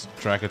of lost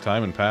track of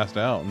time and passed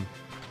out.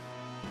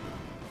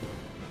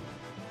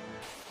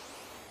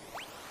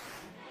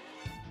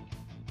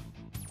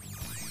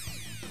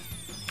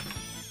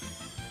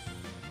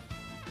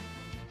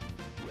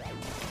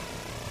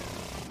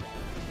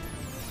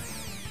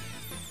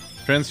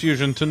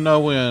 Transfusion to no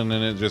win,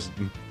 and it just...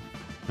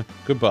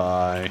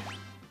 Goodbye.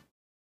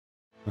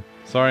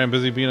 Sorry, I'm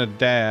busy being a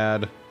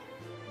dad.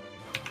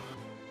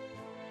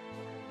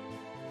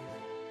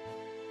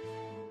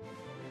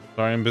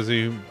 Sorry, I'm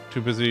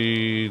too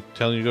busy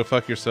telling you to go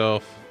fuck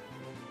yourself.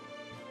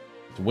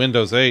 It's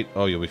Windows 8.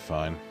 Oh, you'll be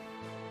fine.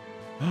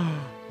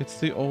 It's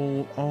the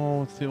old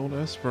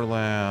Esper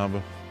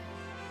Lab.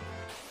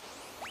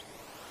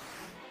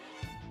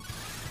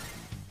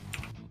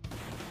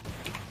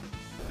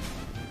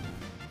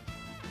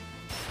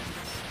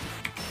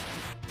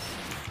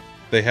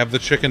 They have the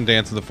chicken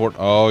dance in the fort.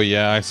 Oh,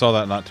 yeah, I saw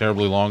that not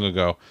terribly long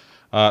ago.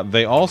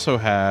 They also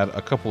had,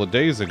 a couple of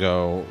days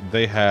ago,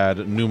 they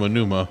had Numa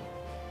Numa.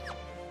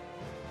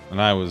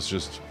 And I was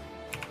just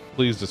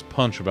pleased as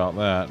punch about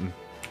that.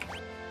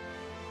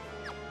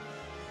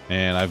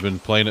 And I've been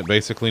playing it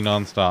basically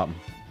non-stop.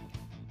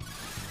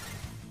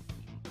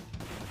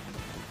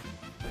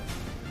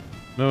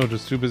 No,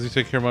 just too busy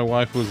taking care of my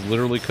wife who was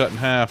literally cut in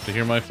half to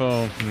hear my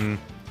phone.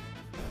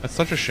 That's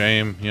such a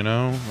shame, you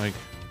know? Like...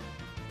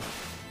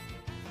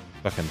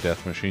 Fucking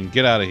death machine.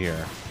 Get out of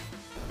here.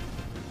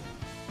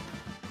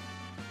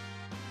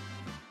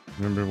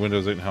 Remember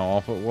Windows 8 and how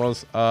awful it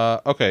was?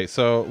 Okay,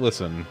 so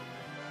listen.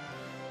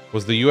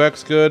 Was the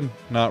UX good?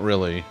 Not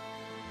really.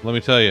 Let me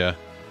tell you,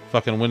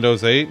 fucking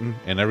Windows 8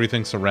 and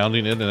everything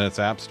surrounding it in its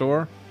app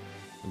store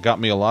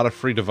got me a lot of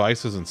free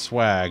devices and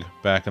swag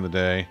back in the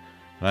day,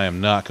 and I am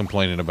not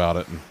complaining about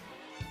it.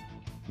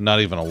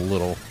 Not even a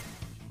little.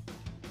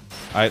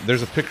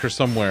 There's a picture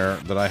somewhere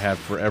that I had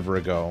forever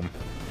ago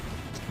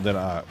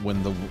that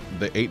when the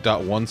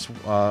 8.1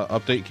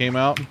 update came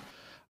out,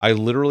 I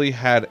literally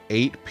had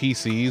 8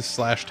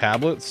 PCs /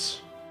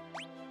 tablets.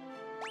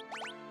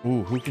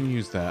 Ooh, who can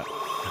use that?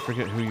 I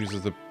forget who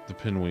uses the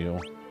pinwheel.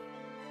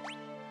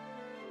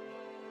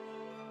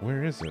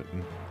 Where is it?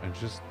 I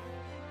just...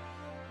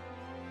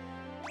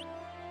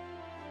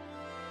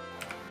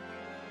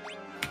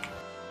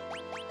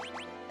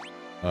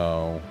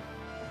 Oh.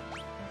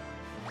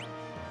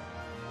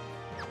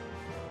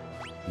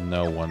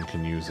 No one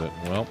can use it.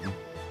 Well...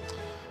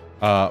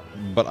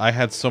 but I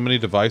had so many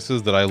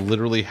devices that I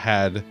literally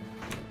had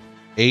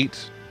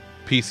 8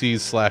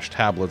 PCs /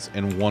 tablets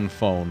and 1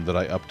 phone that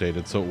I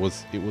updated. So it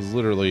was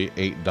literally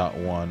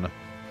 8.1.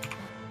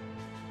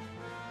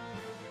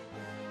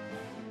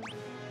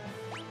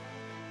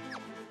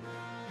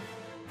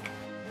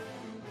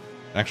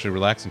 Actually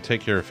relax and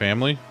take care of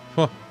family?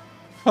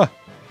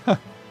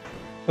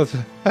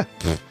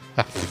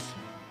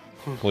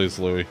 Please,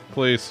 Louie.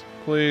 Please.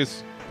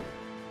 Please.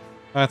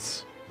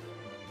 That's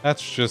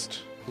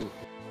just...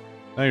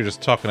 Now you're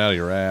just talking out of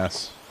your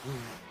ass.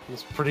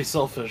 It's pretty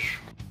selfish.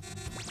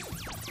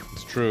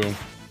 It's true.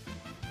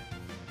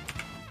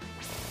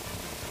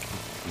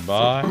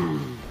 Bye.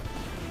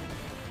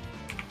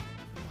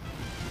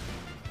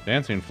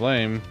 Dancing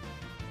flame.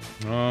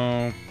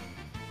 Oh.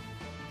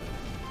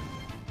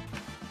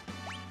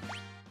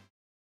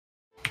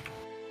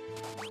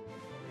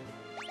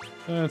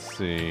 Let's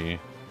see.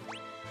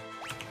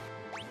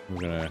 We're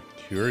gonna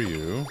cure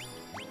you.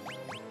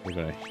 We're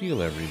gonna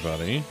heal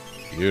everybody.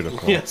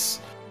 Beautiful. Yes.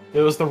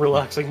 It was the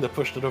relaxing that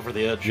pushed it over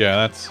the edge. Yeah,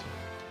 that's...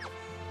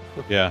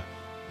 Yeah.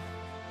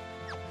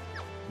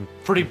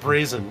 Pretty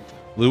brazen.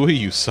 Louie,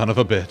 you son of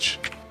a bitch.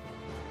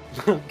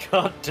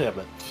 God damn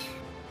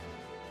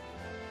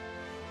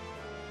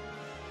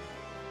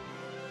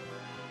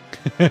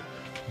it.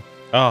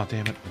 Oh,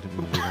 damn it. I didn't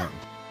mean to do that.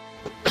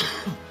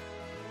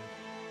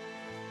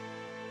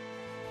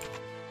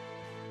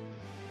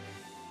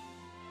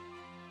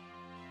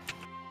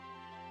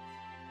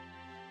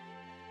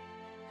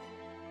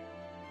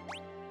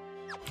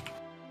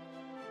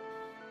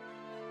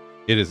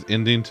 It is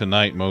ending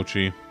tonight,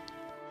 Mochi.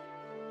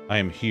 I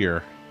am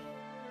here.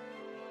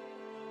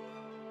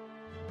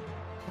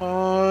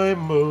 Hi,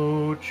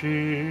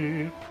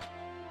 Mochi.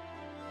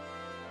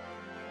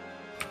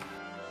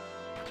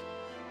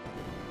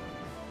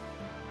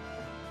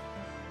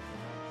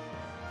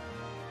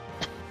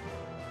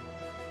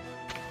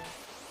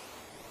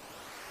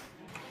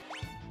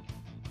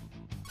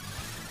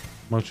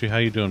 Mochi, how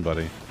you doing,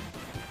 buddy?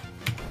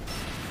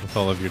 With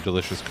all of your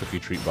delicious cookie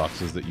treat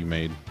boxes that you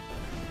made.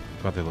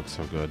 God, they look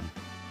so good.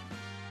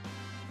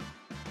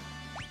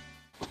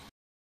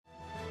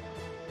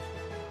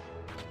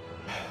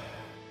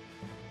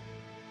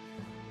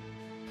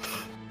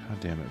 God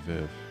damn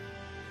it,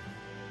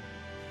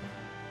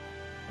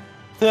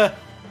 Viv.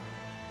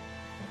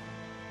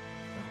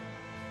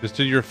 Just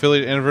did your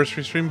affiliate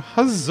anniversary stream?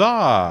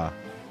 Huzzah!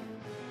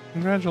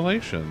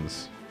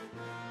 Congratulations.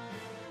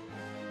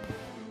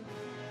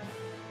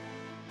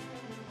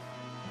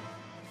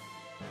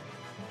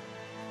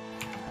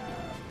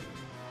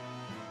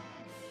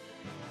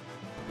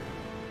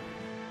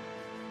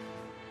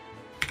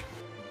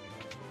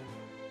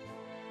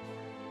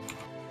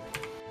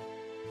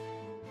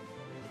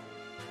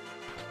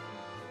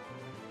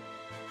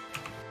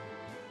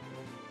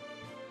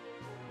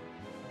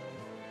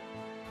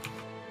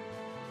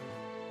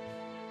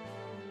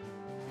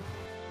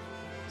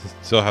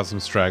 Still have some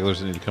stragglers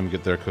that need to come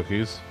get their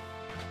cookies.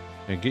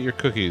 Hey, get your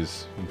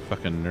cookies, you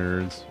fucking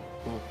nerds.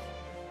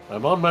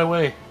 I'm on my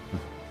way.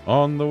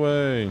 On the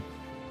way.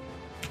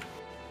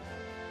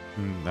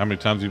 How many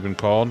times have you been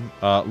called?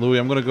 Louis,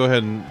 I'm gonna go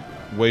ahead and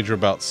wager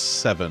about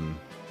 7.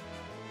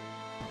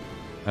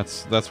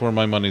 That's where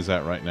my money's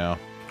at right now.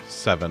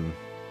 7.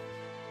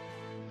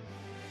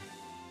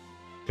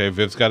 Okay,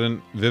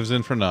 Viv's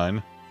in for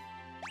 9.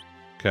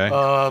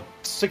 Okay.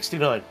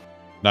 69.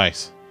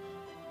 Nice.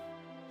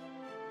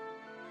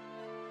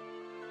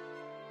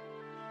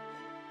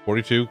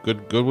 42.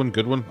 Good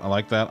one. I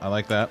like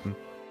that.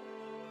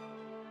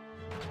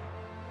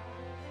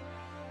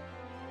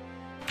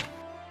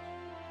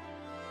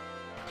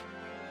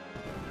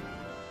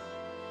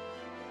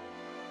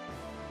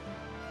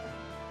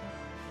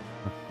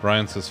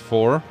 Brian says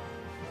 4.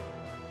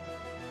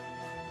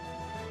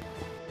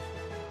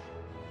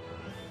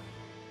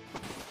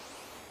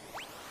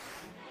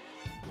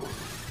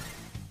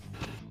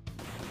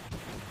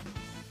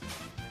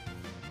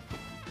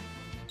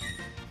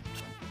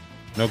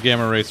 No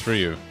gamma rays for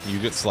you. You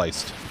get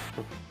sliced.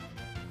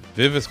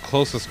 Viv is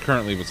closest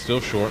currently, but still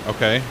short.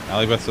 Okay.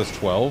 Alibeth says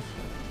 12.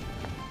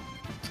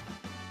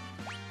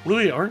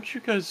 Louis, aren't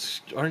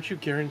you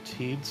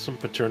guaranteed some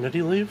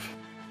paternity leave?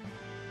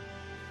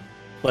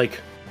 Like,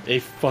 a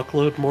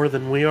fuckload more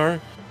than we are?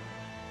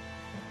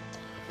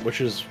 Which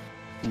is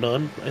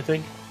none, I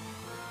think.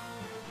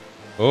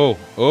 Oh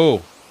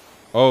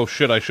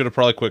shit, I should have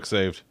probably quick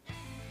saved.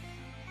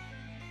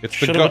 It's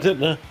the Should've,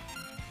 didn't I?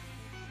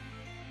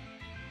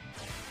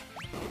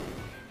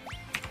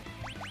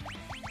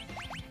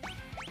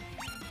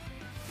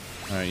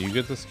 Alright, you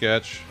get the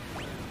sketch.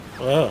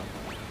 Oh.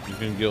 You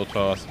can guild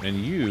toss,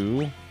 and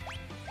you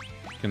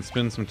can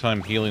spend some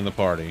time healing the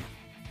party.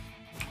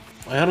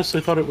 I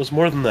honestly thought it was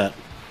more than that.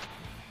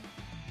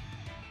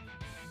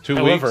 2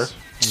 However, weeks?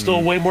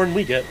 still way more than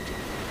we get.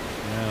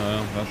 Yeah,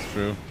 well, that's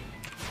true.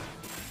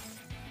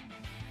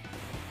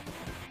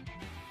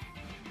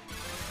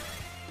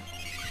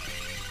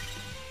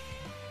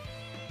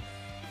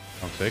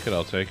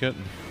 I'll take it.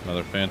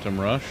 Another Phantom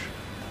Rush.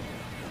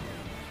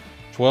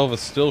 12 is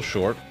still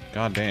short.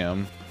 God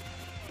damn.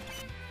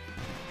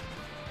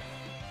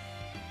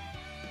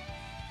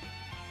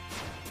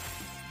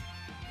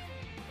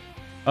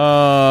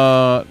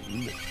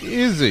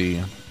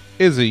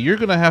 Izzy, you're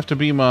gonna have to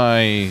be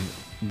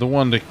the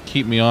one to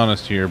keep me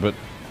honest here, but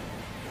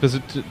does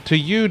it to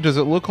you, does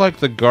it look like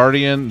the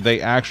Guardian, they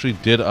actually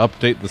did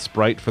update the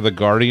sprite for the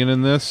Guardian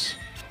in this?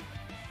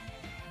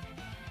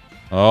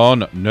 Oh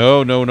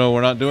no,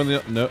 we're not doing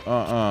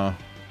the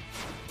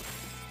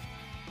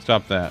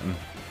Stop that.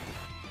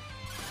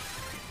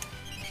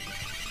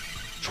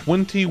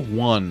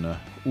 21.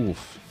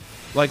 Oof.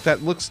 Like that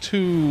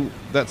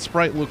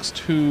sprite looks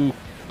too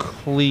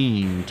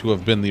clean to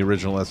have been the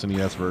original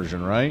SNES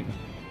version, right?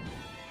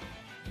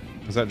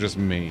 Is that just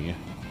me?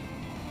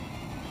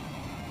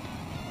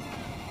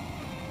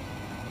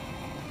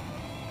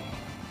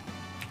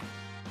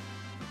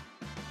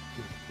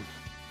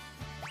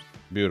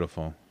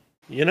 Beautiful.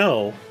 You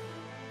know,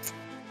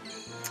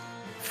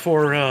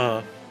 for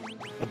a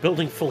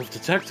building full of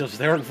detectives,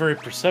 they aren't very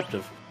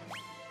perceptive.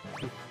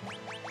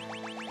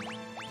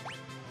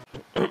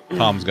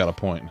 Tom's got a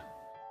point.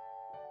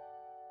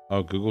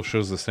 Oh, Google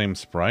shows the same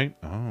sprite?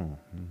 Oh.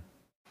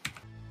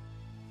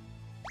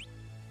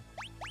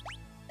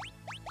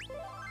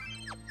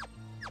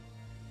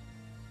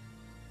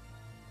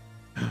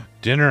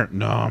 Dinner?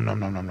 No.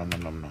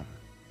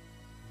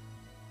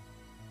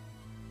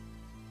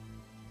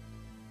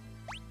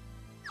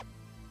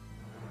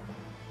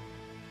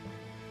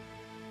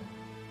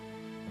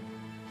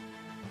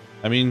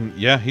 I mean,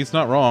 yeah, he's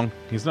not wrong.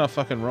 He's not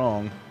fucking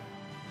wrong.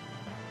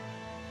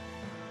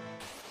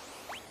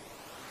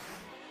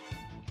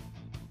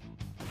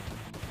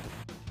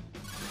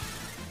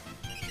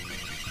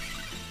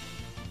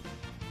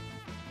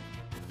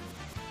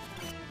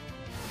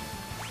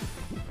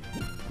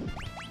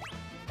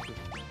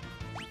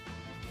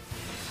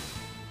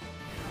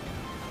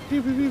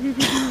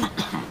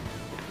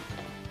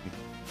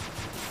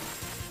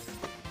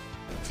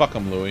 Fuck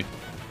him, Louis.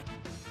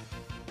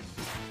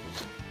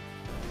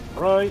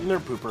 Right in their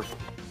pooper.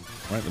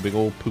 Right, the big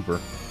old pooper.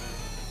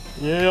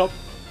 Yep.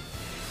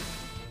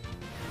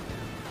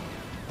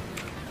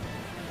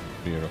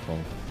 Beautiful.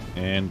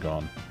 And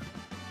gone.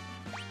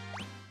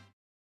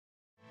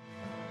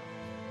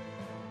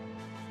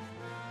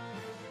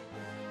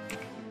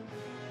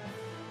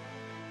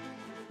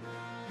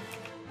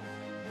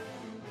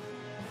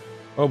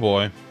 Oh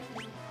boy.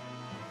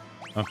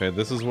 Okay,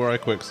 this is where I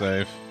quick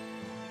save.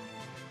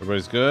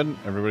 Everybody's good?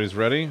 Everybody's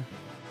ready?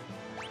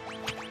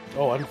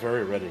 Oh, I'm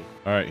very ready.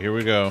 Alright, here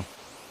we go.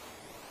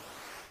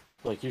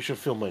 Like, you should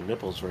feel my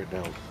nipples right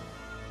now.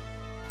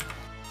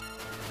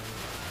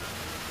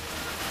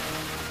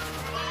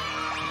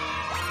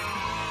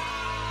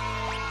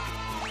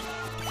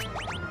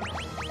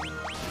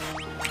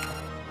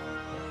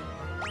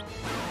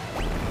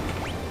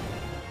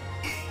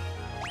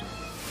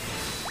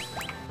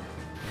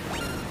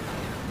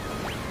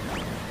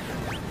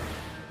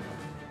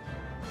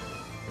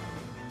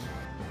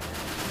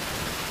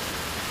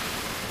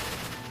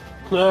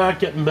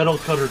 Get metal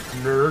cutter,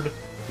 nerd.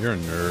 You're a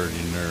nerd,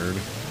 you nerd.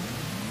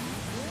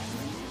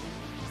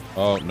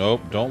 Oh,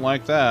 nope, don't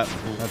like that.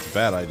 That's a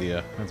bad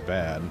idea. That's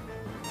bad.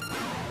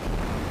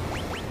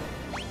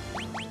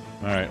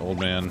 Alright, old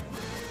man.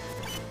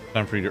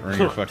 Time for you to earn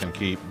your fucking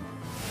keep.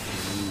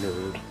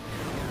 Nerd.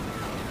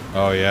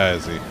 Oh, yeah,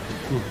 is he?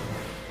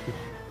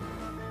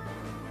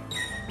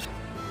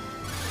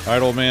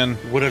 Alright, old man.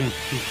 Wooden.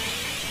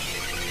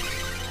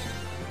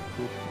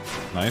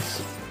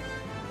 Nice.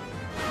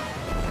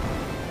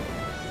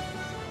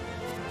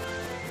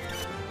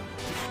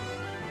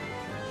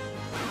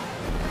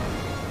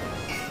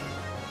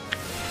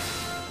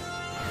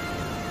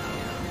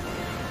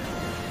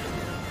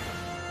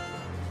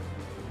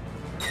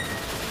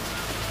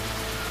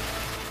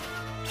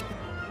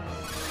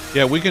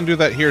 Yeah, we can do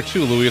that here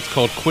too, Louis. It's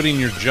called quitting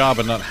your job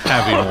and not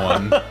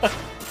having one.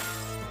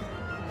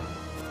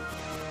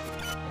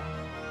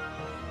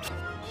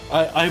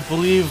 I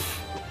believe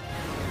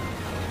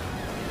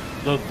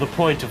the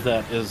point of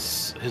that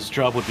is his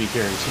job would be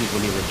guaranteed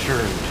when he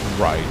returned.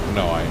 Right.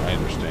 No, I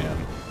understand.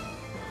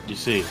 You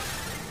see.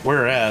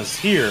 Whereas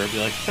here, it'd be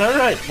like,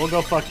 alright, we'll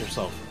go fuck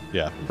yourself.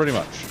 Yeah, pretty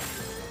much.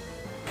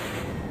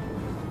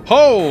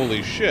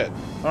 Holy shit.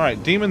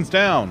 Alright, demons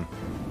down.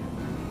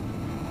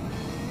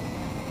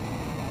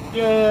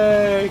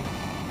 Yay!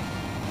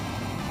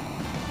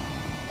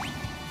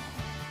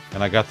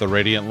 And I got the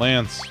Radiant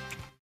Lance.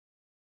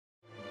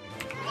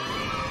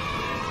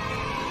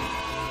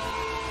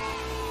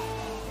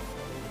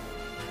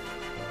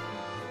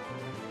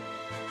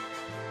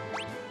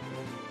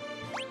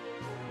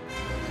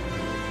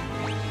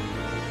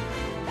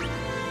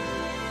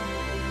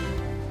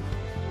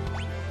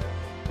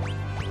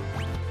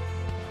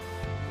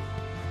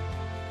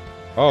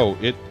 Oh,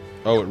 it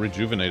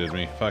rejuvenated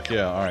me. Fuck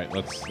yeah. All right,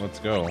 let's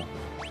go.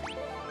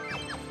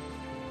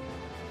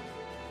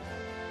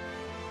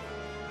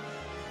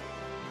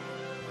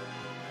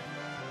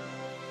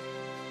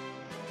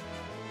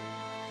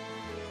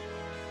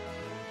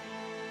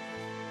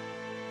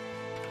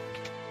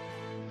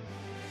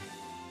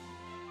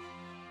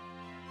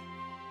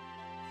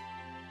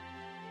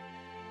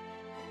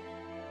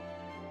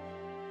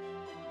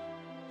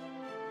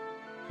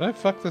 Did I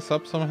fuck this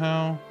up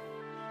somehow?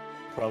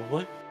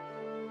 Probably.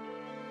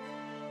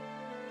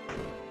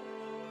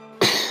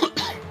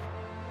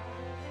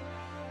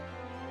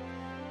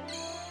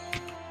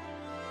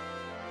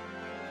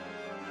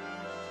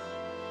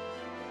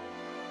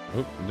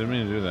 Oop, didn't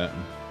mean to do that.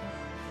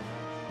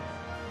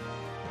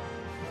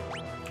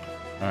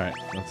 Alright,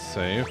 let's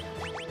save.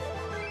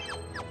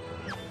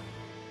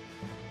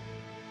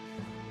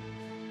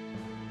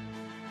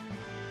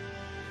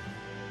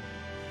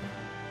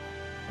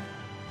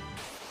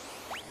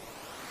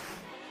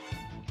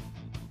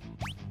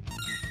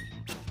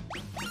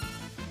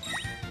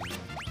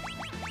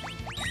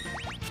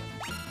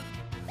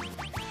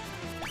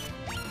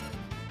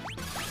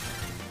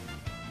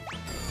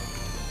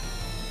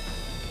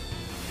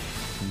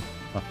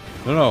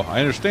 No, I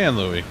understand,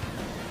 Louis.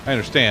 I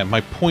understand.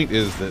 My point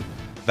is that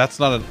that's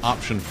not an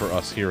option for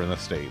us here in the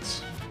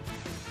States.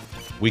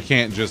 We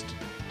can't just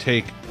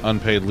take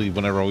unpaid leave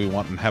whenever we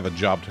want and have a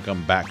job to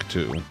come back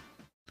to.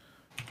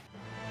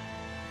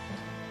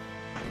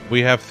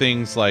 We have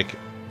things like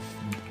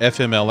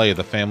FMLA,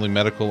 the Family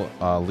Medical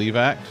Leave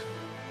Act,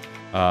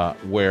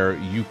 where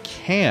you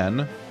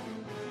can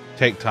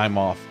take time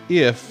off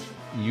if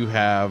you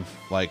have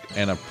like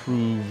an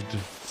approved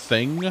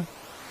thing.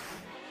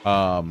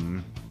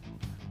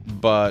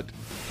 But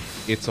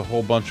it's a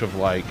whole bunch of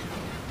like,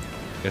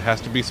 it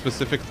has to be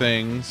specific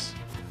things,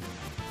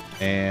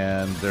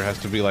 and there has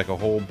to be like a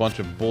whole bunch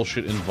of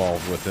bullshit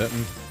involved with it.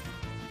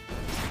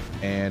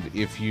 And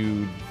if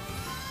you,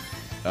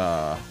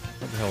 what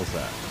the hell is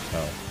that?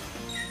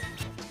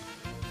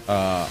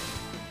 Oh.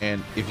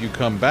 And if you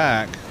come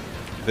back,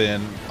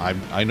 then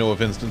I know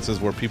of instances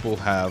where people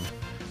have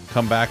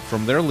come back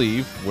from their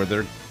leave where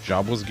their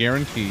job was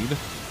guaranteed.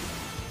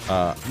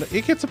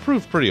 It gets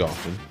approved pretty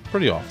often.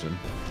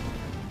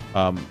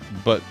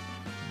 But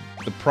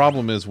the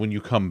problem is when you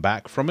come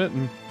back from it,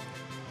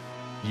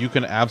 you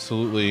can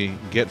absolutely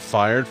get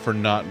fired for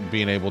not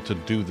being able to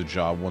do the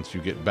job once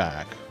you get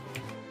back.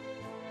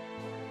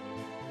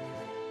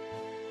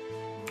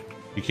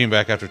 You came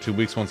back after 2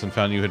 weeks once and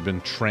found you had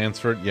been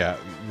transferred. Yeah,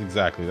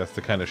 exactly. That's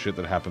the kind of shit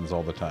that happens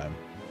all the time.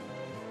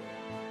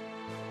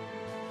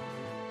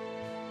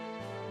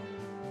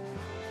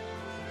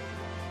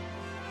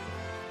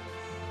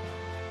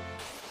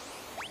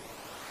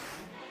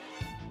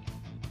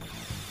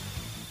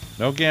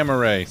 No gamma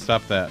ray.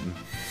 Stop that.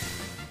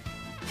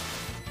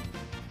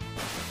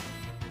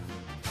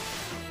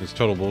 It's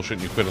total bullshit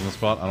and you quit on the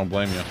spot. I don't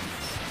blame you.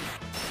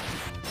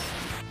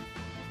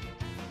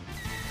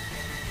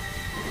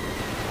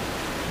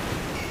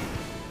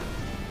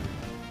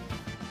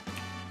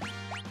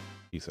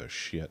 Piece of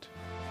shit.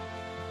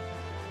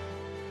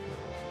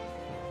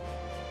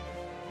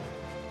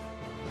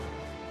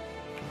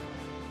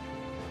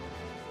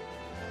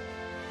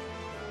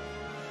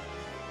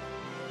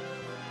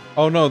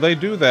 Oh no, they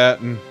do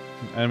that, and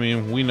I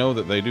mean, we know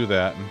that they do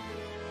that.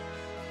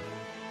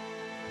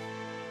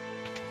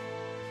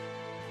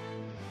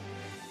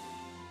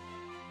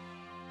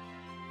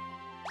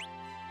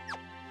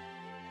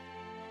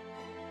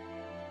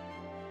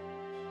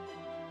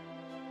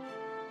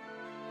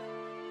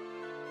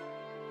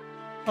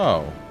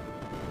 Oh.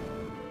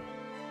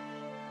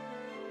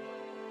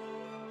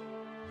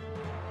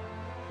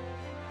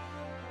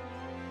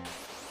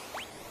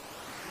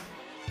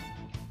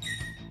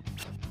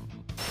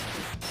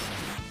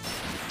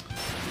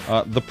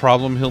 The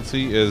problem,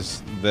 Hilty,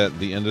 is that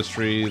the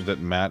industry that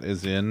Matt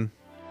is in,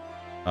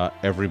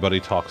 everybody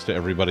talks to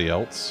everybody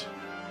else.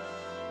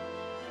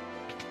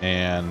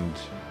 And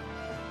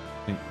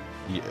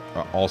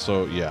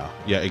also, yeah,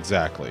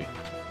 exactly.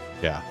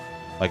 Yeah,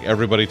 like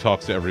everybody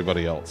talks to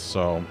everybody else.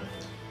 So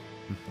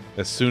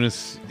as soon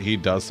as he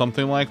does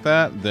something like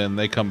that, then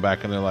they come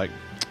back and they're like,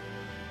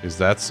 is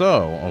that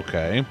so?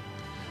 Okay.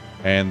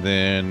 And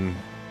then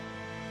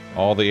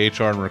all the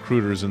HR and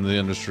recruiters in the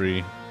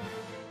industry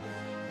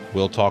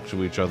will talk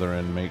to each other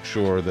and make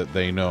sure that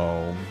they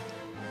know,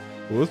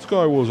 well, this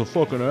guy was a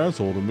fucking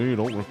asshole to me.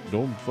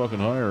 Don't fucking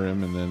hire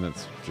him. And then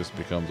it just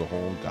becomes a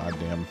whole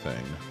goddamn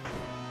thing.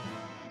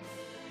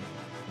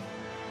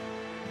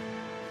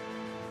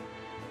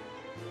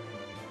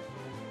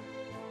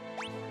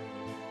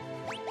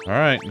 All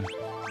right.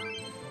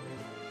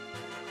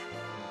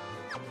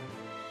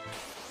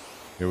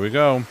 Here we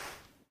go.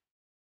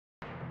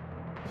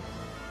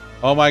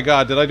 Oh my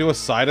god, did I do a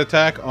side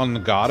attack on the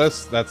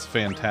goddess? That's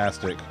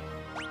fantastic.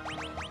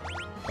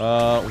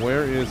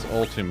 Where is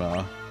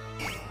Ultima?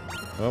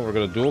 Well, we're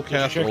gonna dual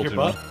cast Did you check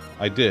your Ultima.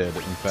 butt? I did,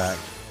 in fact.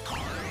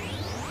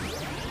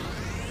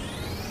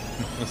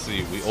 Let's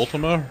see, we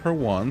Ultima her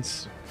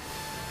once.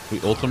 We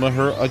Ultima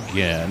her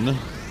again.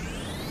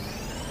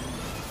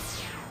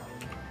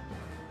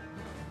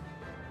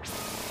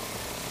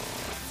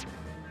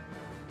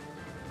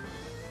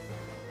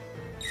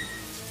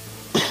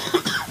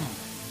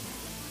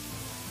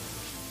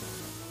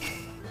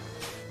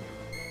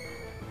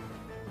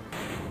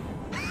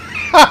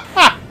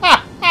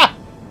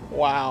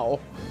 Wow.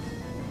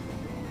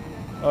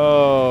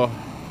 Oh.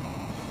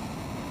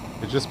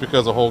 It's just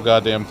because the whole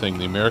goddamn thing,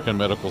 the American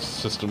medical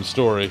system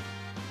story.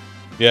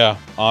 Yeah,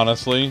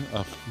 honestly,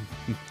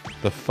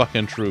 the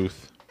fucking truth.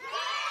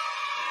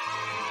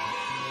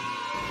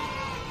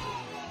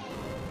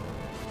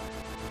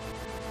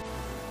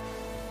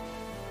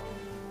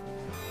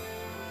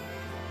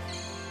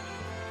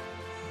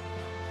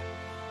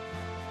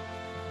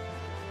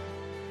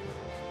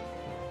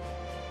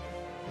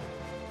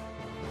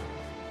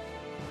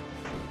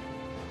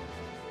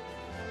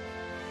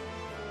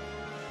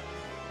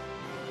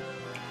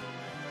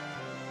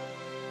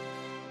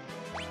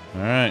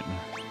 Alright.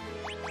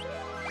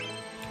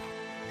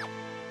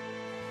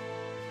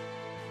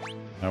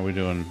 How are we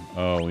doing?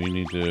 Oh, we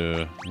need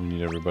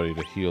everybody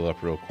to heal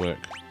up real quick.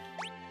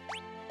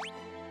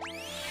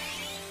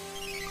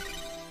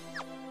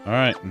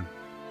 Alright.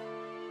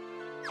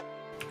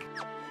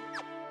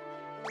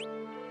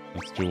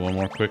 Let's do one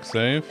more quick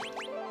save.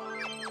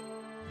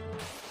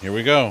 Here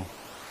we go.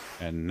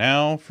 And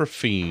now for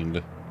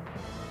Fiend.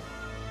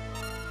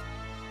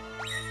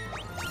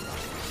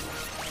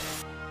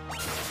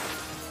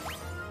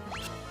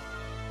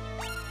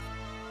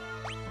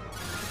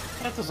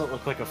 That doesn't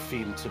look like a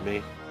fiend to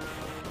me.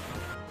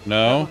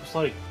 No? That looks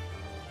like,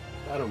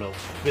 I don't know,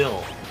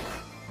 Bill.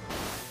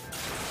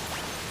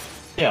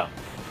 Yeah.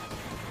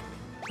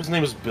 His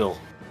name is Bill.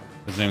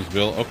 His name's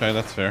Bill? Okay,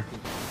 that's fair.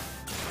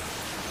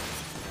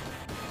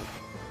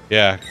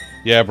 Yeah.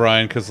 Yeah,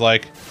 Brian, because,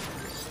 like...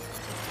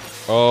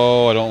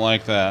 Oh, I don't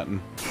like that.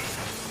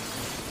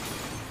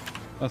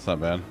 That's not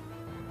bad.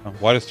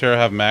 Why does Tara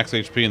have max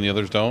HP and the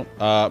others don't?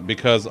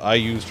 Because I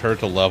used her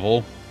to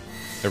level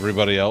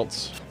everybody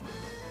else.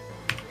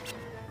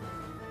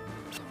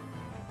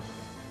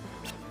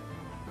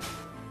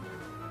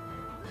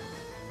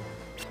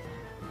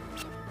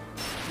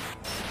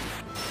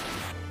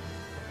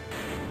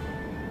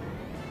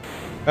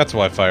 That's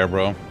why, Fire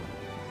Bro.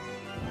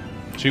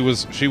 She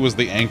was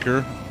the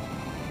anchor.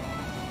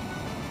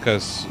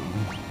 Because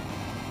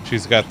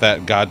she's got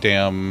that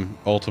goddamn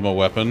Ultima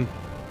weapon.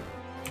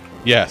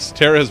 Yes,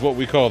 Terra is what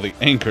we call the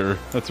anchor.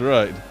 That's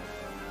right.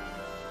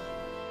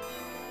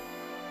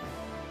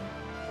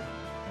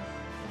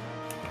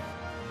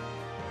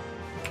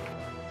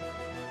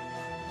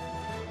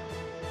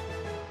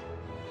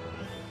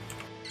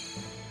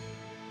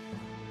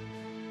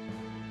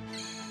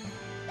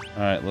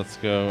 Alright, let's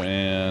go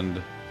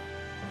and...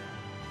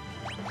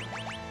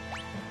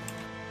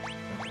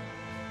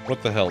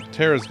 What the hell?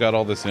 Tara's got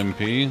all this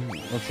MP.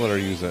 Let's let her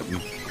use it.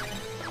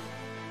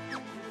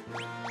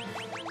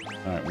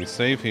 Alright, we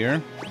save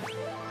here.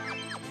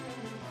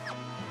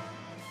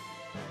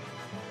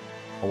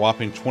 A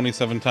whopping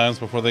 27 times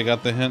before they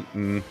got the hint,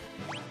 and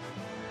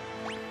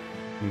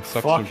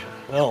sucks Fuck. to-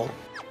 Well.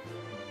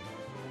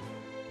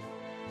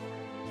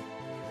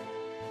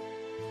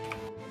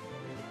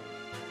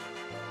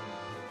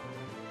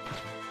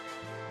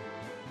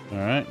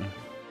 Alright.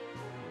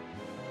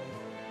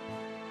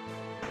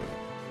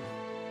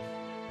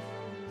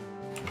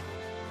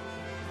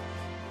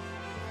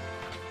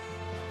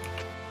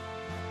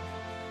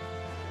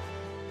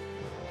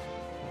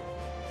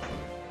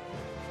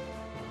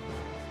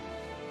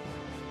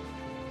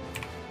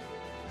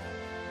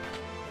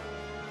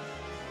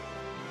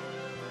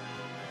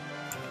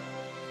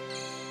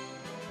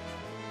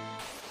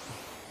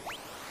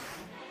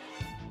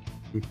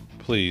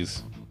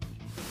 Please.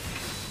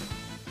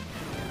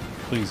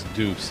 Please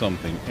do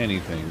something,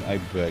 anything, I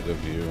beg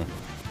of you.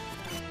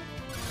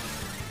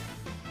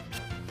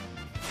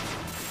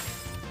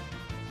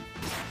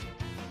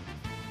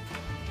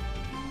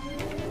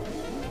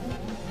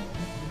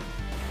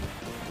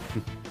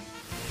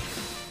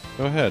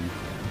 Go ahead.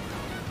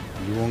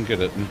 You won't get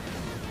it.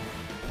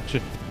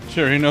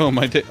 Sure, you know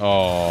my day.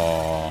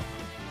 Aww.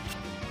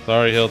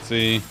 Sorry,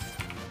 Hiltsy.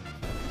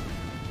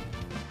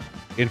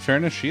 In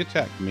fairness, she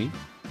attacked me.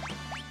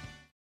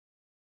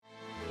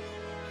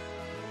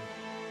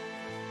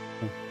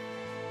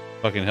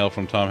 Fucking hell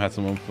from Tom had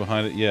some oomph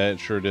behind it. Yeah, it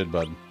sure did,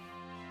 bud.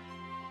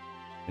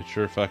 It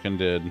sure fucking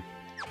did.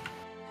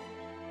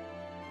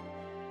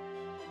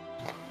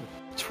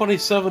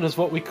 27 is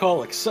what we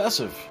call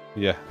excessive.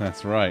 Yeah,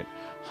 that's right.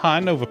 Hi,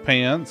 Nova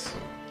Pants.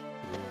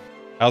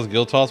 How's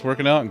Giltoss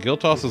working out?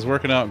 Giltoss is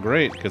working out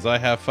great, because I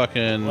have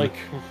fucking... Like...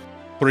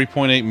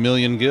 3.8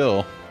 million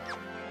gil.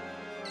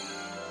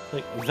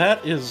 Like,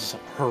 that is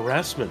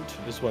harassment,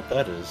 is what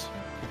that is.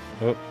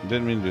 Oh,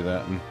 didn't mean to do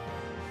that.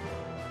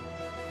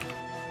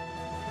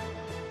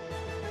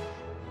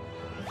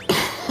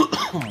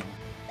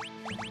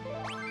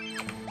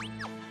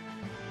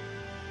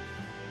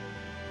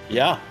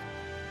 Yeah.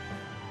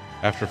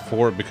 After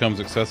 4, it becomes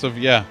excessive?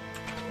 Yeah.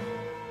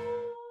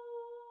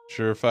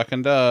 Sure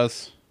fucking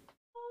does.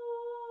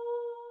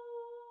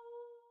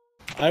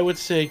 I would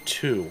say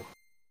 2.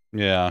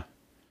 Yeah.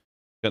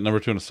 Got number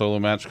 2 in a solo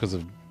match because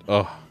of...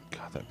 Oh,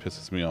 God, that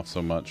pisses me off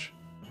so much.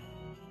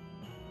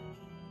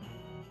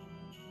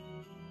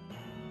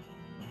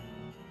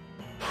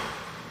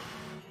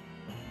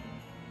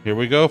 Here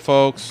we go,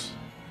 folks.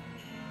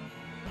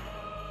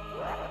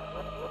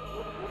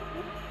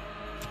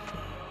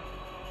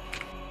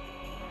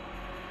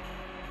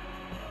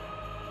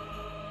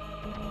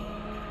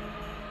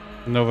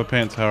 Nova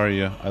Pants, how are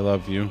you? I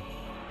love you.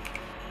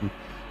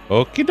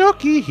 Okie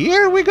dokie,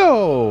 here we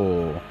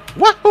go!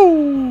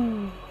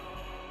 Wahoo!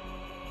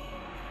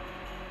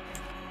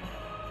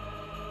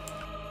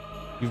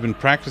 You've been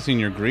practicing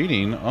your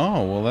greeting.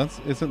 Oh, well,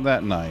 isn't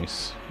that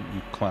nice,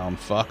 you clown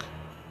fuck.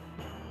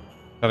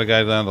 Got a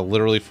guy down to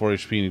literally 4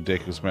 HP and he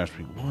dick who smashed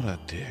me. What a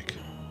dick.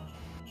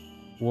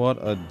 What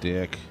a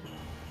dick.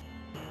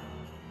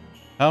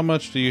 How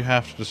much do you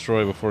have to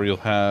destroy before you'll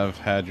have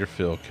had your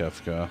fill,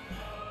 Kefka?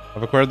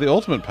 I've acquired the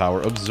ultimate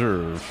power,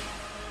 Observe.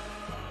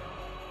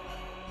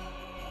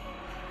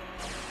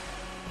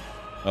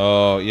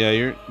 Oh, yeah,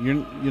 you're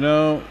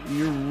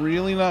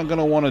really not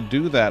gonna want to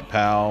do that,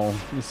 pal.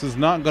 This is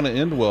not gonna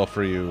end well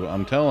for you,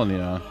 I'm telling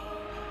you.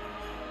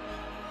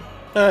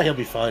 He'll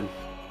be fine.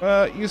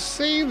 You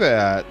say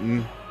that,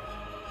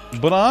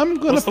 but I'm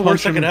gonna What's the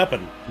worst that can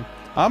happen?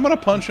 I'm gonna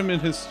punch him in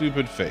his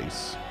stupid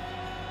face.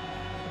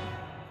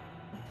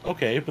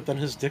 Okay, but then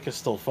his dick is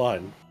still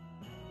fine.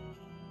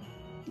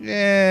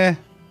 Yeah.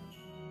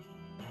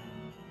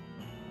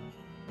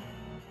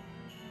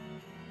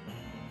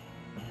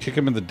 Kick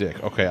him in the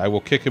dick. Okay, I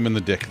will kick him in the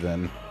dick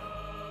then.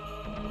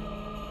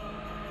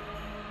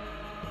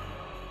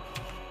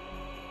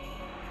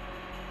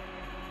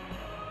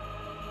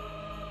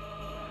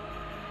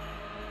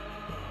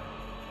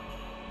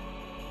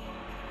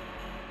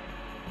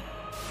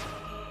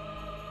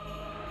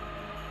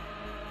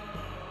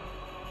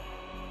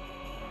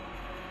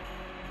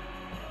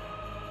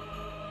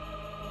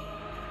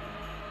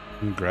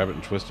 Grab it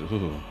and twist it.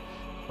 Ooh. Am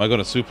I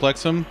going to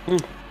suplex him?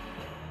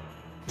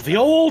 The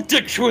old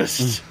dick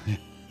twist!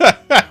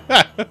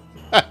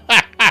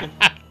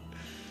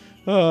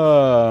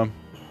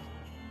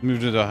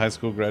 Moved into high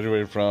school,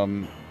 graduated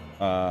from...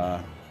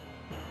 there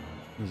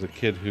was a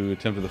kid who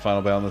attempted the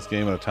final battle in this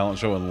game at a talent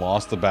show and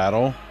lost the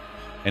battle.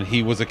 And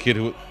he was a kid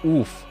who...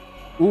 Oof.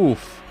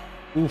 Oof.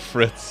 Oof,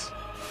 Fritz.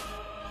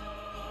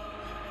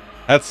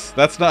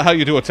 That's not how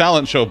you do a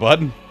talent show,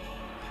 bud.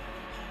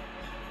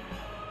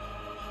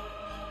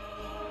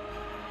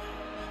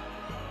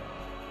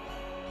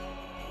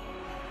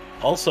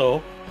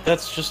 Also,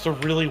 that's just a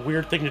really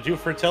weird thing to do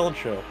for a talent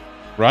show.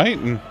 Right?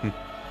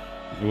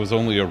 It was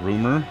only a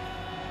rumor.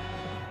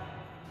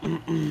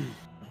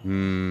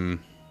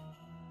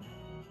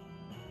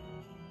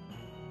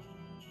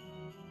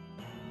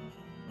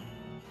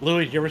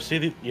 Louis, you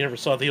ever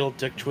saw the old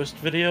dick twist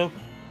video?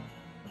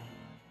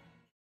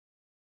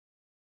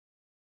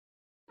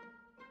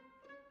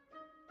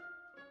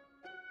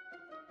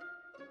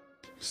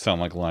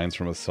 Sound like lines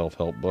from a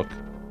self-help book.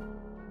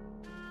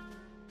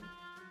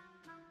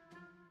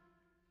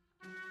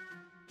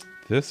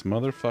 This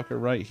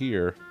motherfucker right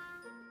here.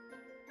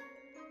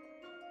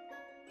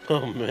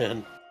 Oh,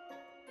 man.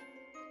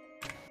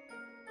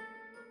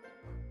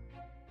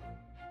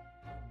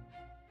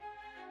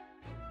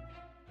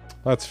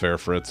 That's fair,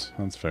 Fritz.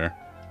 That's fair.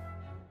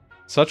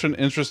 Such an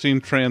interesting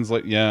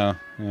translate. Yeah,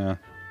 yeah.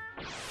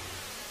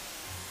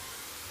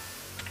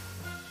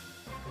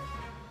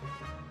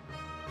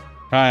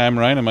 Hi, I'm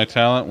Ryan and my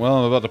talent. Well,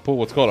 I'm about to pull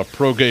what's called a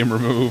pro gamer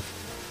move.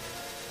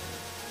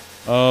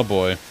 Oh,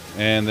 boy.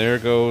 And there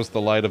goes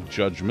the light of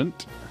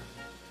judgment.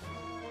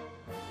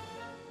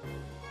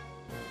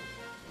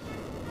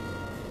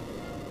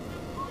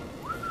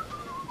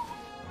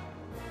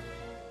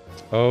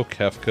 Oh,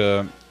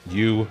 Kefka,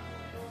 you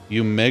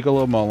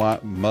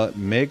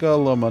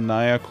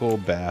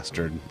megalomaniacal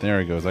bastard.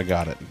 There he goes. I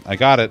got it. I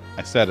got it.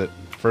 I said it.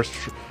 First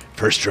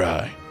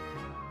try.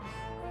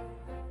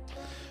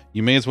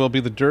 You may as well be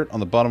the dirt on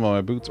the bottom of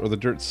my boots or the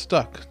dirt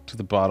stuck to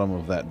the bottom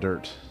of that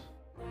dirt.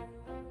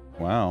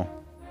 Wow.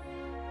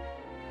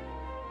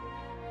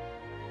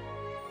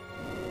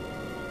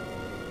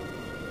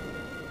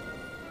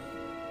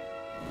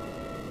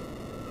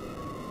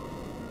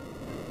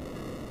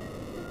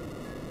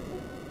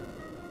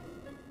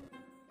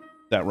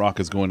 That rock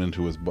is going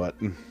into his butt.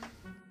 An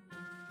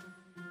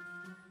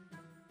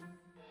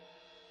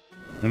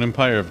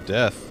Empire of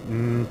Death.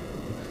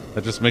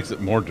 That just makes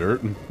it more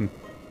dirt.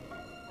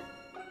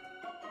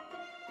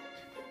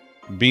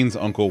 Bean's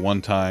uncle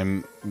one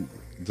time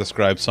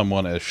described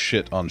someone as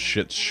shit on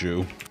shit's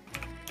shoe.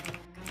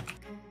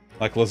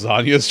 Like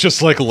lasagna is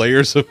just like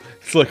layers of...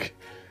 It's like,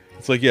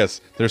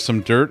 yes, there's some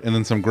dirt and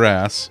then some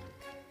grass.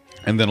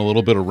 And then a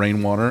little bit of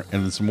rainwater.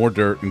 And then some more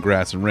dirt and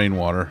grass and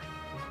rainwater.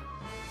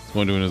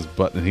 Going to in his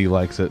butt and he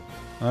likes it.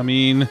 I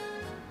mean,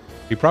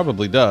 he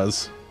probably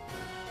does.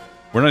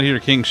 We're not here to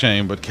king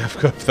shame, but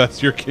Kefka, if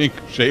that's your king,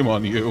 shame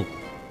on you.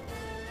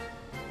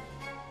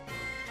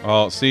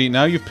 Oh, see,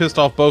 now you've pissed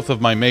off both of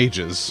my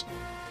mages.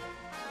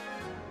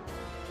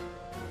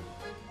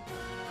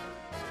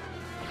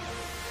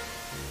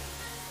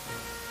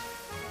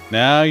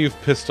 Now you've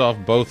pissed off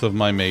both of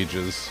my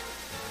mages.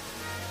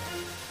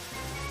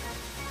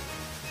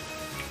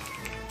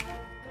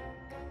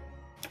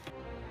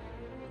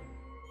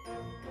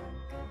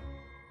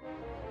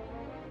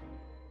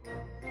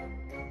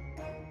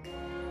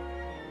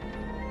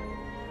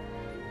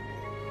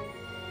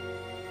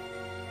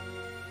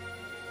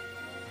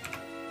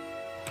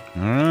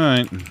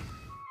 Alright.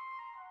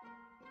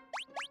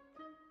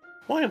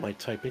 Why am I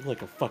typing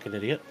like a fucking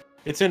idiot?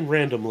 It's in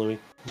random, Louis.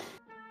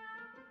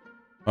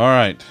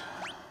 Alright.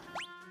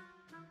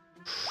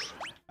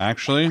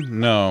 Actually,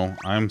 no.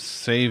 I'm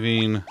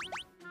saving...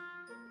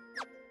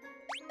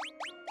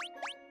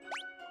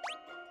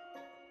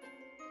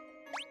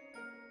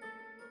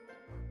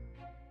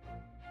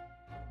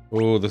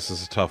 Oh, this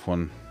is a tough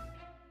one.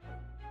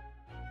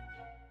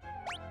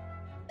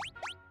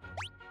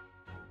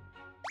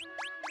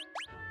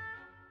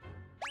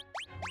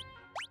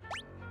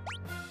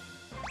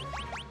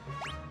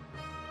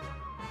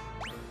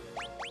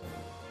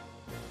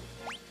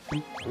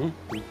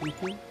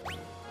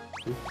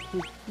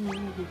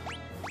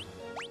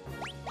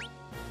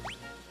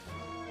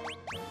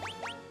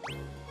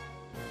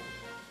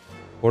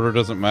 Order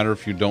doesn't matter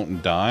if you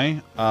don't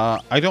die?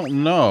 I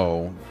don't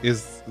know.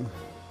 Is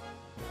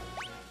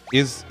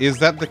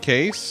that the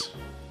case?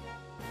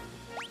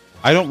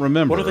 I don't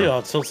remember. What are the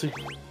odds, Chelsea?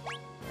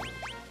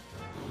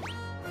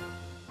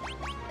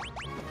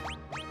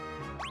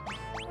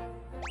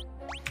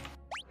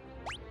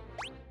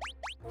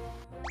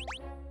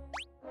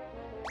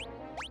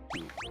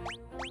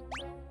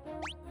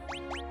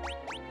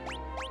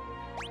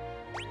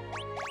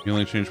 You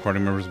only change party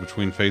members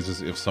between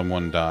phases if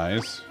someone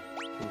dies.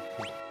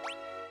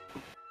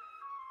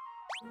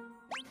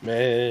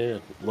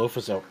 Man, Loaf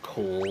is out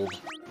cold.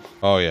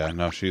 Oh yeah,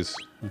 no, she's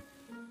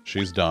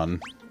done.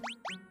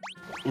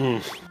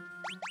 I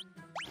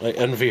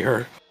envy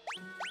her.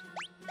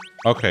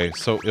 Okay,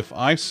 so if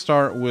I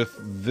start with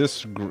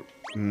this group...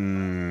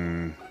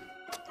 then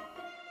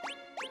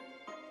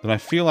I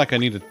feel like I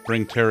need to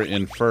bring Tara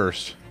in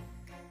first.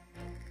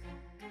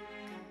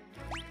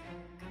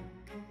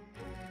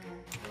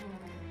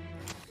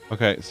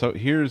 Okay, so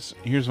here's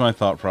my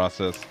thought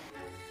process.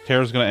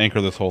 Tara's gonna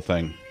anchor this whole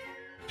thing.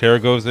 Tara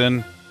goes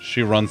in,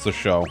 she runs the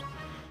show.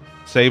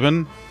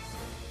 Sabin,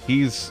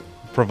 he's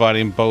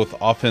providing both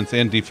offense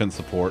and defense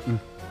support.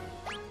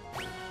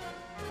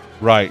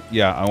 Right,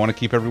 yeah, I want to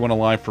keep everyone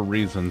alive for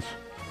reasons.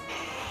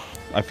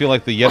 I feel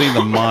like the Yeti and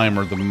the Mime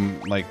are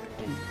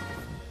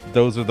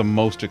those are the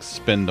most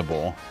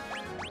expendable.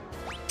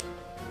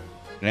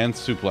 And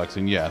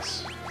suplexing,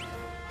 yes.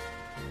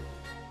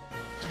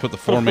 Let's put the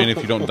 4 main if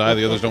you don't die,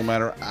 the others don't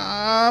matter.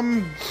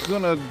 I'm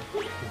gonna,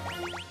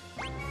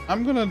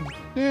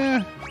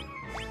 yeah.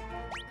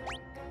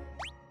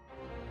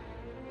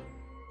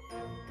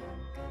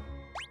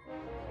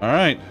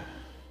 Alright.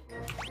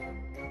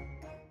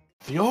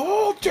 The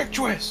old dick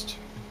twist!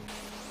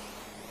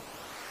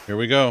 Here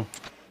we go.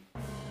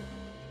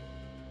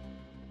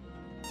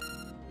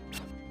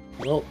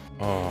 Well,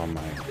 oh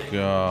my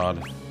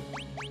god.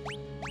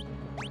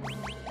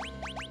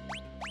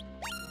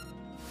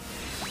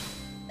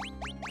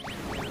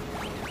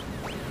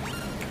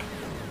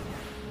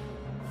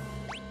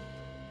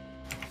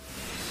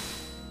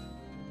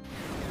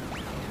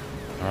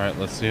 Alright,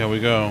 let's see how we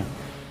go.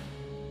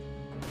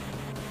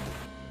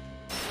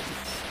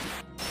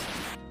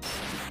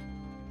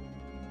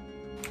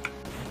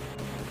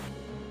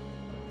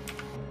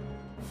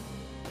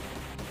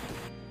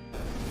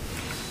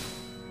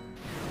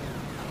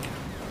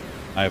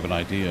 I have an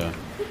idea.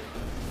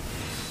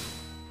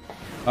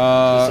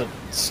 Is it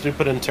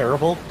stupid and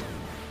terrible?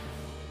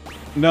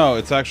 No,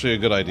 it's actually a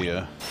good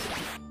idea.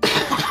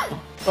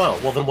 Oh,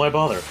 well then why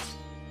bother?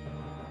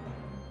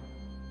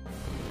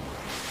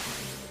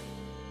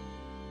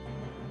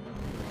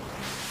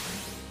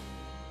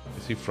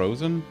 Is he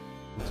frozen?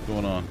 What's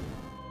going on?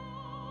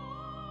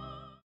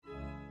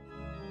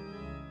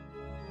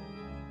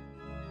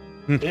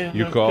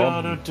 You called?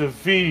 Gotta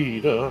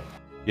defeat her.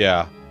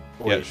 Yeah.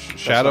 Wait, Yeah,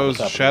 that's not what's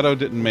happening. Shadow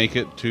didn't make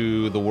it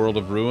to the World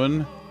of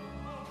Ruin,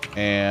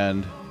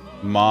 and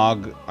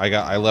Mog,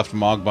 I left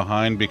Mog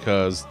behind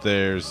because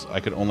I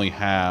could only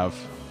have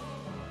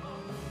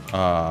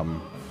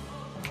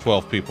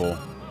 12 people.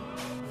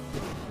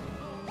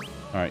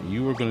 Alright,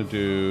 you were gonna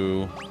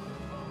do...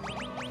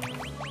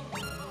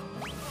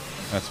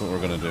 That's what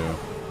we're gonna do.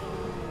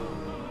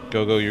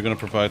 Go-Go, you're gonna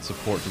provide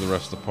support to the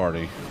rest of the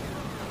party.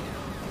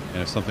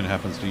 And if something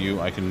happens to you,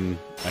 I can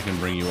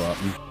bring you up.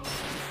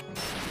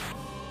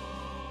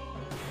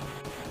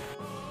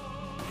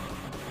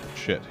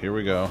 Shit, here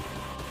we go.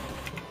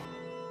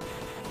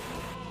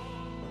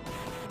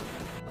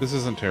 This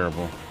isn't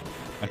terrible.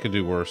 I could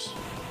do worse.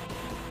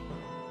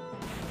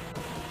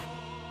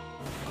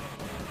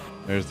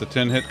 There's the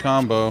 10-hit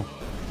combo.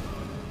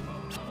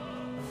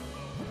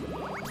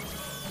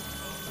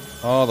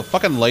 Oh, the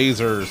fucking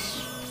lasers.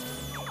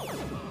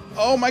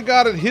 Oh my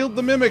god, it healed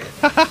the Mimic.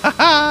 Ha ha ha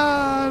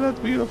ha! That's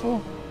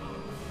beautiful.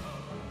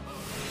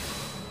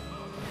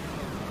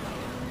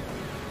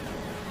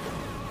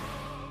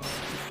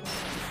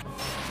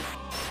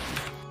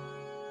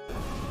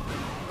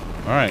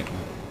 Alright.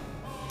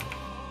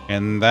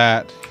 And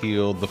that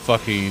healed the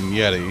fucking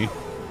Yeti.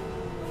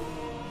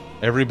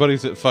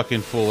 Everybody's at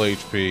fucking full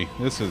HP.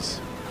 This is...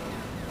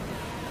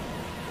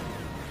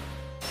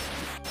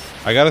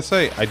 I gotta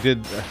say,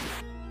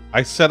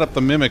 I set up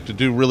the Mimic to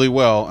do really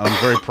well, and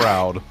I'm very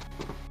proud.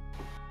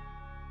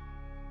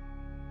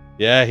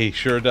 Yeah, he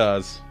sure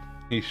does.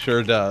 He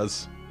sure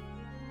does.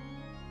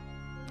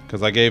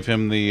 Because I gave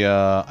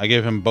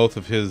him both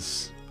of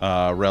his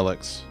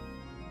relics.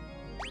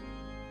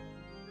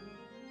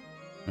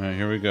 Alright,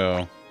 here we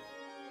go.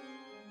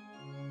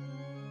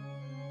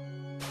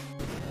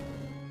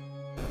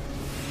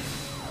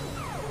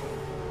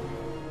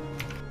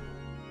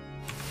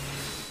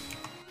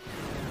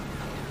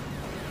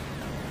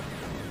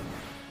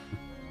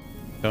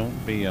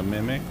 Don't be a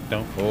mimic.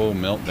 Don't. Oh,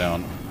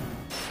 Meltdown.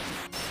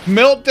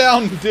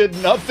 Meltdown did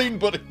nothing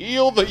but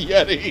heal the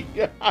Yeti.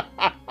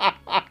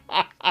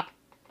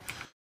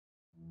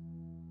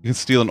 You can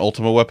steal an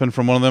Ultima weapon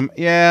from one of them.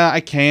 Yeah, I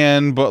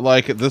can, but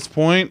like at this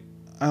point,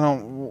 I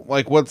don't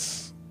like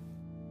what's.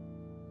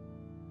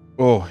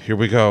 Oh, here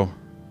we go.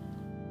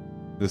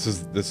 This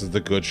is the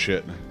good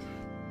shit.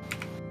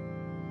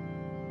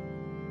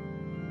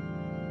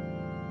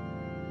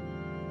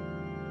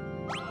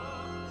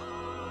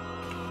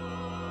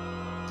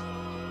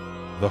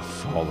 The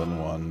Fallen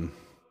One.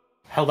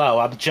 Hello,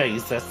 I'm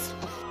Jesus.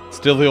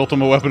 Steal the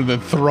Ultima weapon and then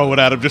throw it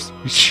at him. Just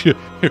here,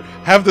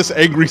 have this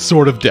angry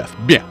sword of death.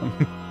 Yeah.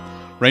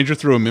 Ranger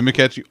threw a Mimic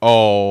at you.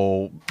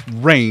 Oh,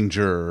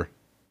 Ranger.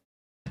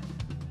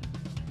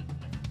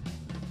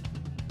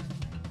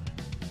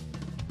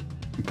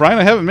 Brian,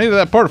 I haven't made it to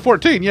that part of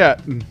 14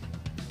 yet.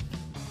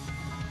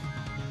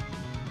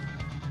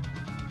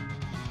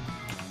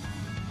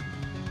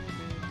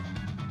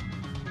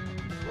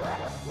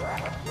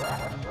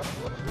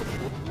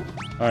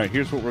 Alright,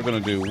 here's what we're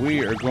going to do.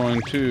 We are going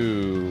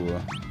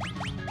to...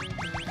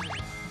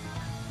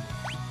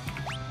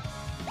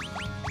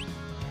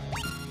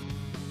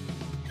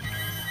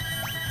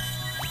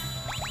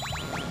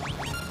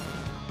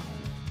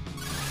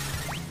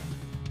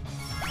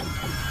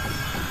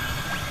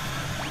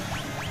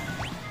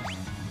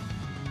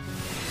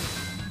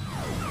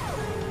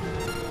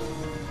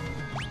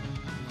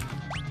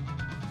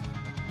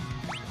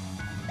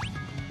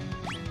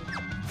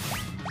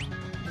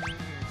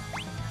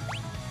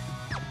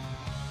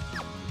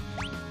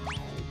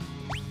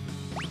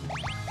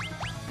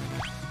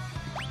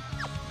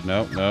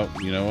 Nope,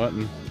 you know what?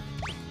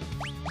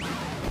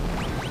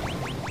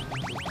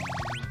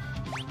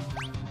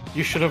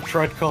 You should have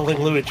tried calling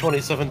Louis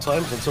 27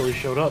 times until he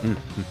showed up.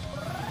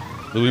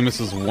 Louis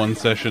misses one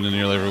session and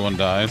nearly everyone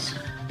dies.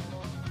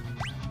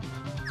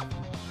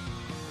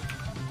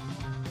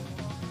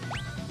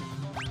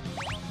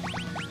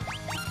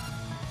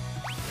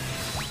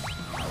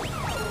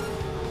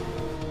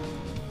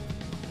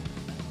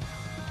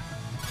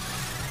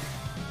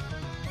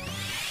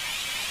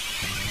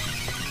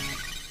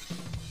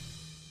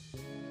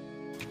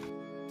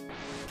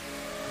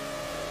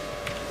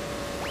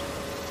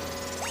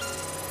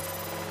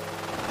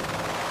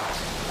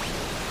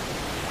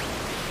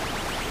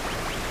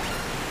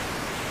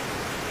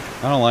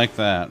 I don't like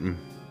that.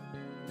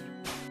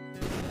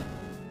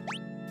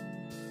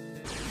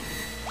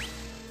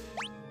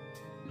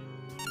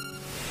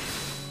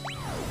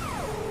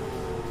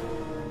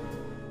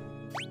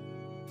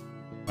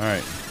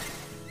 Alright.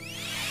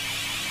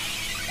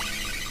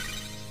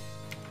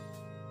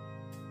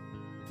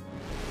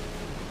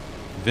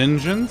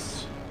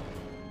 Vengeance?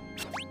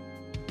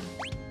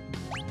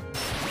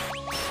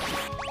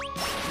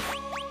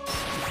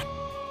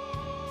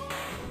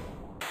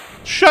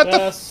 Shut What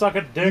the? Suck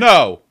a dick.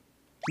 No.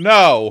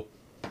 No.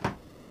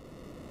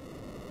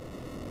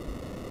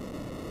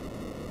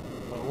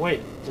 Oh,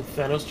 wait, did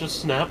Thanos just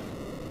snap?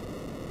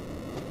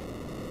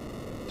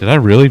 Did I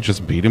really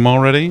just beat him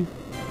already?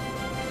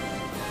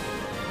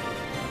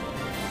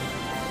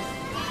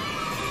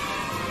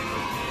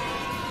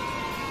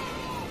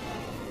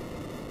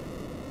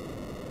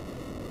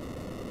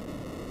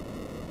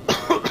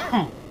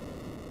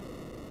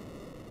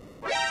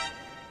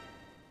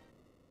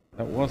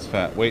 That was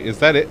fat. Wait, is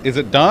that it? Is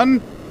it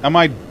done? Am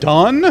I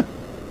done?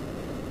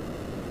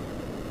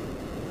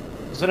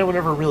 Is anyone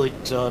ever really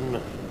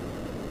done?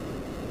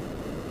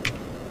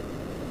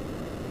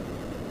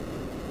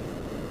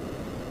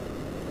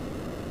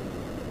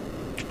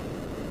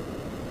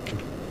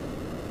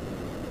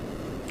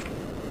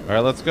 All right,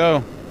 let's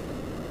go.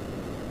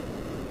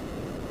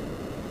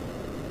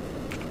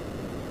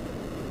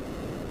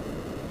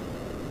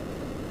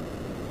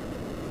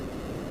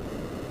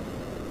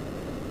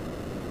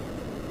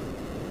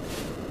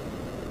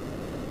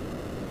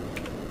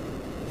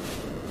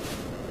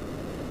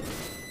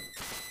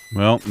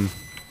 Well,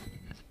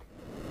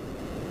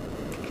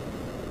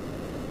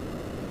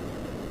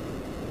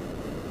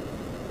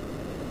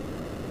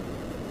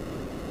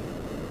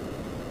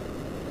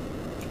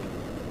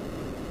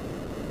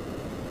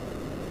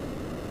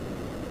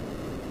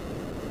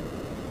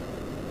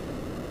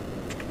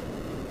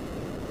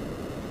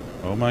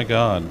 oh my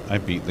god, I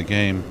beat the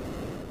game.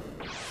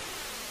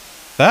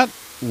 That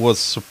was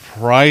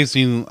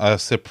a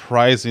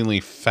surprisingly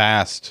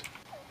fast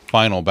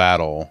final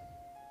battle.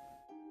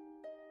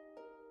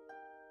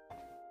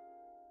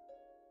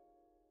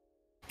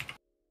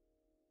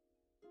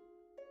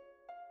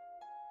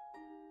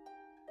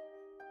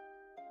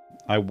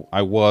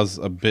 I was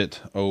a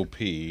bit OP.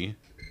 To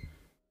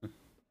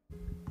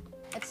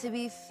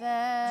be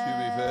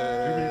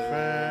fair.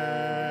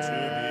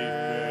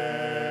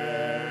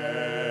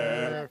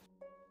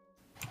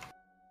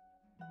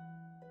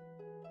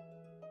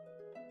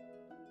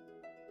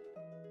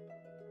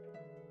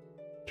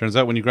 Turns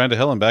out when you grind to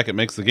hell and back, it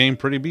makes the game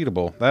pretty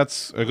beatable.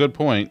 That's a good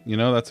point. You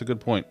know, that's a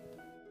good point.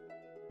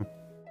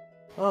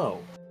 Oh.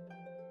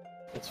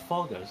 It's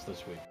Fall Guys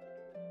this week.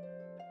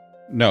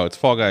 No, it's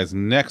Fall Guys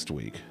next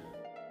week.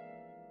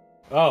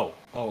 Oh.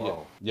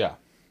 Yeah.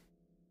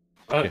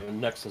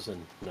 Next is in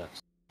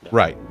next.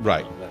 Right.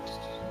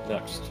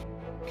 Next.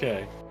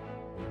 Okay.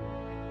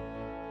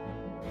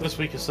 This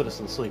week is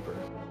Citizen Sleeper.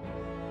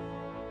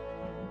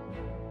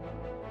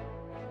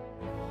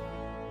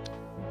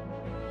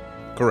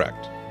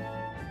 Correct.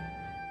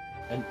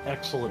 An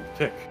excellent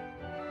pick.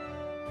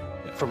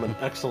 From an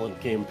excellent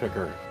game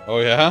picker. Oh,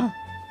 yeah?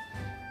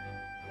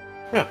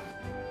 Yeah.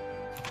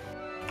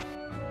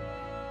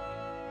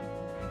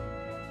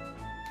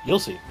 You'll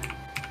see.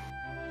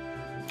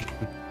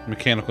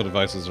 Mechanical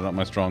devices are not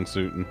my strong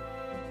suit. And...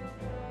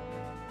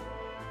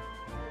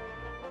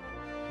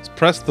 Let's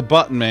press the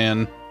button,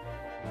 man.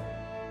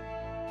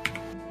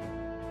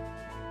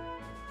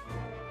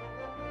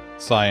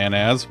 Cyan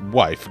as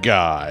wife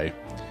guy.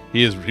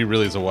 He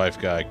really is a wife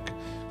guy.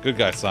 Good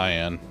guy,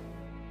 Cyan.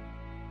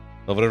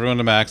 Leveled everyone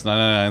to max,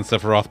 999,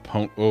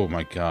 Sephiroth oh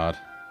my god.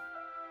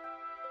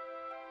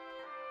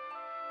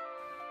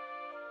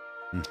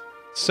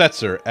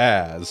 Setzer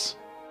as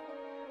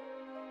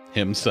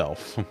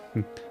himself.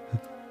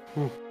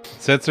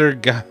 Setzer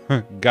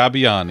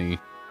Gabiani.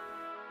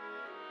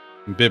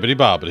 Bibbidi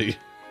bobbidi.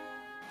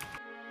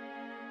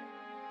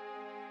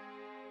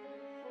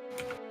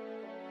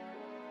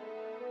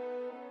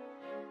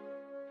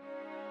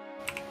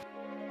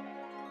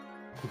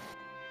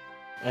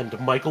 And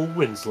Michael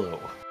Winslow.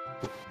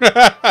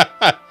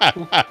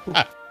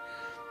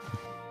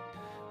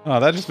 Oh,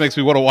 that just makes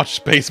me want to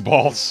watch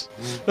Spaceballs.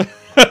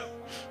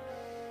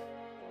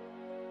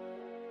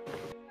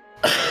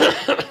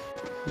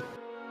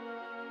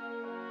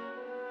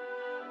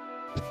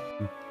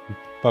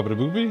 Bobbidi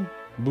boobie?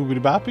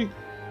 Boobidi boppy?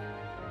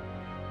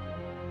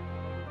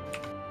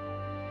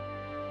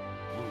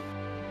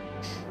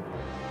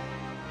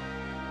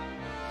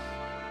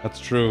 That's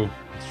true.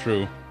 That's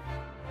true.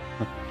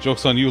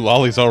 Joke's on you,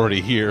 Lolly's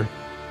already here.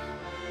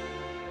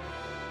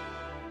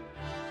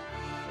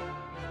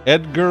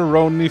 Edgar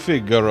Roni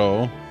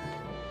Figaro.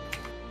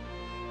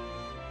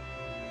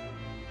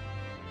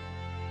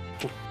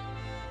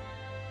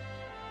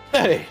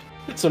 Hey,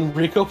 it's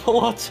Enrico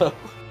Palazzo.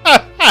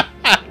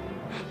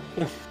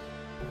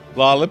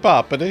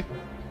 Lollipoppity.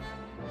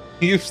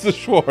 Use the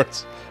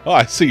Schwartz. Oh,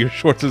 I see your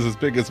Schwartz is as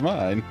big as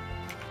mine.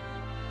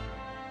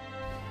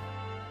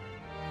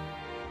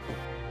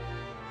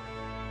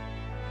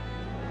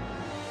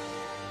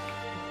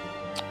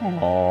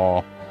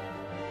 Aww.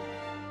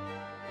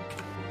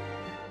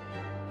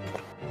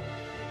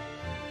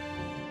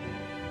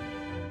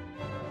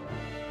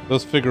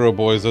 Those Figaro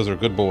boys, those are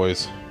good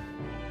boys.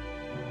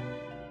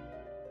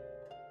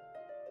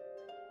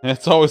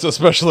 It's always a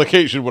special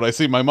occasion when I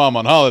see my mom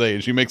on holiday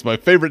and she makes my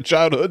favorite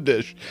childhood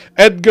dish,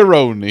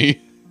 Edgaroni.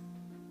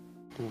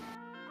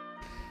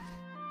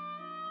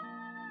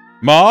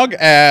 Mog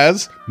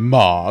as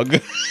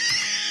Mog.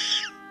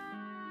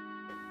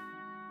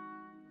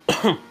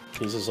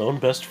 He's his own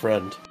best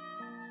friend.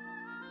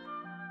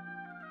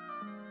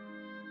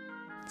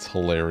 It's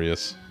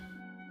hilarious.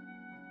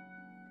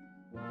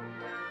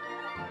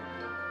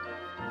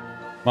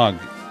 Mog,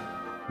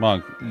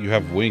 you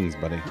have wings,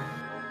 buddy.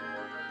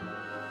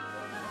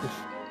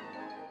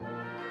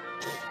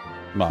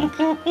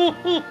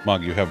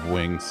 Mog, you have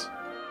wings.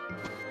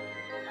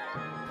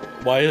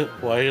 Why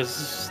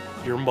is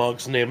your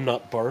Mog's name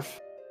not Barf?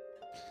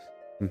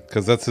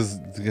 Because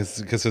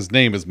his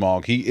name is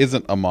Mog. He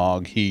isn't a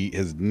Mog.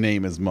 His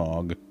name is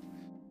Mog.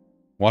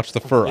 Watch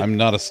the fur. I'm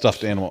not a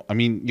stuffed animal. I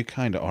mean, you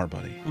kind of are,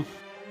 buddy.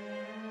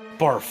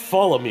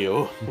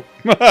 Bartholomew.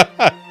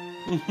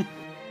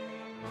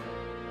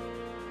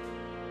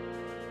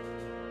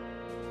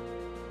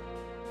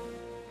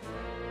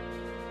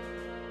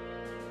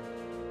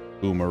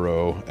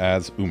 Umaro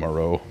as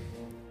Umaro.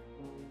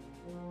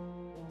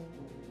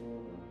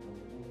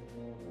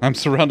 I'm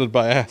surrounded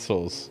by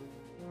assholes.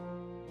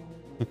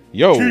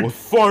 Yo! Keep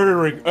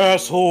firing,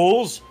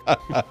 assholes!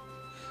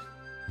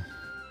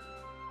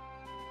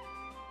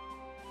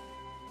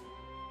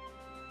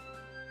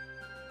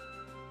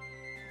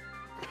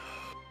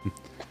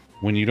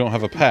 When you don't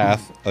have a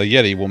path, a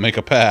Yeti will make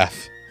a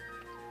path.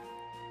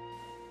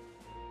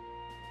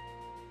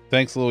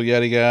 Thanks, little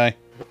Yeti guy.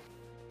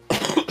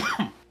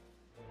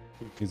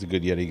 He's a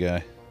good Yeti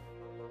guy.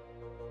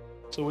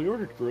 So we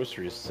ordered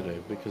groceries today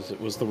because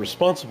it was the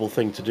responsible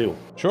thing to do.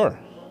 Sure.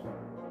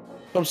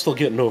 I'm still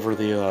getting over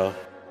the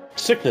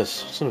sickness,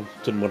 so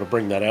didn't want to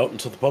bring that out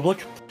into the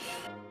public.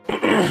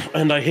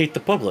 And I hate the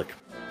public.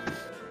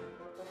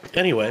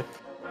 Anyway,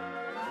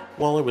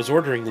 while I was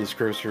ordering these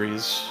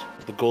groceries,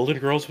 the Golden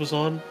Girls was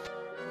on.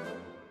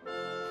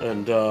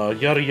 And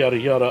yada yada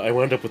yada, I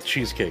wound up with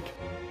cheesecake.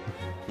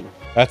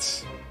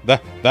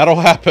 That'll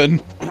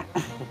happen.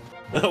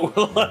 That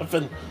will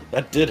happen.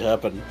 That did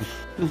happen.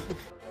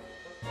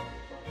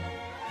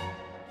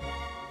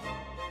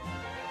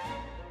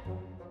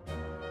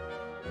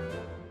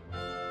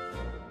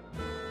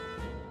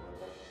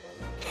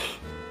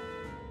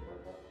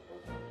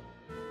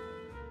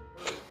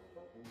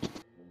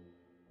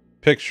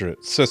 Picture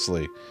it.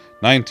 Sicily,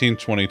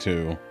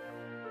 1922.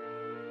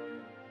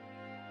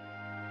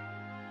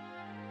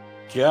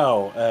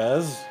 Gao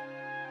as...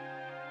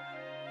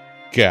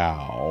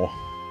 Gao.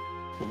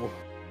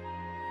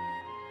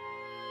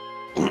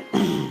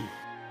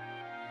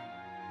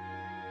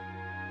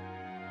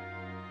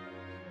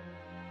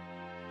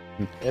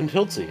 And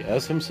Hiltzy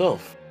as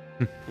himself.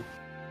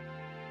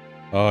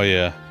 Oh,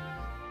 yeah.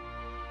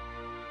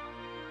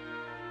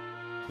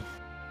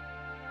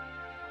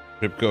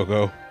 Rip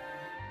Go-Go.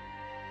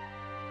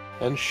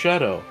 And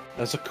Shadow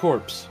as a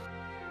corpse.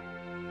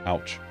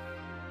 Ouch.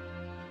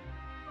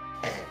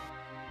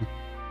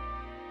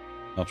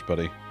 Ouch,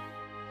 buddy.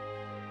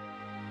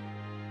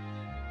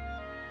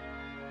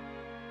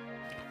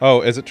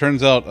 Oh, as it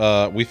turns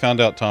out, we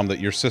found out, Tom, that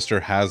your sister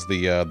has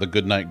the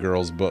Goodnight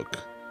Girls book.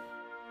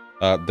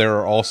 There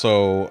are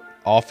also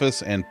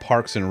Office and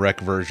Parks and Rec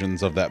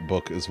versions of that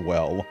book as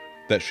well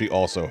that she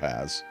also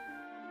has.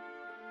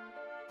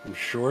 I'm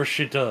sure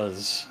she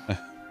does.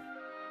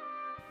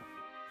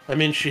 I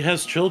mean, she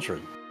has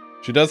children.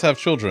 She does have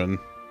children.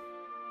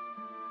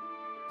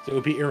 So it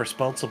would be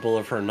irresponsible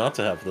of her not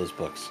to have those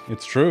books.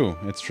 It's true.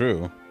 It's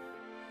true.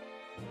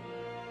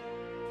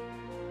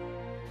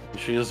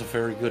 She is a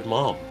very good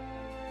mom.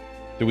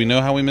 Do we know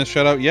how we missed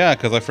Shoutout? Yeah,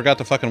 because I forgot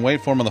to fucking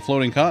wait for him on the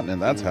floating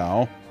continent. That's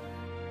how.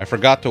 I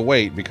forgot to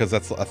wait because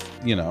that's,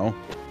 you know.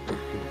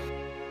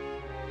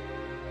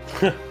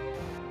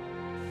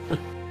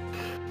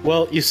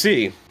 Well, you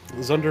see,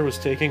 Zunder was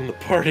taking the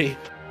party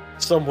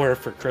somewhere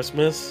for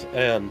Christmas,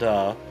 and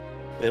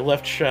they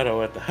left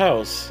Shadow at the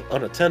house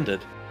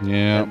unattended.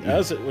 Yeah. And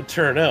as it would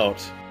turn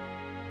out,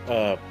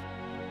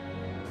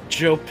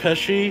 Joe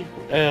Pesci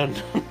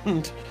and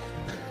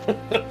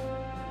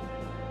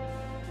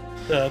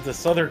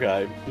this other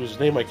guy, whose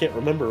name I can't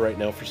remember right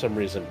now for some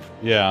reason,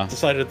 Yeah.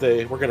 decided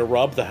they were going to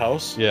rob the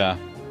house. Yeah.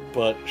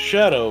 But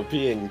Shadow,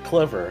 being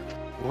clever,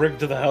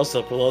 rigged the house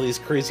up with all these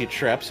crazy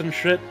traps and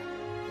shit,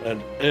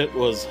 and it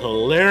was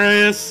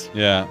hilarious.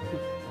 Yeah.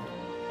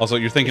 Also,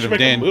 you're thinking of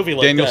make a movie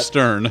like Daniel that.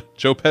 Stern.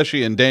 Joe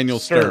Pesci and Daniel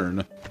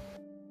Stern.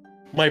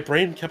 My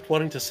brain kept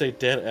wanting to say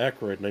Dan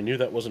Aykroyd, and I knew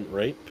that wasn't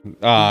right.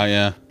 Ah,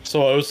 yeah.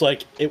 So I was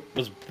like, it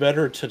was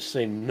better to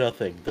say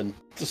nothing than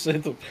to say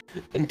the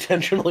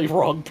intentionally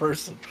wrong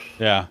person.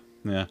 Yeah.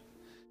 Yeah.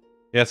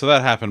 Yeah, so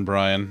that happened,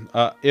 Brian.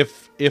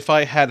 If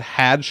I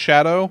had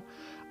Shadow,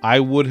 I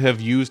would have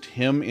used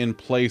him in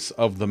place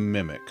of the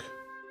Mimic.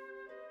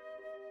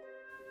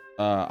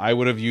 I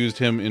would have used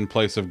him in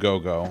place of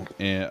Go-Go,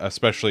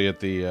 especially at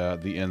the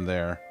end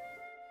there.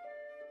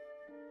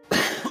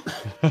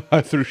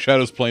 I threw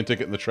Shadow's plane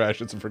ticket in the trash.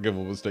 It's a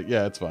forgivable mistake.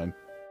 Yeah, it's fine.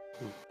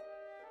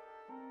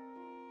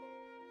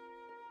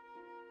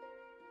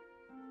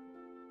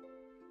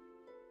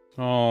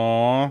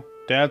 Aww,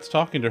 Dad's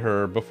talking to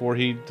her before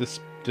he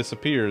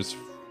disappears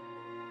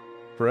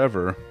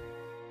forever.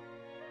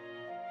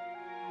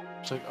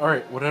 It's like,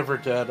 alright, whatever,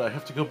 Dad. I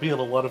have to go be in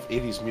a lot of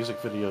 80s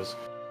music videos.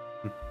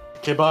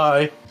 Okay,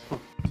 bye.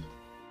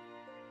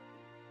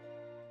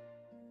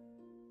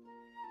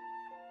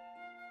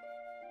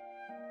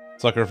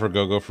 Sucker for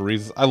Go-Go for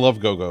reasons. I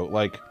love Go-Go.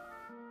 Like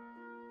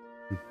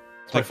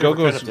My favorite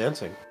Go-Go's kind of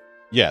dancing.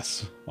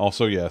 yes.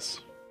 Also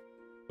yes.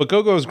 But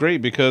Go-Go is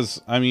great because,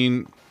 I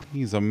mean,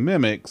 he's a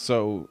mimic,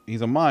 so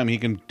he's a mime. He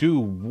can do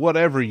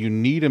whatever you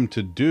need him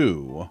to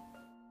do.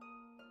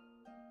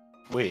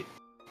 Wait,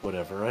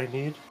 whatever I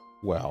need?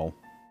 Well,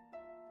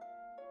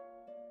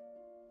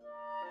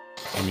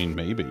 I mean,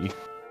 maybe.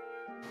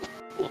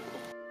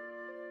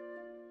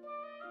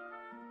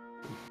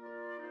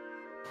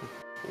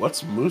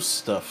 What's moose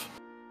stuff?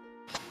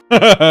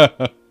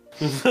 God.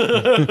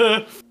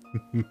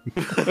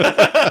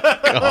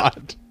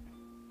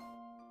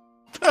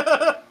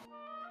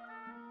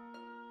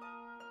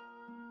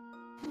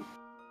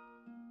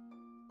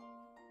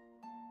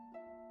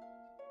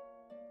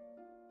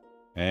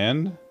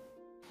 And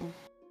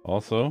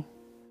also,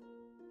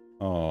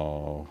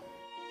 oh,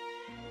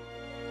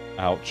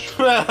 ouch.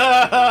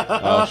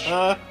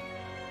 Ouch.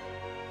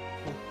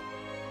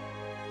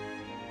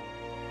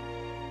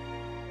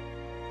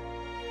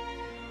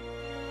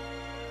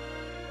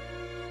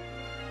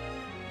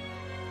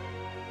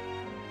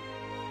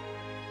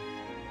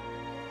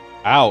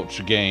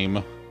 Ouch,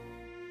 game.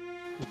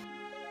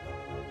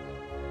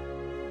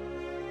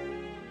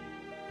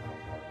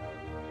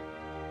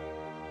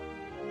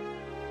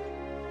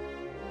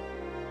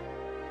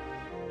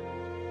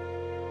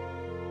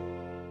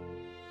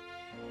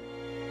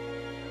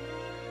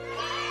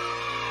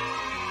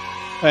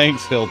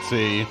 Thanks,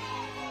 Hilty.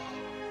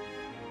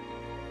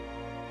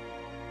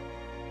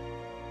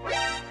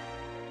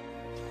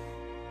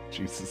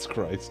 Jesus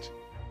Christ.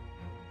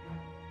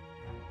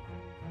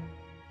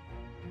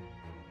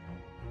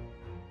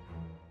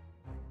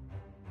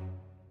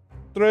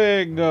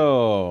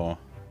 Trigo.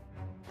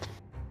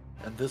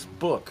 And this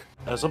book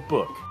as a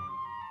book.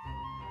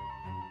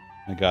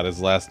 My God,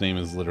 his last name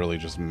is literally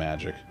just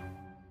magic.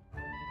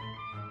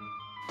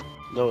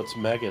 No, it's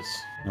Magus.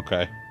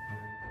 Okay.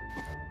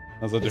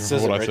 That's a It different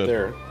says from it what I right said.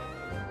 there.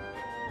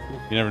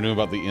 You never knew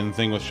about the in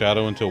thing with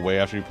Shadow until way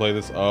after you play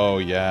this? Oh,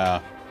 yeah.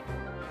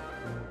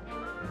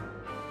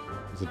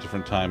 It was a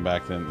different time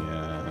back then,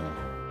 yeah.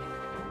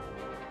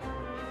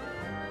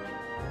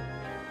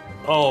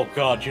 Oh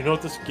god, you know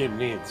what this game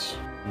needs?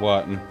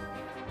 What?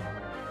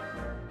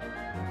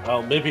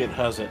 Oh, maybe it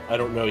has it. I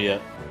don't know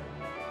yet.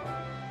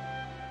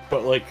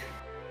 But like,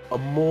 a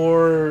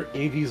more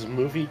 80s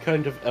movie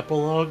kind of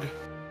epilogue?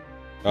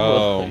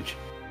 Oh. Like,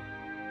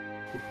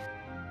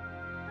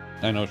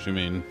 I know what you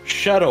mean.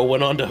 Shadow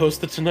went on to host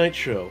The Tonight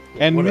Show.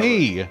 And Whatever.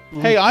 me!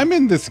 Hey, I'm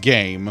in this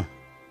game!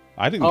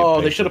 I didn't get paid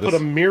Oh, they should have for put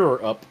a this.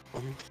 mirror up.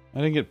 I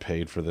didn't get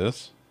paid for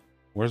this.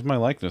 Where's my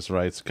likeness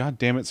rights? God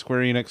damn it, Square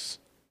Enix.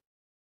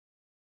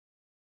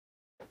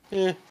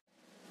 Eh.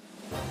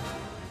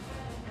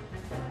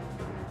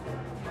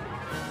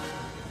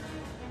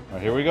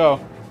 Alright, here we go.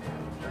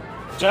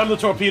 Jam the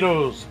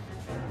torpedoes!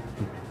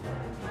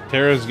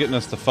 Tara's getting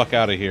us the fuck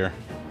out of here.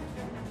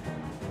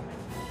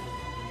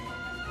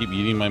 Keep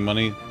eating my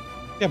money.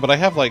 Yeah, but I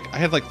had like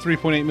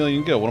 3.8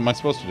 million go. What am I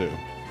supposed to do?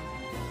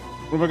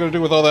 What am I gonna do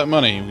with all that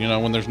money, you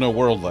know, when there's no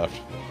world left?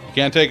 You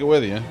can't take it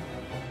with you.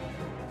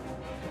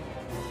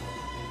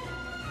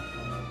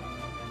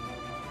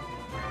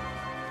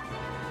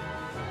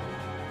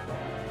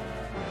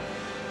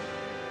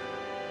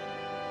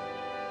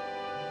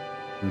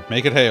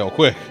 Make it hail,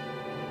 quick.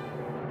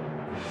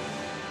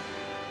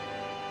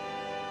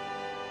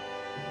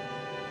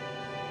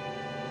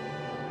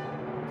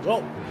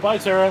 Oh, bye,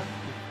 Sarah.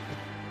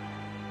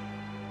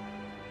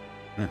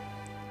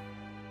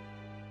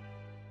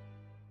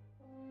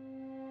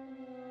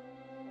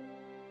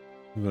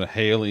 With a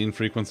hailing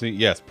frequency?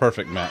 Yes,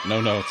 perfect, Matt.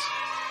 No notes.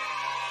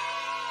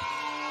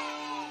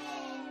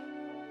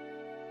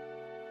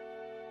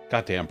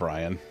 Goddamn,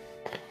 Brian.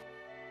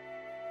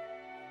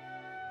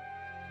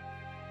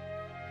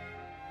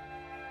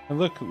 And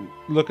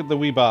look at the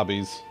wee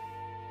bobbies.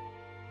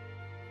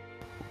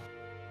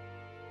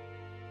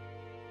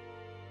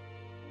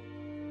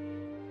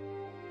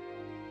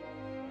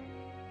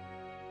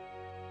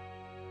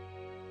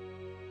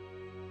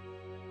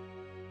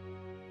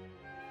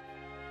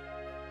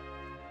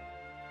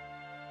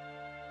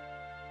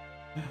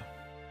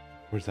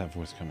 Where's that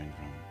voice coming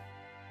from?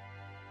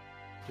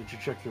 Did you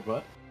check your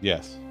butt?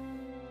 Yes.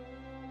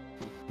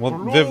 Well,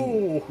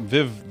 Hello!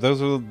 Viv, those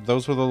were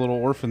the little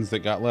orphans that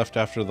got left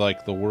after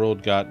like the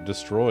world got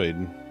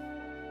destroyed,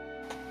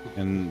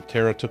 and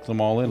Tara took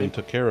them all in and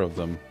took care of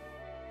them.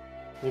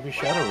 Maybe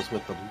Shadow was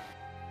with them.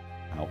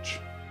 Ouch.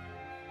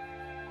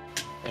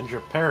 And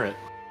your parrot.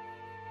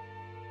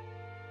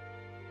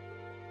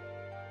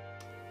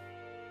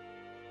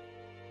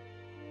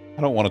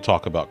 I don't want to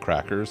talk about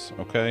crackers,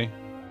 okay?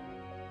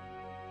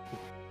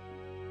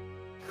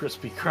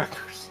 Crispy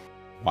crackers.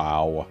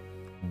 Wow.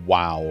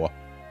 Wow.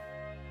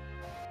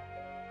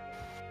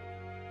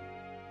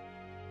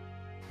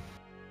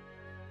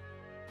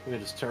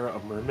 Wait, is Tara a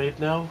mermaid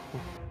now?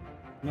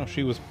 No,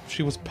 she was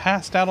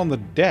passed out on the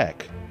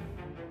deck.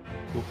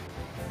 She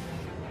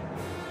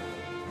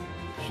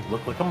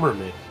looked like a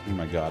mermaid. Oh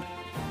my god.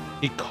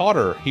 He caught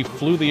her. He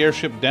flew the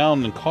airship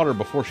down and caught her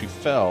before she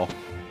fell.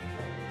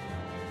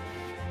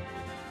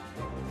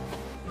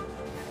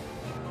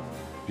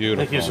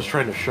 Beautiful. I think he's just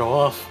trying to show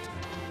off.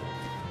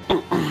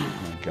 Oh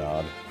my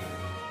god.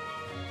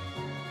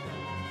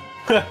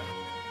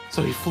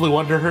 So he flew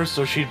under her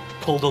so she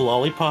pulled a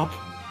lollipop?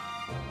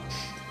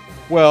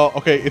 Well,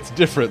 okay, it's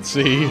different,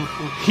 see?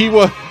 She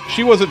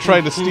wasn't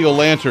trying to steal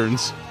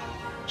lanterns.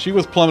 She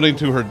was plummeting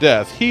to her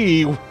death.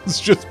 He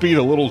was just being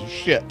a little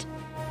shit.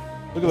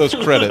 Look at those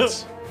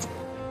credits.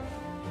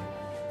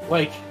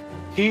 Like,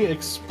 he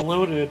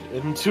exploded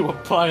into a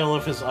pile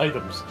of his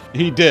items.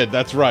 He did,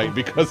 that's right,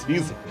 because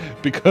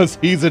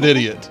he's an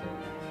idiot.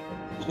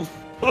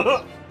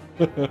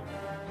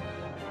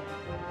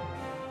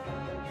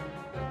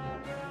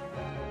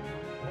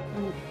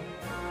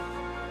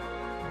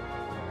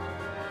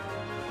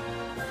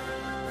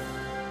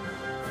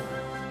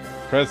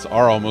 Credits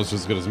are almost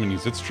as good as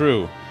menus. It's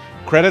true.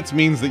 Credits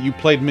means that you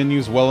played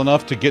menus well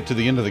enough to get to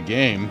the end of the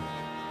game.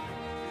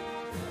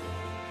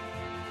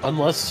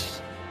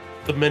 Unless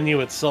The menu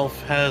itself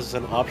has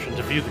an option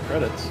to view the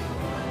credits.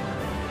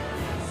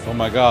 oh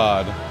my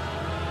god.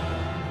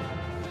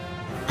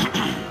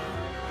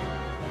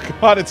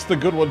 God, it's the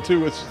good one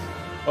too. It's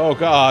oh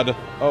god.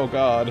 Oh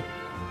god.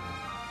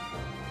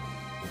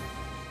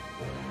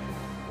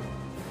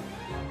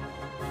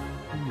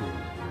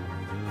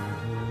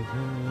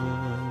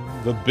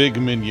 The big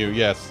menu,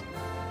 yes.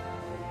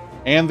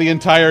 And the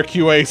entire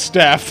QA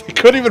staff. They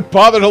couldn't even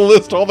bother to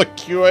list all the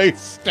QA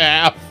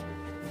staff.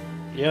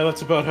 Yeah,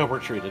 that's about how we're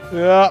treated.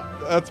 Yeah,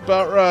 that's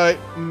about right.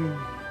 Mm.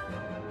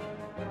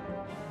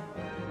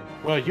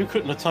 Well, you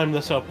couldn't have timed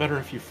this out better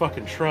if you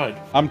fucking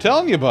tried. I'm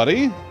telling you,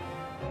 buddy.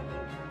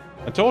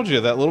 I told you,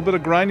 that little bit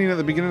of grinding at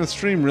the beginning of the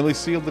stream really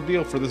sealed the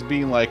deal for this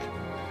being, like,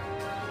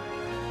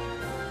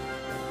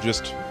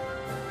 just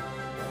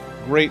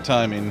great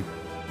timing.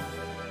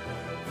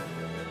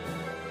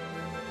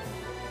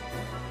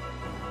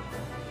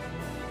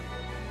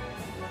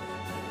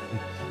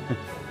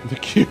 The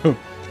queue.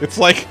 It's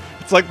like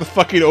the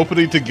fucking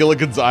opening to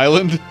Gilligan's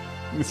Island.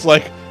 It's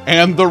like,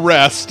 and the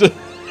rest.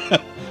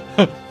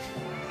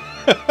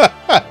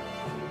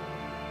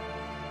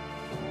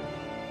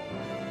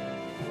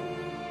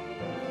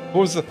 What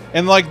was the,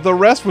 and like the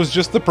rest was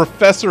just the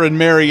professor and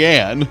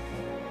Marianne.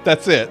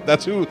 That's it.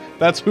 That's who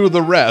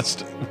the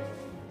rest.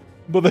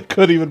 But they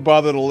couldn't even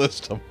bother to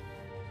list them.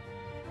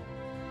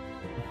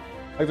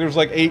 Like there's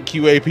like 8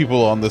 QA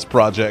people on this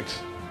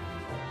project.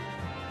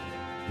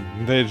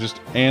 They just,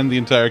 and the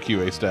entire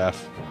QA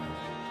staff.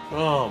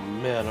 Oh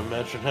man,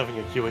 imagine having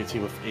a QA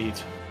team of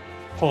 8.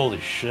 Holy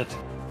shit.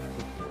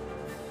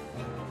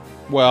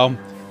 Well,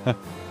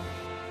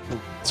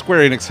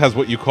 Square Enix has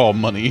what you call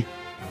money.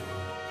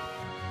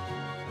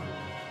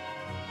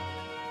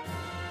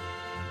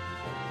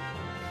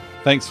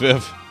 Thanks,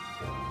 Viv.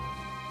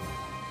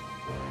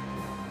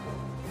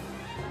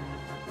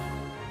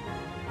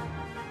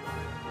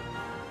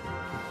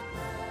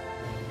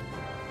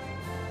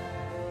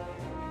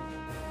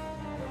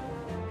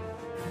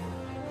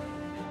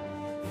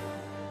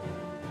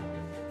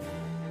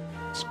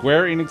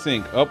 Square Enix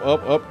Inc. Up,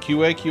 up, up.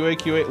 QA, QA,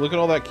 QA. Look at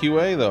all that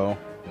QA, though.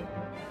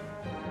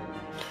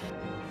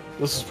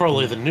 This is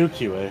probably the new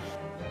QA.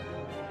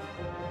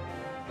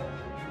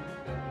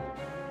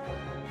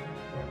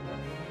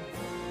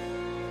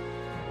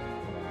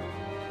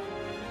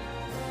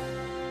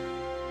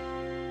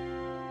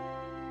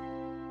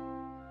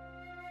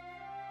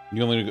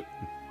 You only go...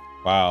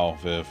 Wow,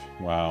 Viv.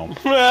 Wow.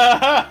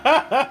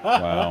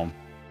 Wow.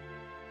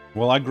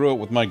 Well, I grew up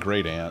with my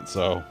great aunt,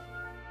 so...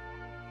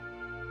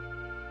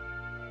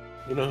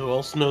 You know who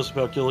else knows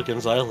about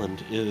Gilligan's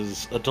Island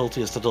is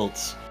adultiest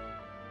adults.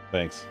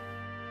 Thanks.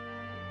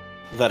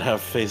 That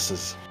have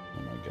faces.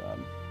 Oh my god.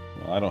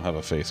 Well, I don't have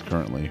a face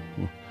currently.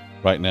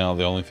 Right now,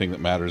 the only thing that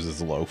matters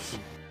is Loaf.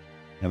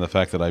 And the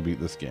fact that I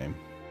beat this game.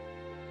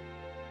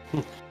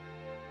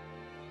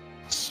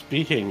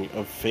 Speaking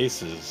of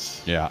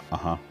faces... Yeah,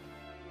 uh-huh.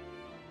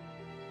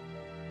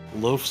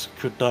 Loafs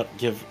could not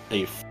give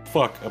a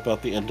fuck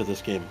about the end of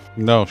this game.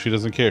 No, she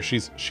doesn't care. She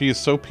is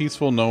so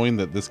peaceful knowing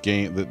that this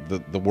game,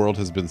 that the world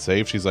has been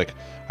saved. She's like,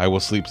 I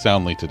will sleep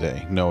soundly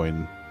today,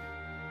 knowing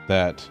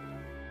that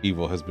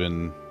evil has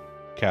been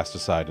cast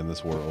aside in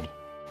this world.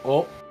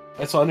 Oh,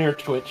 I saw near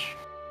Twitch.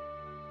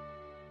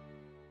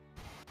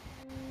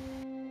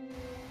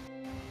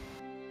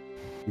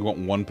 You want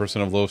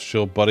 1% of Loaf's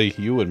chill? Buddy,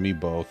 you and me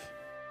both.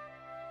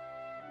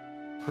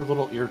 Her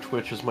little ear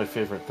twitch is my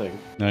favorite thing.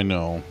 I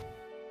know.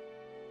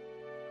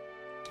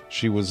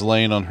 She was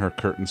laying on her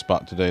curtain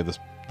spot today,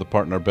 the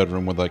part in our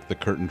bedroom where like the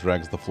curtain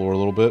drags the floor a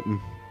little bit.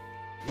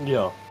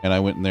 Yeah. And I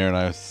went in there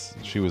and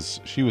she was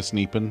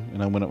sneeping,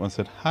 and I went up and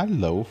said, "Hi,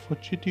 Loaf,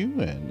 what you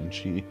doing?" And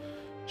she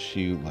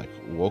like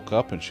woke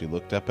up and she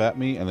looked up at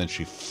me, and then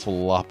she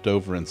flopped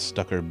over and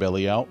stuck her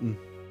belly out, and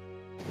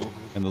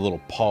the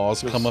little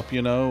paws come up,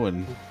 you know,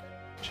 and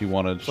she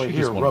wanted. So she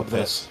here, just wanted rub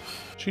pets. this.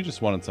 She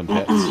just wanted some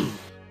pets.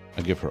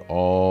 I give her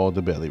all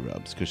the belly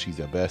rubs because she's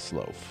the best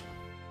Loaf.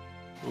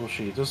 Well,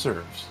 she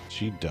deserves.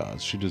 She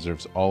does. She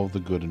deserves all of the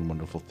good and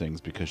wonderful things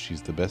because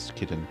she's the best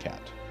kitten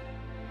cat.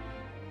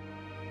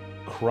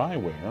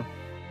 Cryware?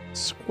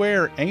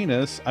 Square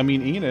Anus? I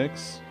mean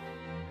Enix.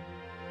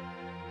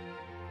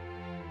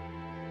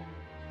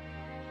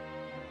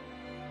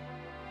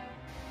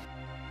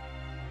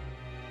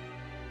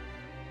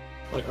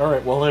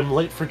 Alright, well, I'm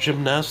late for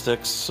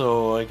gymnastics,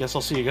 so I guess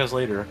I'll see you guys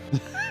later.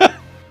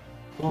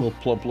 Little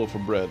plump loaf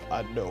of bread.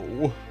 I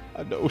know.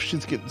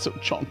 She's getting so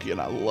chunky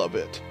and I love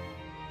it.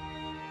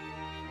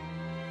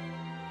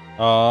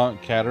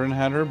 Catherine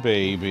had her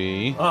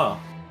baby. Ah.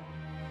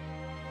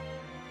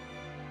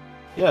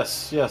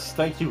 Yes,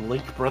 thank you,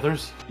 Link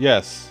Brothers.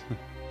 Yes.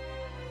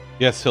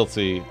 Yes,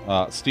 Hiltsy.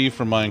 Steve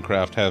from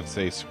Minecraft has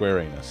a square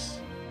anus.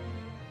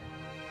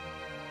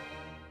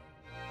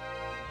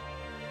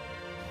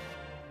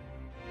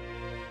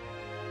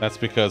 That's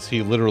because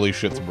he literally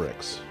shits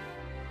bricks.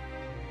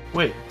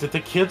 Wait, did the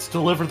kids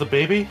deliver the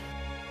baby?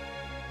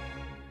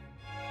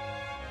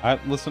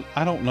 Listen,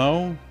 I don't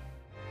know.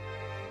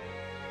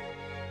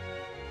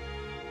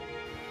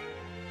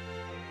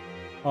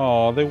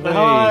 Oh, they wait.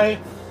 Hi!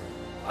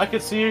 I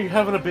could see you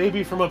having a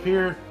baby from up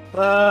here.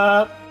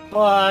 Bye.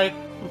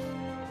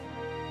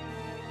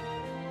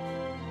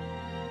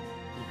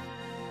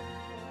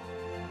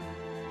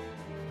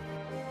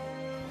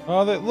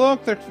 Oh,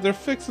 look, they're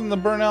fixing the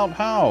burnout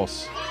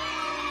house.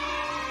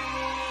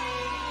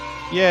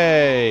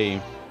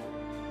 Yay!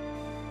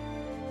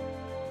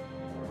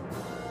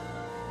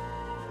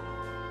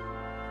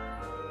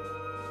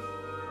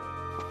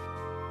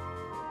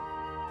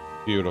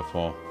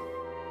 Beautiful.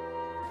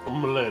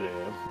 Lady,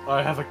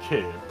 I have a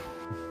cape.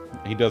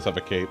 He does have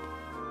a cape.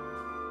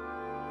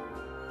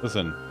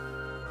 Listen,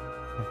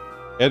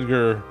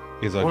 Edgar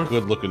is a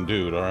good-looking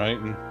dude, all right?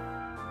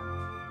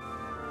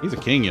 He's a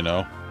king, you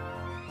know.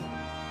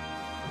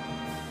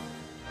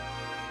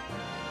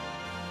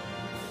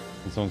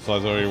 When someone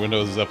slides over your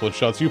window as Zeppelin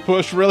shots, you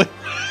push, really?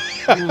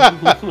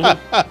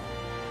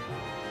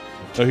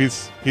 So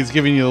he's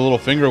giving you a little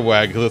finger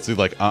wag. Let's see,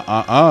 like,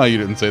 you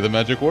didn't say the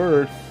magic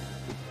word.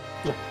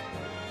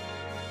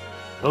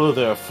 Hello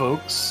there,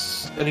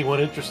 folks. Anyone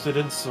interested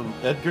in some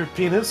Edgar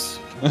penis?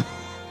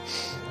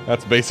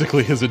 That's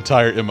basically his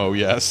entire MO,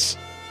 yes.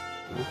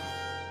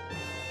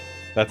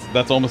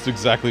 That's almost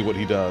exactly what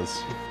he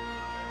does.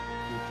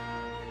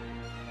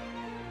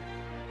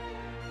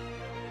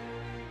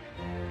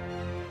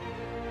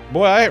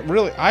 Boy,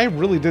 I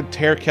really did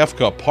tear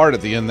Kefka apart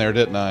at the end there,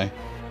 didn't I?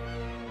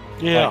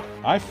 Yeah.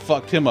 I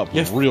fucked him up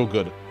real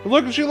good.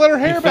 Look, she let her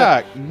hair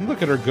back.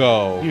 Look at her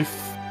go. You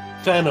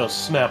Thanos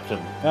snapped him.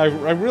 I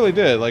really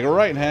did, like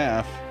right in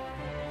half.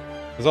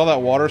 Is all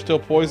that water still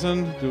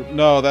poisoned?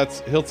 No,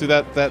 that's Hiltsy.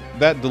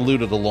 That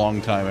diluted a long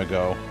time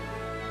ago.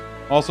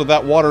 Also,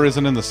 that water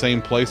isn't in the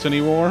same place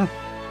anymore.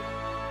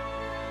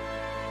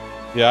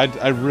 Yeah,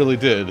 I really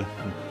did.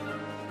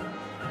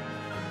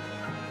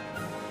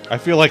 I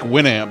feel like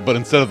Winamp, but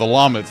instead of the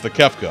llama, it's the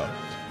Kefka.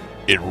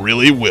 It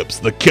really whips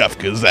the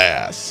Kefka's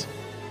ass.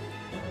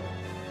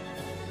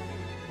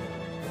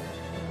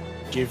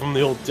 Gave him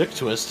the old dick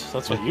twist.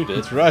 That's what you did.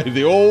 That's right,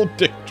 the old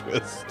dick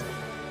twist.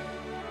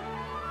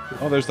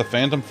 Oh, there's the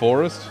Phantom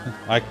Forest.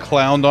 I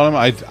clowned on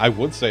him. I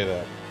would say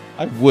that.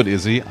 I would,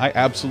 Izzy. I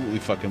absolutely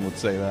fucking would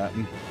say that.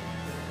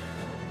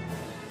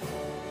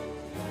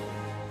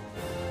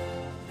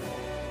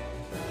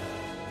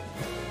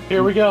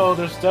 Here we go.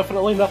 There's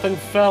definitely nothing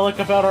phallic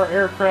about our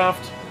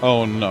aircraft.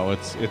 Oh no,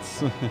 it's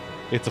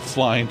a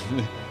flying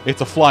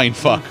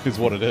fuck is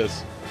what it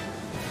is.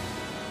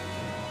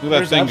 Look at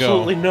that thing go. There's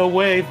absolutely no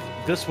way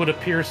this would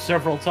appear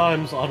several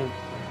times on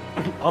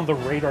the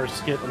radar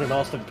skit in an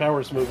Austin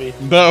Powers movie.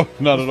 No,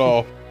 not at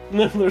all.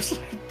 There's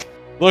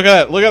Look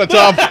at it. Look at the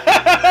top.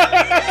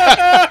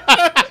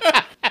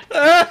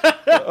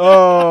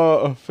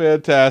 Oh,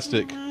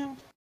 fantastic.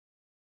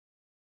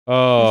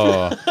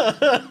 Oh.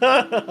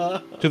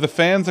 To the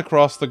fans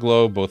across the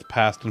globe, both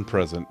past and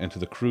present, and to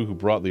the crew who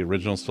brought the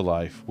originals to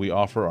life, we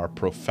offer our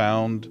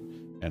profound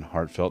and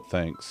heartfelt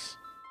thanks.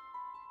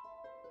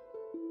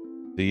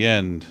 The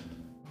end.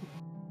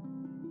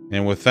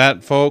 And with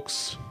that,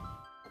 folks,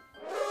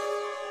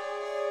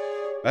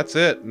 that's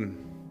it.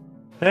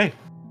 Hey,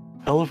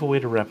 hell of a way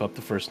to wrap up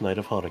the first night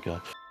of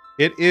Hanukkah.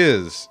 It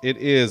is. It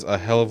is a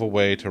hell of a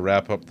way to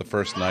wrap up the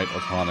first night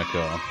of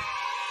Hanukkah.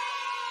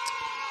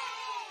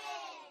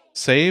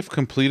 Save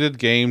completed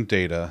game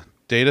data.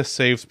 Data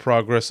saves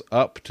progress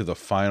up to the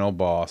final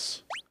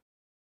boss.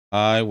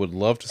 I would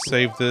love to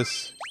save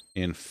this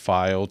in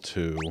file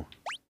 2.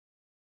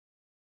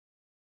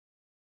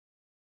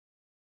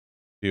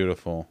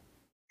 Beautiful.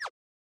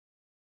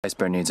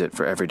 Iceberg needs it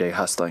for everyday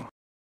hustling.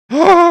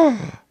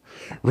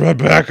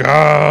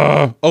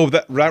 Rebecca! Oh,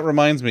 that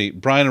reminds me,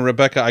 Brian and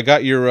Rebecca, I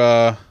got your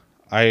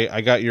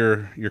I got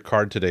your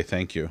card today.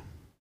 Thank you.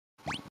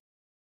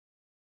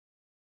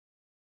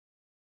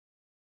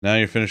 Now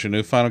you're finishing a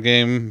new final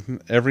game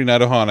every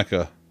night of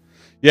Hanukkah.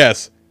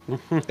 Yes.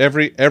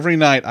 every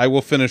night I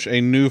will finish a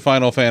new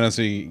Final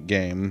Fantasy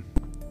game.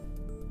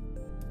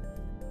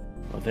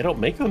 Well, they don't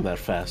make them that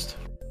fast.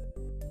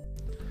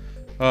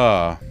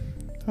 Oh,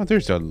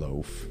 there's a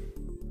loaf.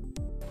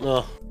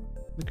 Oh.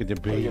 Look at the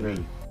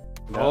baby.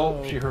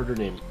 Oh, she heard her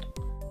name.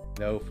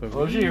 Loaf of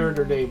Oh, she heard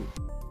her name.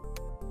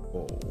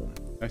 Oh,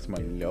 that's my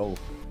loaf.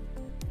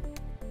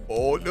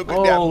 Oh, look at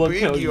Oh, that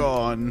big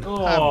yawn.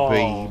 Oh,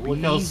 Hi, baby. look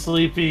how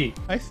sleepy.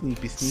 Hi,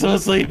 sleepy. So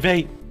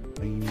sleepy.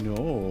 I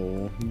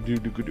know.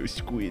 Look at those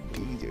squid.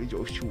 These are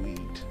so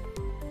sweet.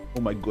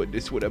 Oh my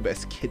goodness, what a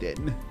best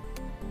kitten.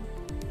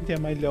 Is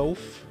that my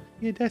loaf?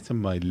 Yeah, that's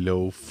my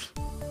loaf.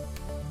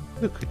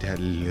 Look at that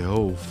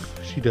loaf.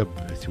 She the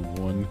best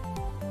one.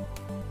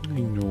 I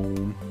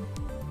know.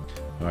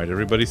 Alright,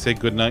 everybody say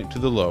goodnight to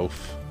the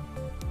loaf.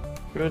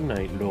 Good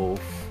night,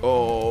 loaf.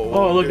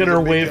 Oh, Look at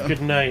her wave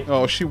good night.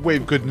 Oh, she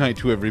waved goodnight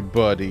to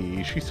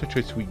everybody. She's such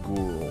a sweet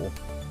girl.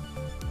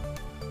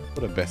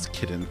 What a best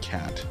kitten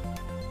cat.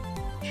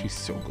 She's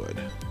so good.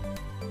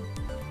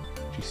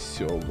 She's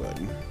so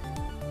good.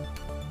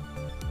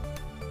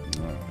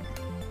 Alright.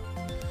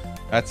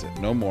 That's it.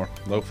 No more.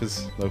 Loaf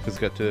has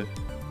got to.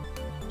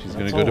 She's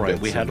gonna go to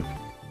bed. We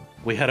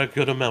had a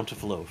good amount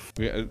of loaf.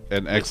 We had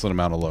an excellent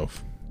amount of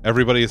loaf.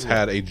 Everybody has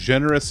had a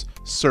generous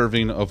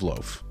serving of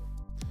loaf.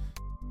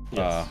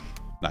 Yes.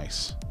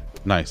 Nice.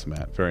 Nice,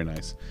 Matt. Very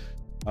nice.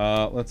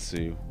 Let's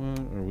see. What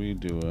are we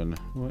doing?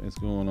 What is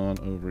going on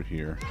over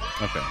here?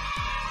 Okay.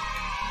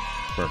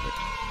 Perfect.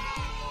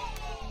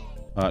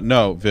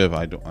 No, Viv,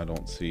 I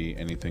don't see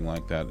anything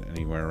like that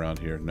anywhere around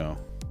here. No.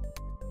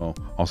 Oh,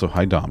 also,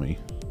 hi, Dami.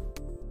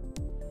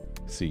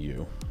 See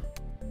you.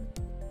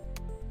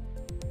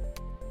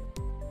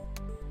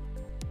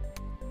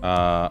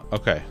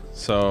 Okay.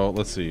 So,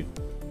 let's see.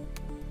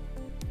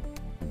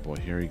 Oh boy,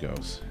 here he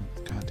goes.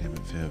 God damn it,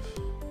 Viv.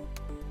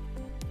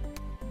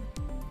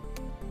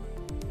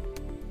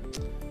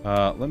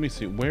 Let me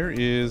see. Where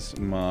is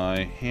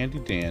my handy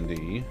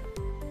dandy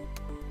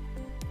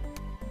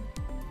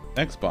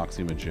Xbox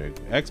imaging?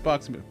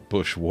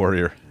 Bush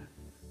Warrior.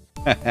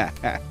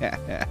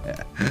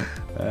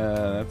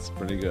 That's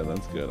pretty good.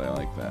 That's good. I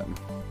like that.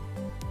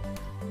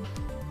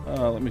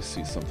 Let me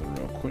see something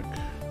real quick.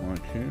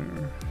 Right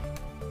here.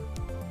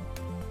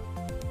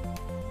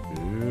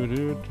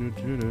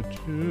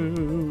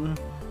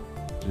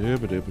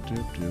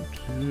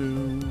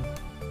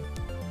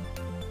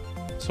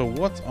 So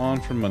what's on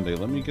for Monday?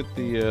 Let me get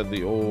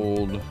the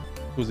old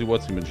who's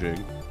what's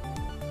majig.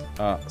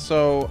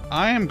 So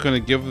I am gonna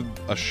give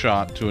a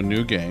shot to a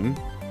new game,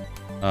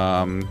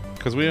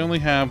 because we only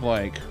have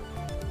like,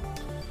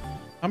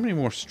 how many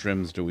more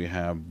streams do we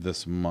have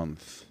this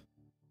month?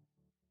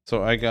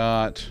 So I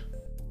got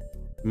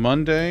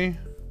Monday,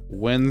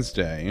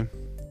 Wednesday,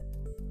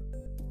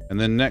 and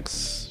then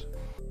next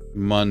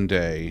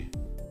Monday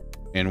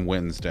and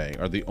Wednesday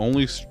are the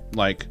only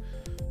like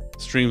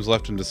streams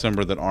left in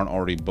December that aren't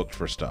already booked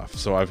for stuff.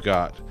 So I've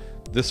got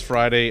this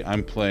Friday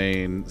I'm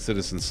playing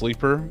Citizen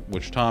Sleeper,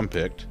 which Tom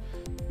picked.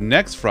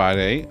 Next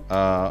Friday,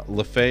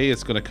 LaFay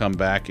is going to come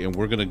back and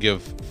we're going to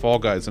give Fall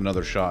Guys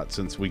another shot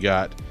since we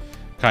got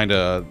kind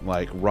of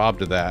like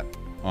robbed of that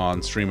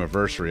on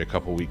Streamiversary a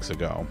couple weeks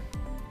ago.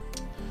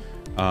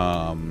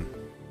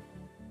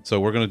 So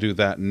we're going to do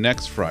that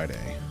next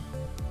Friday.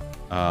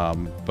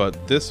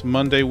 But this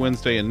Monday,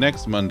 Wednesday, and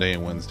next Monday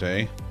and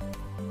Wednesday,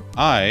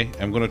 I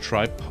am going to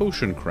try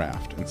Potion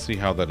Craft and see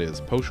how that is.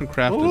 Potion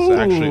Craft is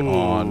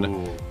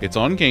actually it's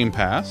on Game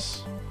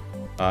Pass.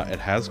 It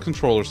has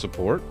controller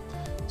support.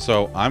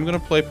 So I'm going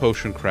to play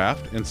Potion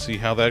Craft and see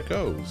how that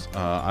goes.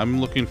 I'm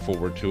looking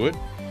forward to it.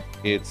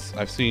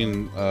 I've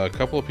seen a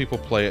couple of people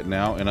play it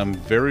now, and I'm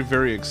very,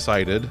 very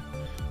excited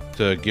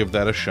to give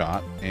that a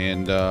shot.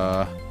 And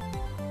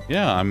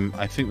yeah,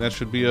 I think that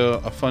should be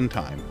a fun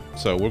time.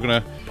 So we're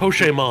gonna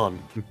Poshemon.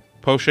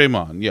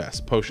 Poshemon,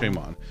 yes,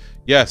 Poshemon.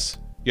 Yes,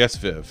 yes,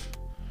 Viv.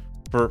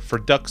 For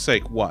duck's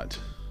sake, what?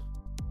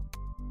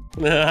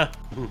 Because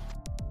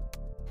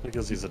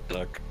he's a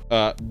duck.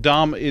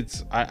 Dom,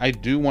 I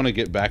do want to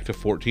get back to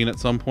 14 at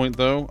some point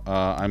though.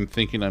 I'm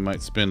thinking I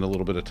might spend a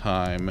little bit of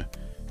time.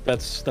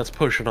 That's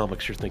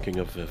Potionomics you're thinking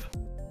of, Viv.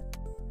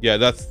 Yeah,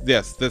 that's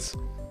There's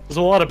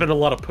been a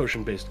lot of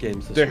potion-based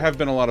games this There week. have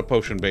been a lot of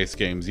potion-based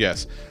games,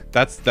 yes.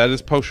 That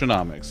is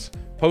Potionomics.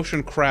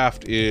 Potion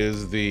Craft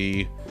is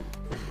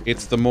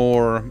it's the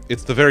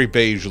very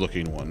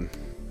beige-looking one.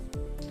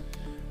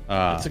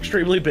 It's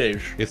extremely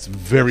beige. It's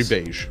very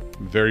beige.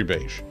 Very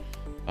beige.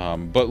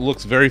 But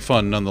looks very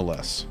fun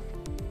nonetheless.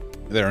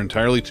 There are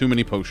entirely too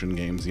many potion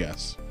games,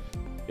 yes.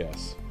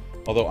 Yes.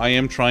 Although I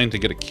am trying to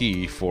get a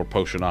key for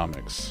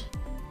Potionomics,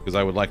 because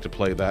I would like to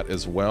play that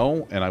as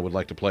well, and I would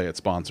like to play it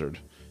sponsored.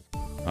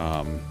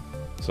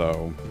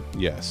 So,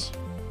 yes.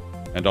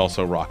 And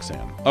also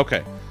Roxanne.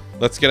 Okay,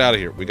 let's get out of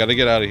here. We gotta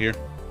get out of here.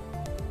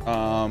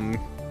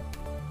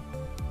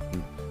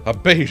 A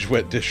beige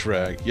wet dish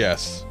rag.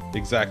 Yes,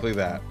 exactly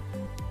that.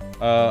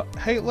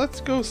 Hey,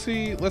 let's go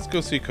see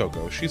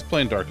Coco. She's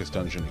playing Darkest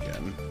Dungeon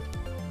again.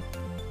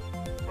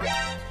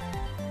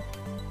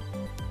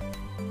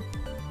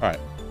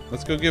 Alright,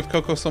 let's go give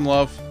Coco some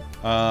love.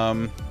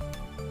 Alright.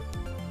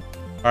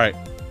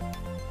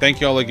 Thank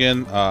y'all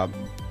again.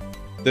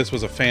 This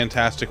was a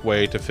fantastic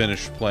way to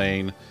finish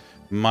playing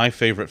my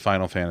favorite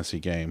Final Fantasy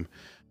game.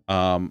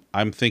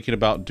 I'm thinking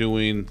about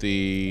doing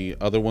the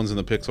other ones in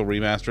the Pixel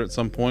Remaster at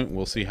some point.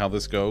 We'll see how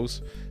this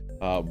goes.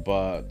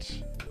 But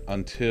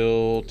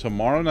until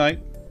tomorrow night,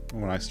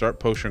 when I start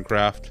Potion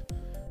Craft,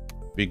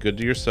 be good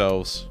to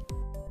yourselves,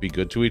 be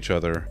good to each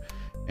other,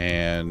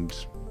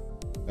 and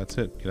that's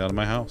it. Get out of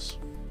my house.